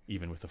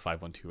 even with the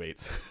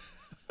 5128s.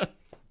 I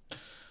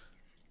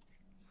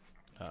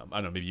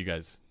don't know. Maybe you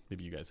guys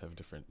have a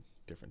different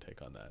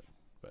take on that.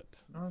 But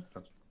I'm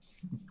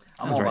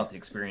all about the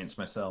experience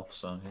myself,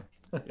 so.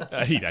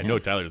 I know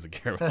Tyler doesn't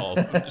care about all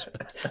of it.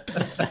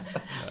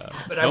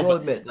 But I will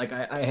admit, like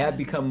I have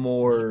become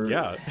more.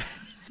 Yeah.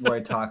 Where I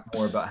talk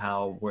more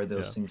about where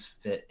those things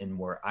fit and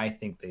where I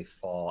think they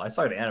fall. I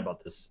talked to Ann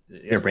about this.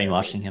 You're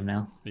brainwashing him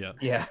now.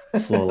 Yeah.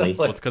 Slowly.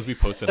 Well, it's because we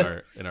posted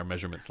in our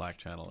measurement Slack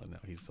channel, and now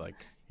he's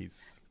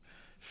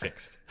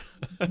fixed.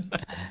 I'll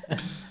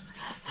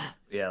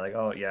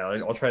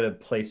try to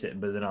place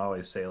it, but then I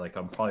always say like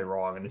I'm probably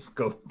wrong and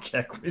go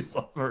check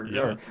myself or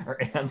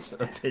Ann's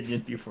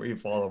opinion before you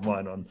follow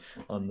mine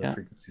on the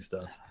frequency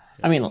stuff.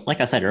 I mean,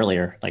 like I said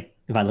earlier, like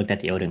if I looked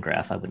at the Odin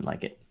graph, I wouldn't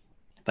like it,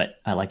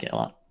 but I like it a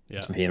lot. Yeah.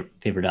 It's my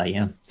favorite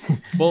IEM.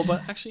 Well,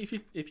 but actually,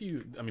 if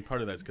you, I mean,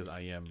 part of that's because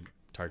IEM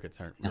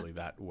targets aren't really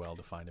that well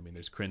defined. I mean,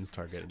 there's Crin's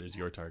target, there's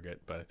your target,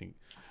 but I think,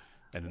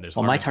 and then there's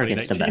my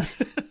target's the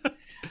best.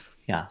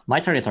 Yeah, my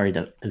target's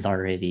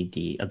already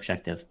the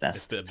objective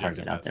best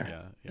target out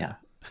there. Yeah.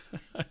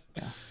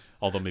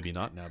 Although maybe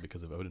not now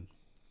because of Odin.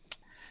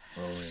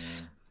 Oh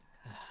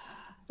yeah.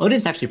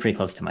 Odin's actually pretty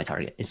close to my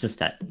target. It's just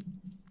that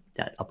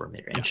upper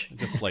mid range. Yeah,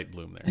 just slight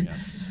bloom there.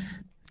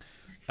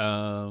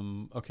 Yeah.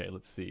 Okay,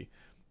 let's see.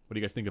 What do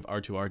you guys think of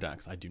R2R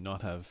DACs? I do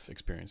not have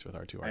experience with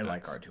R2R DACs. I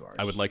like R2Rs.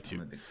 I would like to.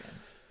 I'm a big fan.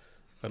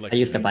 I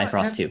used to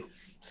Bifrost too.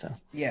 So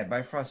yeah,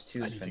 Bifrost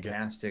 2 is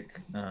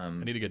fantastic. I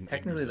need to get an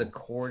technically the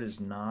chord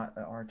is not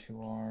an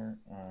R2R.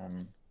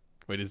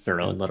 Wait, is their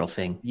own little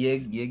thing?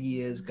 Yiggy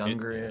is,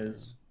 Gungar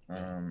is. Do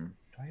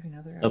I have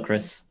another?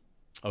 Socris.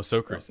 Oh,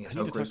 Socris. I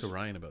need to talk to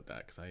Ryan about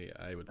that because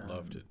I would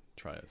love to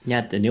try it.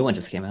 Yeah, the new one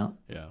just came out.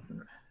 Yeah.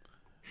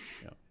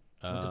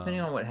 Well, depending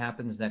on what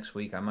happens next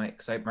week, I might,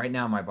 because right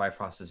now my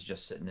Bifrost is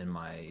just sitting in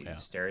my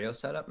stereo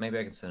setup. Maybe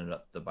I can send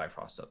the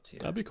Bifrost up to you.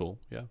 That'd be cool.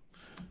 Yeah,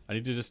 I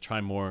need to just try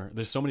more.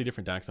 There's so many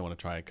different DACs I want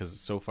to try because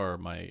so far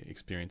my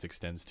experience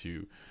extends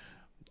to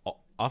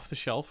off the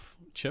shelf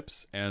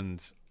chips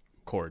and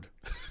cord.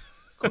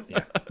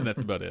 Yeah, and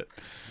that's about it.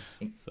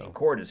 So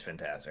cord is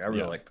fantastic. I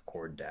really like the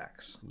cord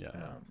DACs. Yeah,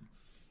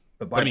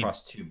 but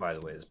Bifrost 2, by the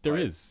way, is there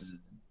is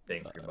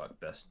bang for your buck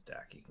best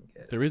DAC you can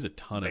get. There is a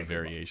ton of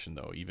variation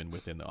though, even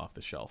within the off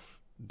the shelf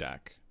DAC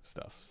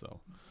stuff. So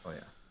all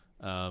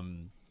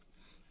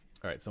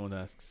right, someone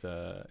asks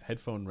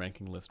headphone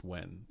ranking list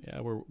when?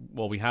 Yeah,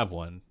 we have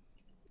one,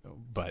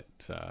 but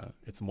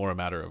it's more a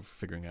matter of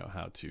figuring out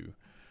how to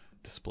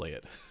display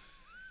it.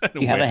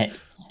 You have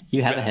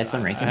a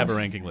headphone ranking list? I have a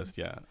ranking list,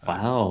 yeah.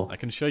 Wow. I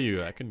can show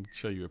you a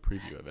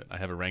preview of it. I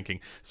have a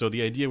ranking. So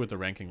the idea with the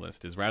ranking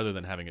list is rather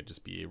than having it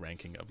just be a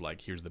ranking of like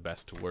here's the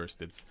best to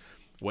worst, it's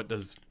what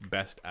does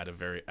best at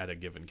a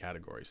given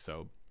category.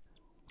 So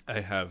I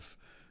have,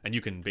 and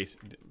you can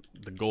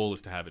the goal is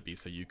to have it be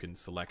so you can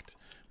select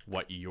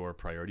what your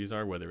priorities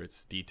are, whether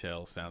it's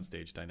detail,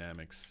 soundstage,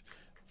 dynamics,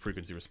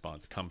 frequency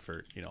response,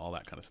 comfort, all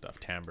that kind of stuff,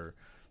 timbre,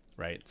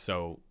 right?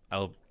 So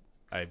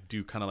I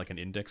do kind of like an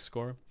index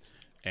score,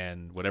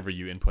 and whatever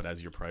you input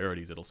as your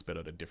priorities, it'll spit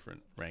out a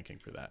different ranking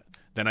for that.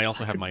 Then I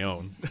also have my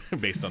own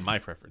based on my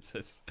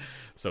preferences,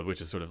 so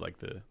which is sort of like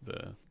the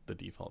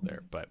default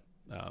there. But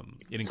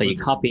so you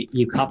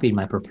copied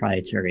my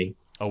proprietary.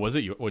 Oh, was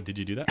it you? What did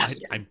you do that?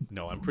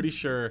 I'm pretty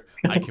sure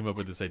I came up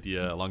with this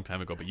idea a long time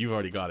ago, but you've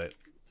already got it.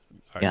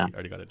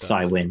 Already got it done. So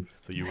I win.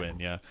 So you win,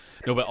 yeah.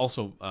 No, but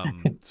also,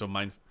 so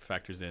mine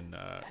factors in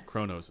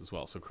Chronos as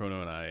well. So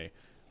Chrono and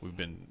we've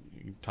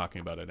been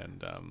talking about it,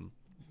 and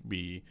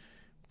we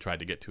tried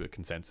to get to a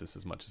consensus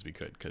as much as we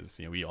could because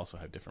we also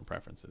have different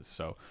preferences.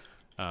 So,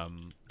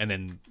 and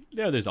then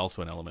there's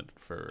also an element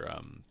for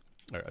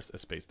or a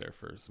space there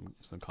for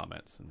some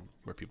comments and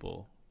where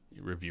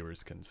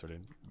reviewers can sort of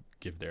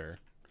give their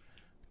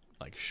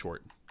like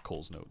short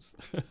Cole's notes,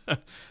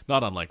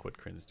 not unlike what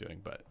Crin's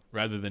doing, but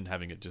rather than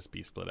having it just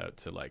be split out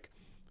to like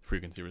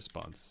frequency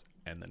response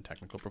and then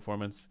technical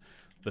performance,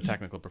 the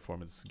technical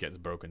performance gets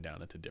broken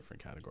down into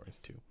different categories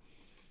too.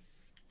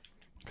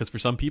 Because for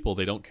some people,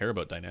 they don't care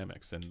about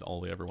dynamics, and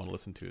all they ever want to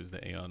listen to is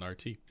the Aeon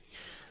RT.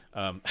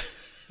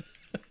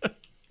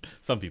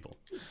 Some people.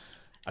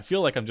 I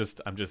feel like I'm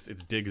just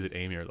it's digs at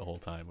Amir the whole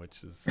time,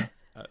 which is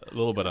a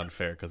little bit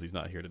unfair because he's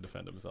not here to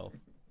defend himself.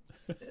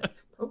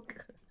 Okay.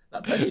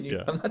 Not touching you.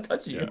 Yeah. I'm not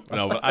touching you.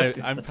 No, but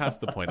I'm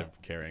past the point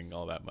of caring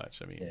all that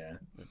much. I mean,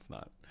 it's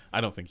not. I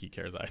don't think he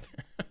cares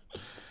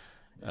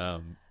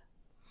either.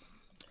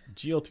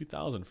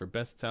 GL2000 for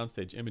best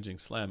soundstage imaging,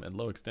 slam, and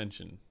low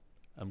extension.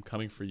 I'm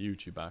coming for you,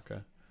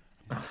 Chewbacca.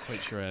 I'm not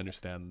quite sure I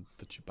understand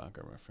the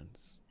Chewbacca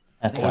reference.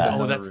 That's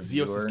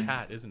Zeus's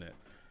cat, isn't it?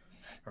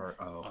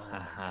 Oh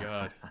my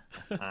god.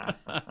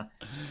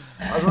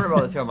 I was worried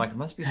about this too. I'm like, it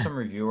must be some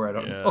reviewer I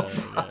don't know.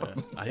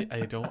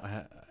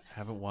 I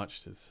haven't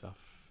watched his stuff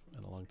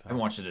in a long time. I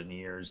haven't watched it in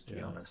years, to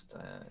be honest.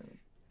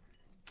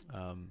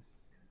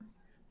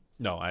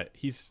 No,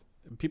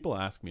 people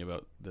ask me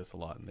about this a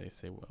lot, and they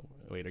say, well,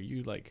 wait, are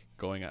you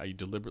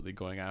deliberately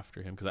going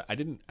after him? Because I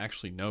didn't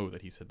actually know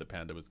that he said the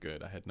Panda was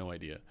good. I had no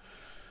idea.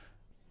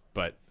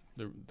 But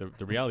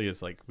the reality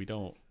is, like, we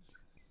don't.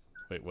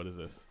 Wait, what is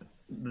this?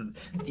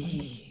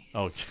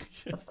 Oh,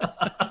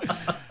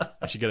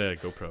 I should get a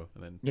GoPro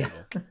and then. No.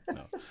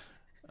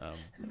 I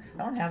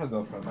don't have a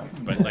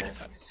GoPro, but like,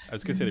 I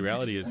was gonna say, the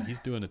reality is he's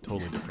doing a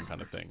totally different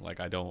kind of thing. Like,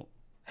 I don't.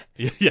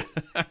 Yeah.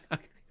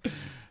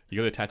 You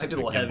gotta attach it to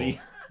a gimbal. Heavy.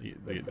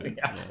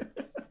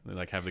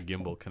 Like have the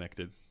gimbal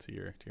connected to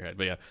your head.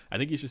 But yeah, I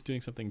think he's just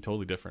doing something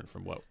totally different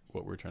from what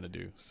we're trying to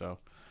do. So,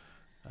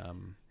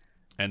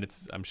 and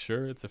I'm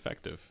sure it's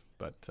effective.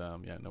 But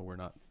we're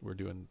not. We're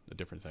doing a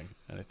different thing,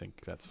 and I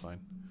think that's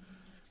fine.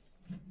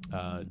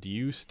 Do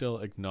you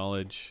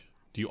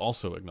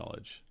also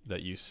acknowledge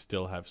that you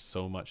still have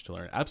so much to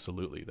learn?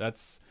 Absolutely.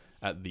 That's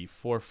at the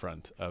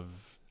forefront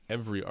of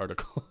every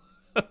article.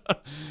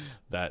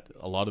 That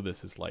a lot of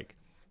this is like,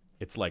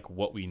 it's like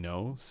what we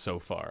know so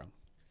far.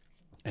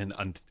 And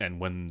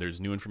when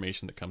there's new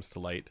information that comes to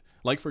light,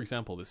 like for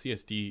example, the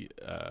CSD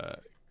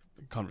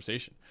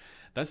conversation,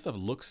 that stuff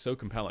looks so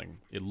compelling.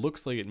 It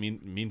looks like it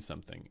means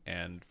something.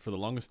 And for the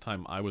longest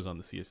time, I was on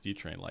the CSD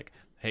train, like,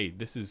 hey,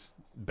 this is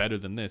better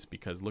than this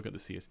because look at the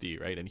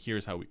CSD, right? And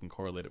here's how we can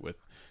correlate it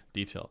with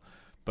detail.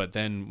 But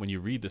then when you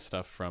read the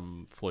stuff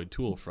from Floyd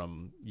Toole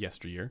from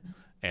yesteryear,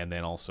 and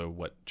then also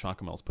what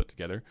Chonkamel's put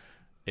together,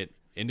 it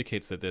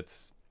indicates that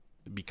that's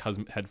because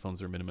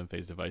headphones are minimum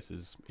phase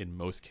devices in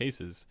most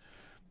cases.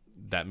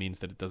 That means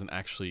that it doesn't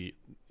actually,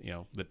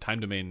 the time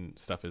domain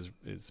stuff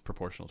is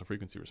proportional to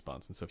frequency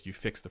response. And so if you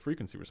fix the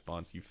frequency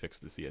response, you fix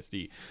the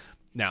CSD.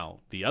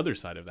 Now, the other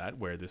side of that,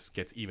 where this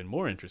gets even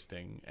more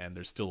interesting and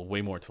there's still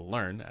way more to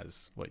learn,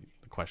 as what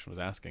the question was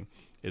asking,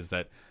 is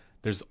that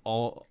there's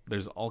all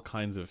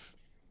kinds of,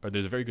 or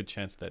there's a very good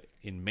chance that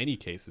in many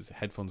cases,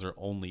 headphones are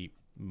only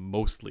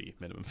mostly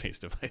minimum phase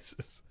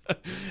devices.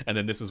 And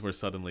then this is where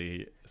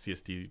suddenly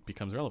CSD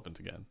becomes relevant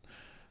again.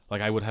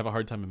 Like, I would have a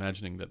hard time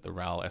imagining that the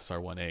RAL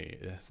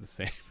SR1A is the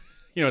same.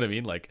 You know what I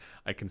mean? Like,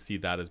 I can see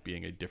that as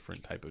being a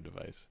different type of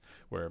device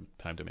where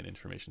time domain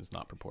information is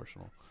not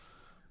proportional.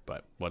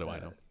 But what do I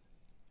know?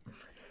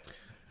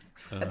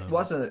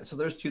 So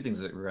there's two things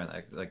that were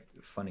like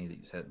funny that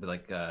you said, but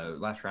like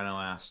last round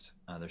I asked,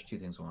 there's two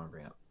things I want to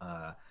bring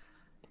up.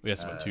 We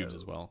asked about tubes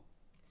as well.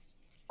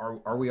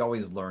 Are we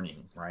always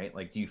learning, right?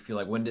 Like, do you feel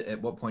like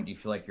at what point do you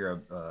feel like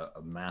you're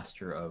a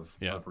master of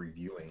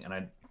reviewing?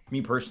 And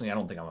me personally, I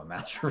don't think I'm a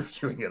master of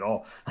reviewing at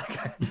all.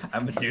 Like,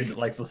 I'm a dude that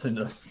likes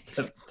listening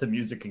to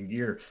music and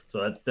gear,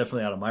 so that's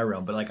definitely out of my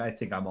realm. But like, I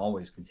think I'm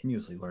always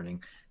continuously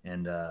learning,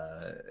 and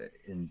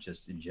in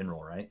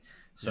general, right?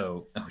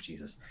 So, oh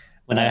Jesus.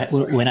 When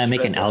I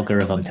make an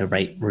algorithm to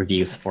write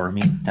reviews for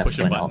me, that's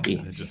when I'll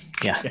be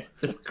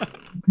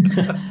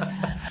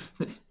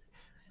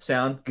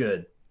Sound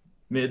good,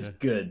 mid's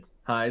good,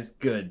 highs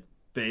good,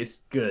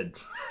 bass good.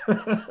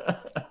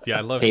 See,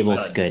 I love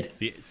tables good.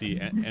 See,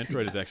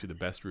 Antdroid is actually the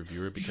best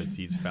reviewer because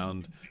he's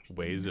found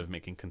ways of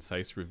making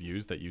concise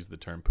reviews that use the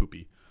term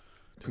poopy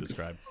to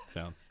describe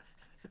sound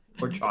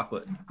or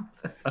chocolate.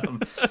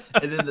 And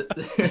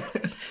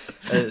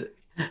then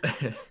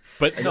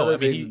but no, I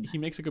mean he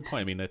makes a good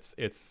point. I mean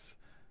it's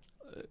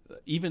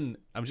even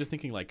I'm just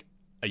thinking like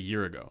a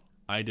year ago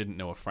I didn't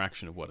know a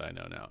fraction of what I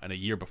know now, and a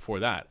year before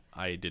that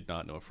I did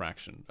not know a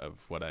fraction of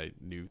what I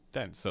knew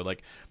then. So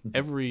like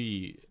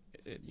every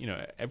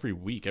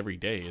week, every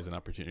day is an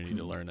opportunity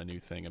to learn a new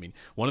thing. I mean,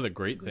 one of the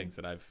great things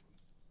that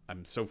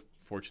I'm so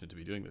fortunate to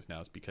be doing this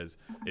now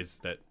is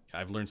that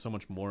I've learned so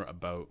much more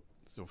about.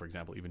 So, for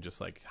example, even just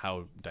like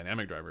how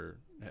dynamic driver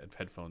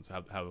headphones,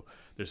 how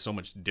there's so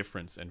much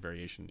difference and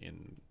variation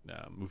in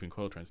moving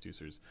coil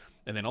transducers,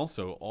 and then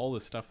also all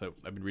this stuff that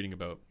I've been reading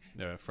about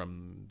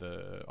from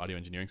the Audio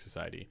Engineering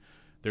Society.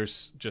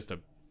 There's just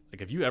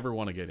if you ever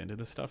want to get into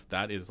this stuff,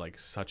 that is like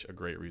such a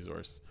great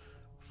resource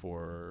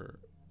for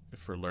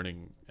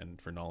learning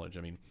and for knowledge.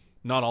 I mean,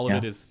 not all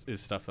of it is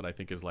stuff that I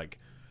think is like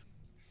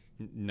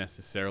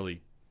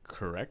necessarily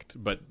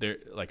correct, but there,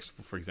 like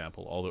for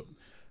example, all the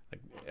like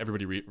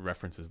everybody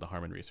references the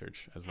Harman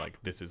research as like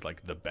this is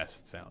like the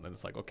best sound, and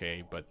it's like,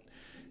 okay, but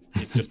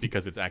just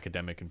because it's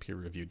academic and peer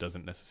reviewed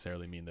doesn't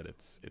necessarily mean that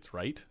it's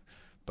right.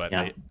 But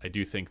I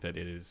do think that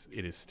it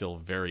is still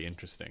very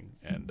interesting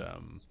and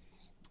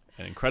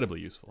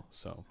incredibly useful.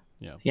 So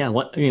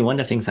one of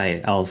the things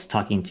I was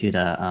talking to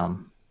the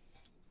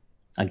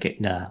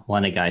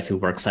one of the guys who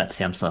works at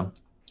Samsung,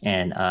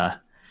 and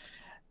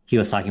he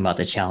was talking about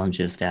the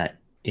challenges that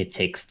it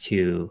takes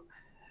to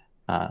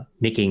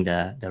making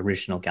the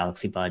original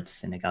Galaxy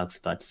Buds and the Galaxy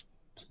Buds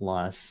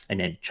Plus, and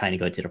then trying to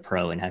go to the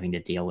Pro and having to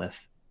deal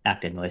with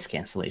active noise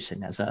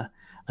cancellation as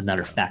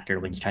another factor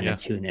when you're trying to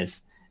tune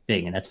his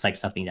thing. And that's like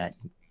something that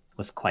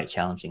was quite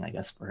challenging, I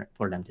guess,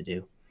 for them to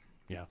do.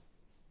 Yeah.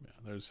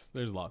 There's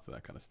lots of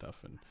that kind of stuff,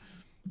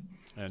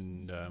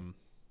 and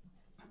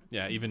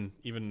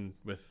even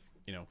with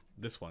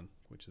this one,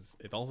 which is,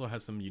 it also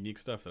has some unique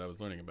stuff that I was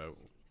learning about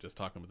just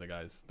talking with the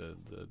guys, the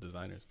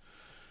designers,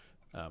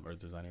 or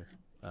designer.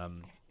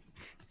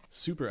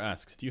 Super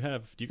asks, do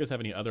you guys have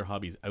any other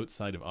hobbies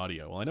outside of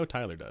audio? Well, I know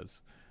Tyler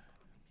does.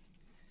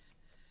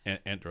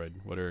 Antdroid,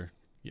 what are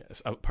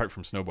apart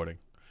from snowboarding?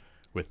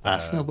 With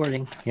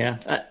snowboarding,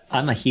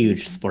 I'm a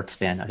huge sports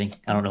fan. I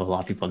don't know if a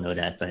lot of people know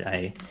that, but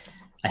I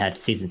had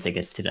season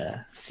tickets to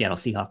the Seattle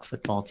Seahawks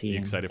football team. Are you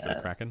excited for the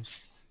Kraken?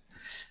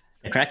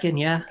 The Kraken,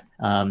 yeah.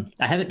 I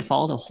haven't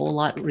followed a whole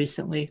lot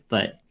recently,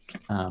 but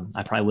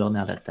I probably will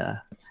now that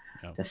the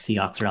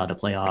Seahawks are out of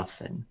the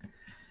playoffs. And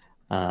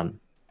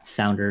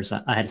Sounders,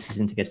 I had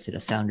season tickets to the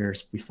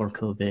Sounders before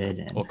COVID.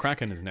 And well,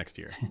 Kraken is next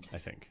year, I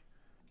think.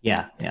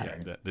 Yeah.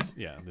 This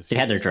they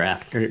had their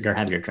draft. They're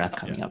having their draft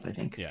coming up, I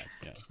think.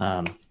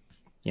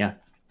 Yeah.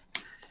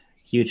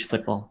 Huge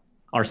football,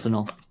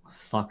 Arsenal,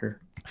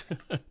 soccer.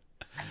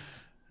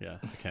 I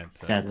can't.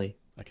 Sadly,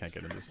 I can't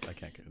get into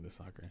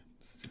soccer.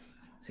 It's just.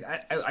 See,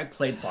 I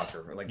played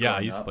soccer.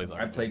 I used to play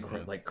soccer. I played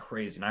like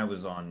crazy, and I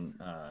was on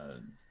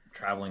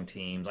traveling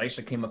teams. I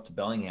actually came up to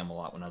Bellingham a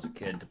lot when I was a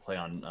kid to play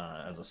on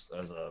as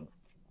a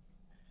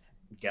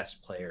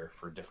guest player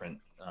for different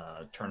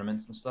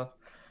tournaments and stuff.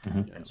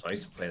 Mm-hmm. And so I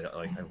used to play that.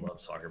 Like, I love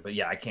soccer, but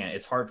I can't.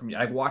 It's hard for me.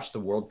 I watch the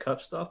World Cup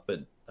stuff,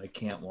 but I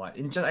can't watch.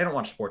 I don't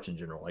watch sports in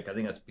general. Like, I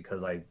think that's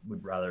because I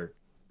would rather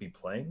be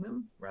playing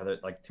them. Rather,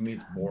 like, to me,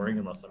 it's boring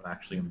unless I'm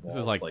actually involved. This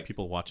is like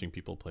people watching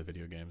people play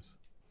video games.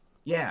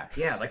 Yeah,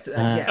 like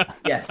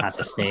it's not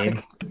the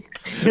same.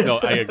 No,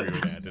 I agree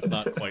with that. It's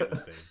not quite the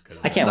same.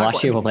 I can't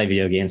watch people play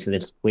video games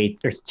because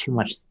there's too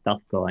much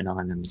stuff going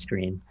on the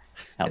screen.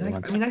 I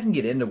can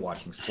get into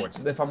watching sports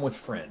if I'm with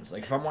friends.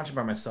 Like, if I'm watching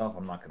by myself,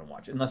 I'm not going to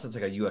watch it unless it's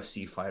like a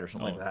UFC fight or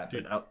something like that.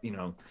 Dude, but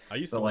I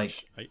used to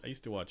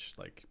watch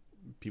like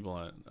people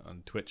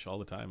on Twitch all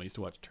the time. I used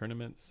to watch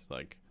tournaments.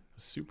 Like,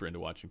 super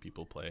into watching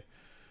people play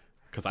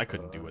because I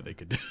couldn't do what they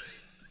could do.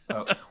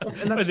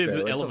 And that's there's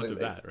an element of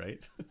that,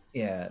 right?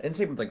 Yeah, and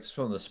same with like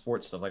some of the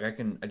sports stuff. Like,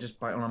 when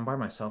I'm by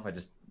myself, I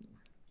just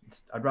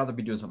I'd rather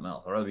be doing something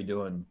else. I'd rather be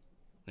doing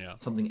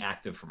something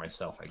active for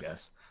myself, I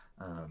guess.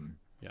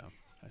 Yeah.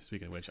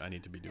 Speaking of which, I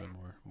need to be doing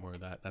more of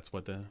that. That's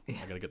what I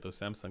got to get those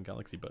Samsung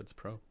Galaxy Buds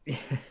Pro.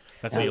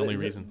 That's the only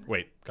reason.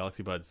 Wait,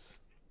 Galaxy Buds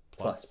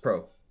Plus?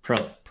 Pro.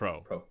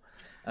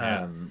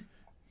 Yeah.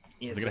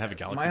 They're gonna have a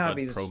Galaxy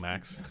Buds Pro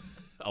Max,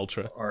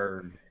 Ultra.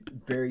 Are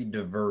very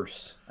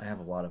diverse. I have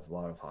a lot of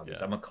hobbies.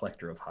 Yeah. I'm a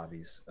collector of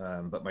hobbies.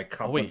 But my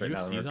cup right now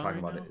UFC's we're talking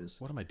about it is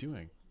what am I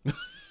doing?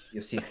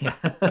 UFC.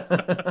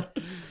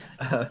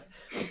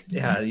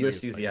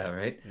 UFC's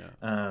right.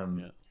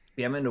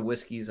 Yeah, I'm into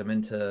whiskeys. I'm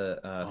into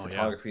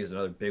photography is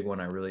another big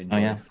one I really enjoy. Oh,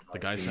 yeah. The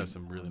guys have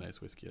some really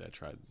nice whiskey that I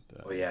tried.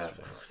 They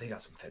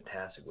got some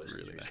fantastic whiskeys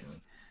really recently.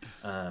 Nice.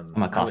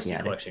 I'm a coffee whiskey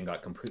addict. collection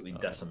got completely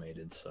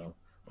decimated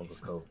over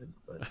COVID.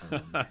 But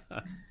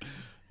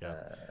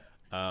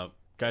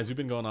guys, we've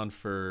been going on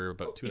for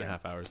about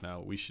 2.5 hours now.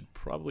 We should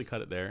probably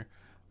cut it there.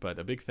 But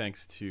a big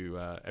thanks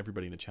to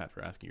everybody in the chat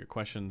for asking your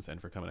questions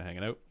and for coming and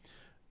hanging out.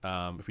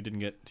 If we didn't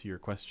get to your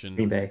question,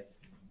 Green Bay.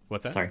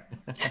 What's that? Sorry.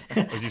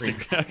 Did you say?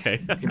 Okay.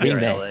 Green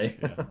Bay.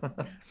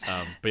 But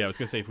yeah, I was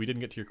gonna say if we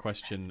didn't get to your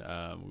question,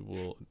 we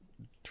will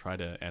try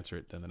to answer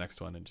it in the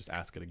next one and just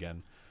ask it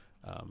again.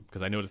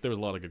 Because I noticed there was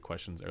a lot of good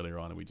questions earlier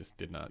on, and we just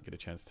did not get a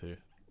chance to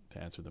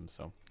answer them.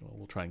 So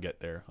we'll try and get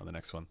there on the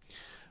next one.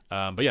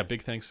 But yeah,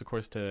 big thanks, of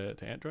course, to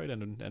Antdroid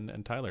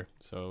and Tyler.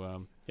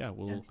 So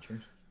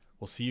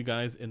we'll see you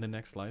guys in the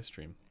next live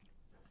stream.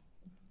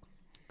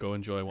 Go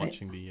enjoy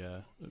watching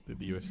the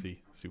UFC.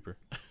 Super.